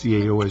with the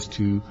CAO as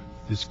to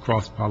this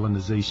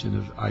cross-pollination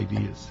of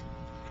ideas.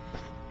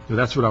 So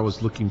that's what I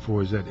was looking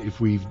for, is that if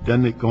we've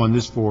gone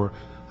this far,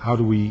 how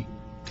do we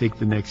take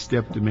the next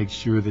step to make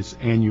sure this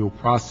annual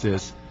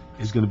process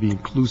is going to be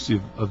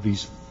inclusive of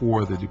these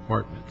 4 other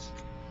departments?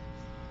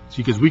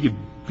 See, because we could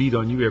beat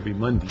on you every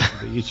Monday.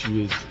 The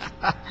issue is...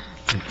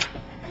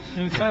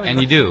 And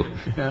you do.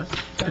 Yeah.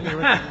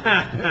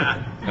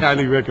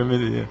 Highly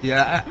recommended, yeah.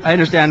 Yeah, I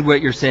understand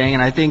what you're saying,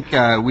 and I think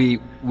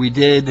we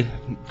didn't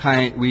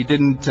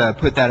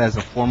put that as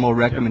a formal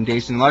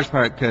recommendation, in large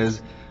part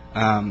because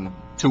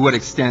to what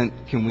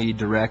extent can we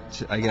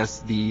direct, I guess,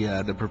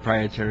 the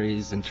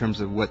proprietaries in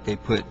terms of what they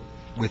put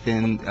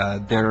within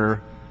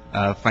their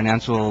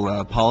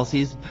financial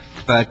policies?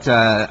 But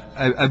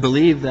I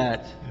believe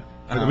that.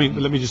 Let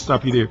me just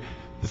stop you there.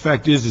 The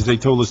fact is they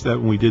told us that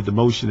when we did the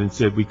motion and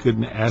said we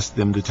couldn't ask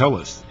them to tell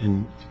us,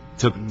 and it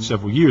took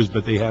several years,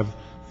 but they have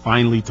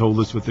finally told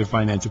us with their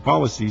financial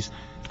policies.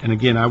 And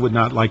again, I would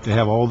not like to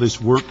have all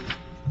this work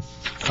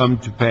come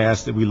to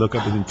pass that we look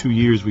up and in 2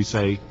 years we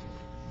say,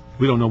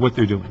 we don't know what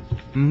they're doing.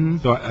 Mm-hmm.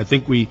 So I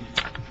think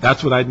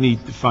that's what I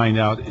need to find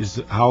out,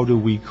 is how do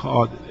we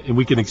and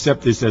we can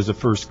accept this as a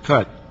first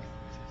cut,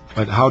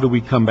 but how do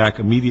we come back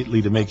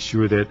immediately to make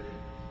sure that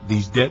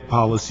these debt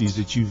policies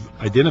that you've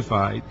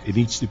identified in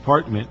each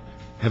department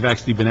have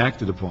actually been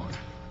acted upon?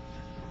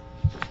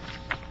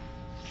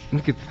 We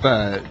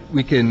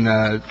can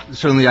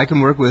certainly, I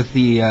can work with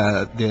the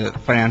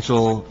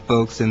financial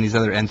folks in these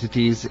other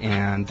entities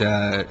and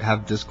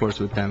have discourse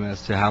with them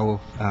as to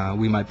how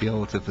we might be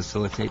able to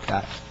facilitate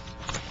that.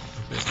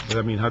 Okay. But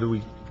I mean, how do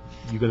we?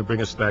 You're going to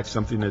bring us back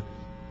something that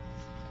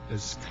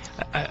is?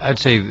 I'd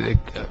say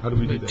how do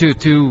we do that?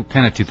 two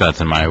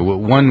thoughts in mind.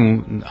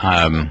 One,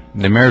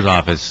 the mayor's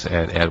office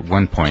at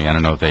one point, I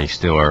don't know if they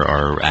still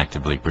are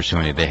actively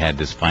pursuing it. They had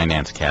this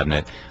finance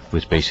cabinet,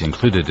 which basically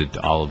included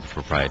all of the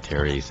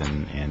proprietaries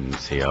and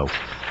CO.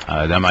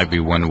 That might be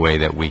one way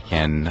that we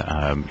can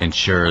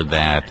ensure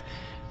that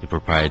the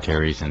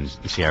proprietaries and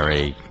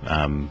CRA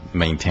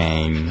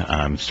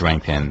maintain,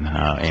 strengthen,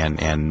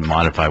 and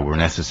modify where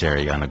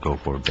necessary on a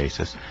go-forward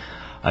basis.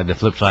 The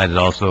flip side is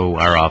also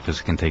our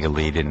office can take a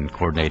lead in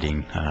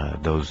coordinating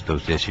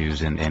those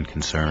issues and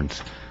concerns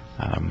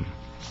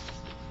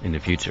in the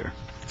future.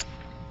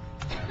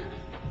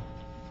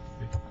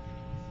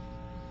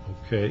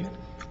 Okay.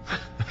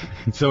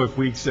 So if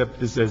we accept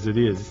this as it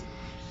is,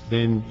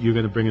 then you're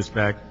going to bring us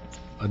back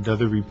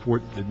another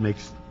report that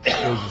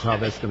shows us how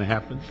that's going to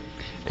happen?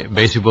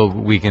 Basically, what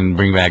we can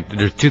bring back,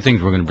 there's 2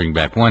 things we're going to bring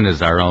back. One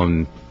is our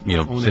own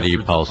city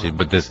policy,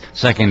 but this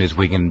second is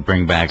we can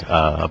bring back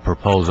a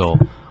proposal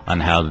on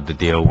how to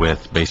deal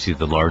with basically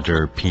the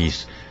larger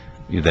piece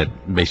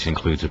that basically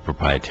includes the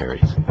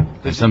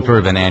proprietaries. There's some sort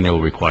of an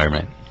annual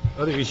requirement.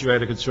 Other issue I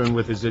had a concern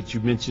with is that you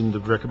mentioned the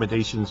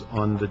recommendations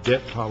on the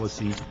debt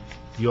policy.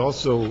 You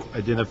also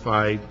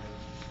identified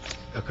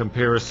a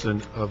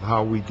comparison of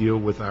how we deal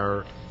with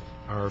our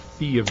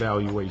fee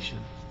evaluation.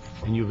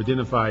 And you've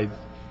identified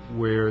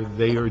where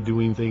they are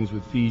doing things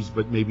with fees,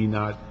 but maybe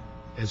not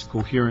as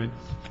coherent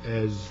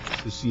as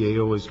the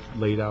CAO has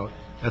laid out.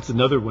 That's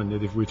another one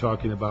that if we're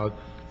talking about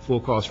full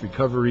cost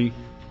recovery,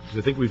 because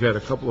I think we've had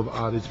a couple of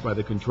audits by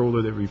the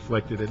controller that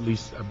reflected, at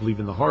least I believe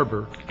in the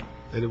harbor,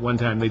 that at one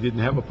time they didn't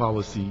have a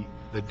policy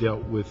that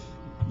dealt with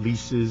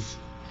leases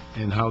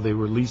and how they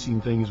were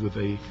leasing things with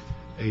a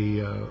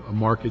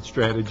market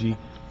strategy.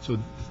 So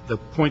the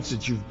points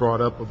that you've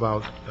brought up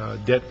about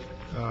debt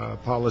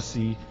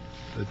policy,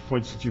 the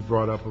points that you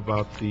brought up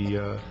about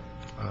the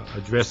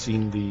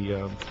addressing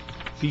the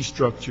fee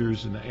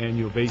structures and the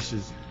annual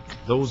basis,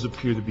 those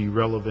appear to be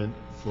relevant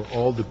for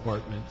all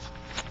departments.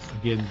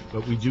 Again,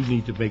 but we do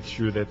need to make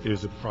sure that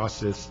there's a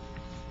process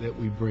that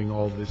we bring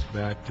all this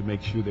back to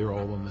make sure they're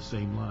all on the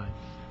same line.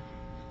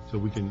 So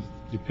we can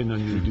depend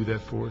on you to do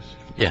that for us?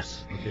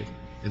 Yes. Okay.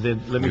 And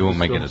then let me we won't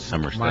make it a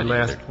summer study. My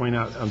last point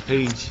out on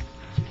page,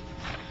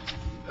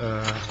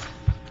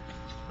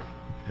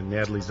 and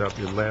Natalie's out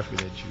there laughing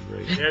at you,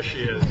 right? Yes,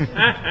 she is.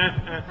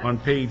 On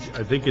page,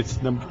 I think it's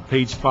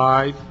page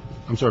 5,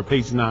 I'm sorry,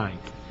 page 9.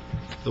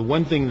 The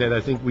one thing that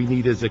I think we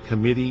need as a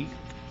committee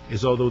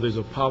is, although there's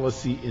a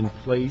policy in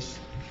place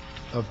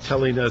of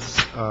telling us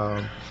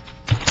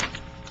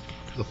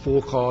the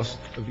full cost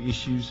of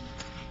issues,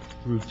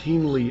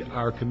 routinely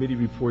our committee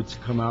reports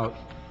come out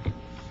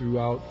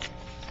throughout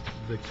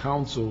the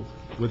council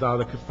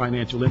without a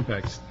financial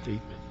impact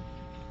statement.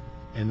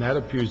 And that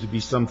appears to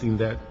be something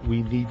that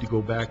we need to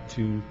go back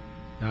to,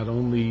 not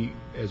only,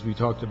 as we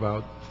talked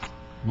about,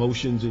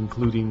 motions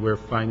including where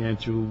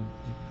financial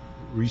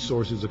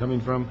resources are coming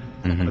from,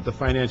 but the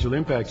financial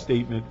impact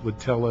statement would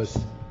tell us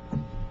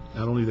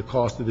not only the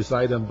cost of this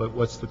item, but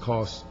what's the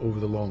cost over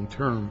the long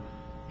term.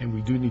 And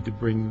we do need to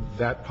bring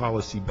that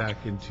policy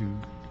back into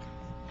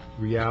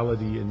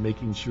reality and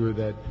making sure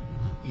that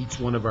each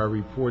one of our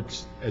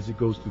reports, as it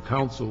goes through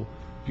council,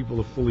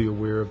 people are fully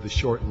aware of the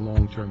short and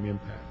long-term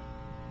impact,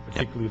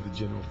 particularly of the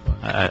general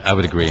fund. I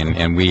would agree,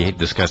 and we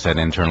discussed that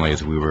internally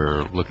as we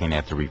were looking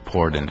at the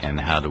report and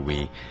how do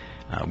we've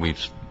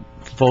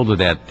folded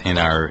that in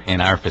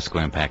our fiscal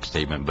impact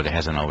statement, but it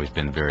hasn't always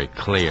been very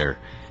clear,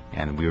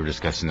 and we were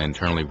discussing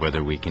internally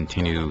whether we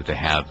continue to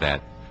have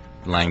that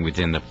language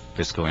in the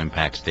fiscal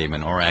impact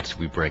statement, or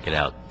actually we break it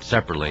out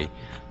separately,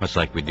 much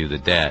like we do the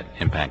debt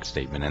impact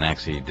statement, and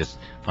actually just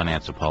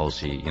financial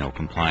policy,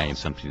 complying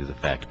something to the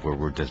fact where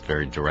we're just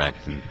very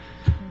direct and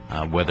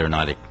whether or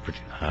not it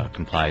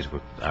complies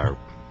with our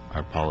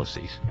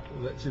policies.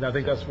 See, I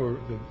think that's where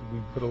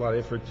we put a lot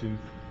of effort to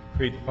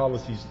create the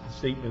policies. The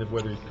statement of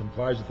whether it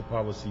complies with the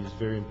policy is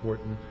very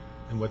important,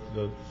 and what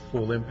the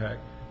full impact.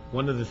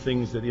 One of the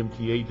things that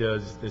MTA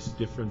does that's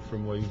different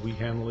from the way we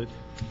handle it,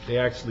 they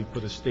actually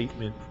put a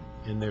statement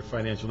in their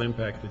financial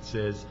impact that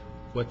says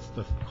what's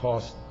the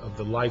cost of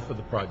the life of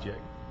the project.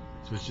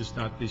 So it's just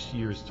not this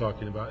year it's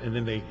talking about. And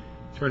then they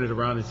turn it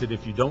around and said,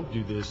 if you don't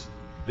do this,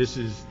 this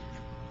is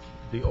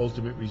the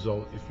ultimate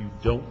result if you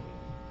don't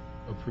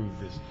approve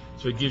this.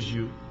 So it gives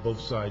you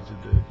both sides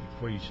of the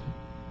equation.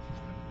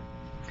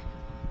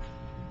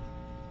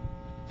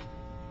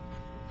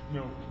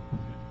 No.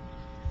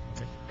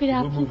 Good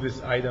afternoon. We'll move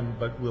this item,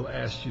 but we'll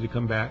ask you to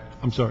come back.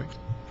 I'm sorry.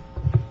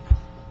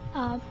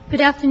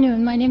 Good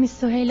afternoon. My name is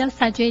Sohaila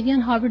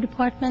Sajadian, Harbor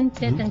Department,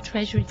 Debt and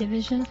Treasury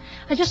Division.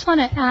 I just want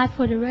to add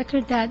for the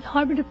record that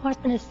Harbor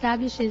Department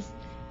establishes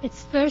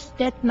its first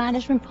debt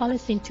management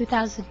policy in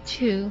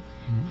 2002,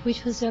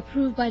 which was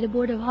approved by the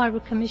Board of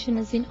Harbor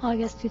Commissioners in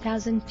August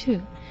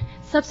 2002.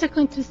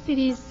 Subsequent to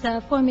city's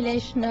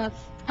formulation of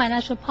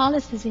financial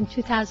policies in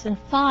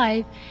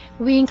 2005,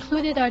 we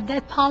included our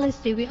debt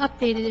policy. We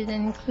updated it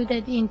and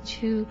included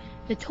into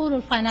the total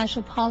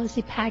financial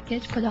policy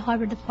package for the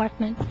Harbor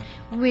Department,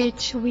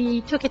 which we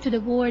took it to the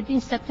board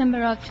in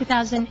September of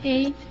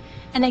 2008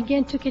 and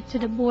again took it to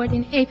the board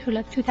in April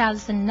of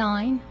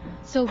 2009.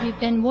 So we've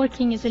been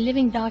working as a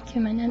living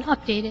document and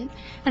updated.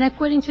 And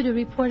according to the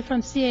report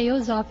from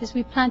CAO's office,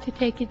 we plan to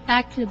take it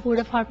back to the Board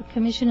of Harbor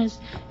Commissioners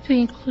to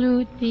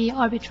include the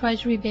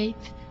arbitrage rebate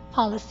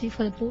policy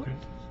for the board.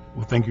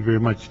 Well, thank you very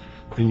much.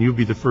 And you'll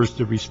be the first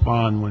to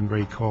respond when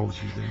Ray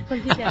calls you then.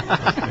 We'll do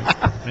that.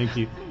 Okay. Thank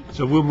you.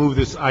 So we'll move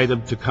this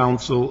item to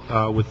council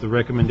with the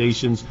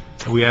recommendations.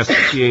 We ask the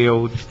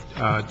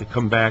CAO to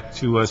come back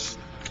to us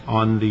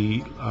on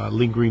the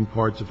lingering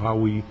parts of how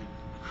we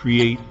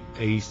create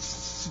a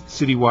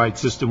citywide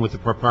system with the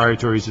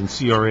proprietaries and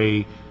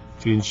CRA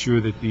to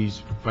ensure that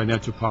these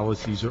financial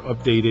policies are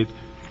updated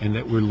and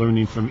that we're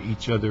learning from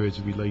each other as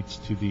it relates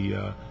to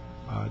the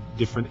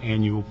different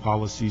annual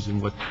policies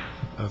and what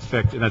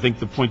affect. And I think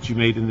the point you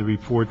made in the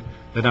report,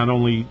 that not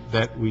only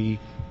that we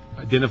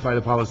identify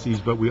the policies,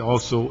 but we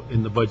also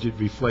in the budget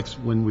reflects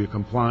when we're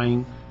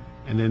complying,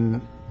 and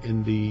then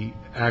in the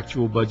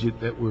actual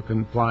budget that we're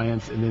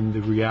compliant, and then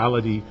the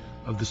reality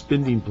of the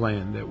spending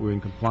plan that we're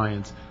in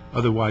compliance.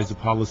 Otherwise, the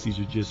policies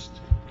are just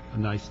a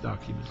nice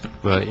document.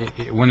 Well,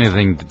 one of the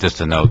things just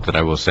to note that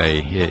I will say,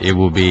 it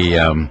will be,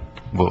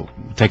 we'll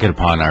take it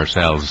upon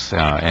ourselves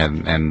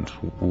and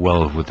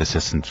well with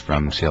assistance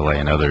from CLA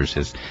and others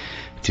is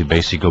to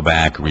basically go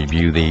back,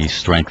 review these,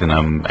 strengthen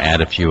them,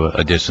 add a few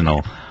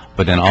additional,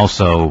 but then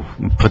also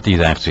put these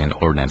actually in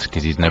ordinance,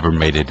 because he's never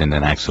made it in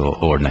an actual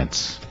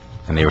ordinance,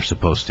 and they were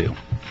supposed to. Well,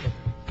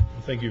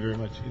 thank you very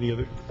much. Any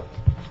other?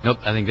 Nope,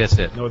 I think that's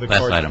it. No other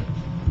last item.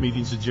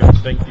 Meeting's adjourned.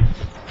 Thank you.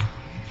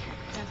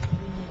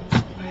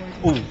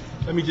 Oh,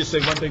 let me just say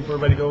one thing before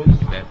everybody goes.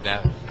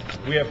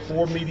 We have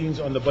 4 meetings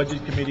on the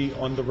Budget Committee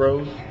on the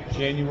road.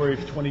 January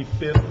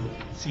 25th,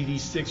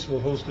 CD6 will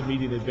host a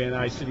meeting at Van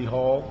Nuys City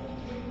Hall.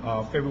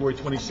 February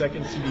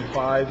 22nd,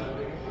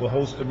 CD5 will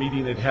host a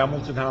meeting at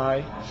Hamilton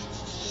High.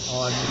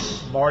 On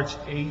March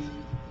 8th,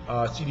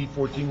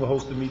 CD14 will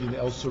host a meeting at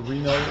El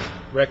Sereno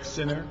Rec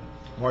Center.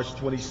 March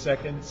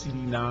 22nd,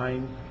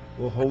 CD9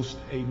 will host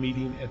a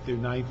meeting at their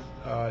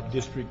 9th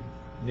District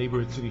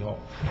Neighborhood City Hall.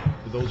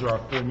 So those are our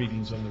 4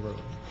 meetings on the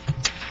road.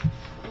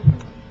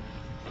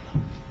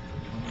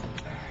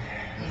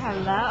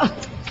 Hello.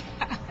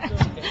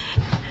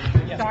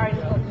 Sorry to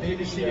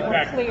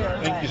look clear.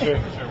 Thank you, sir.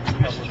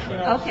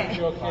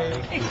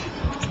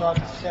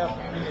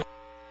 Okay.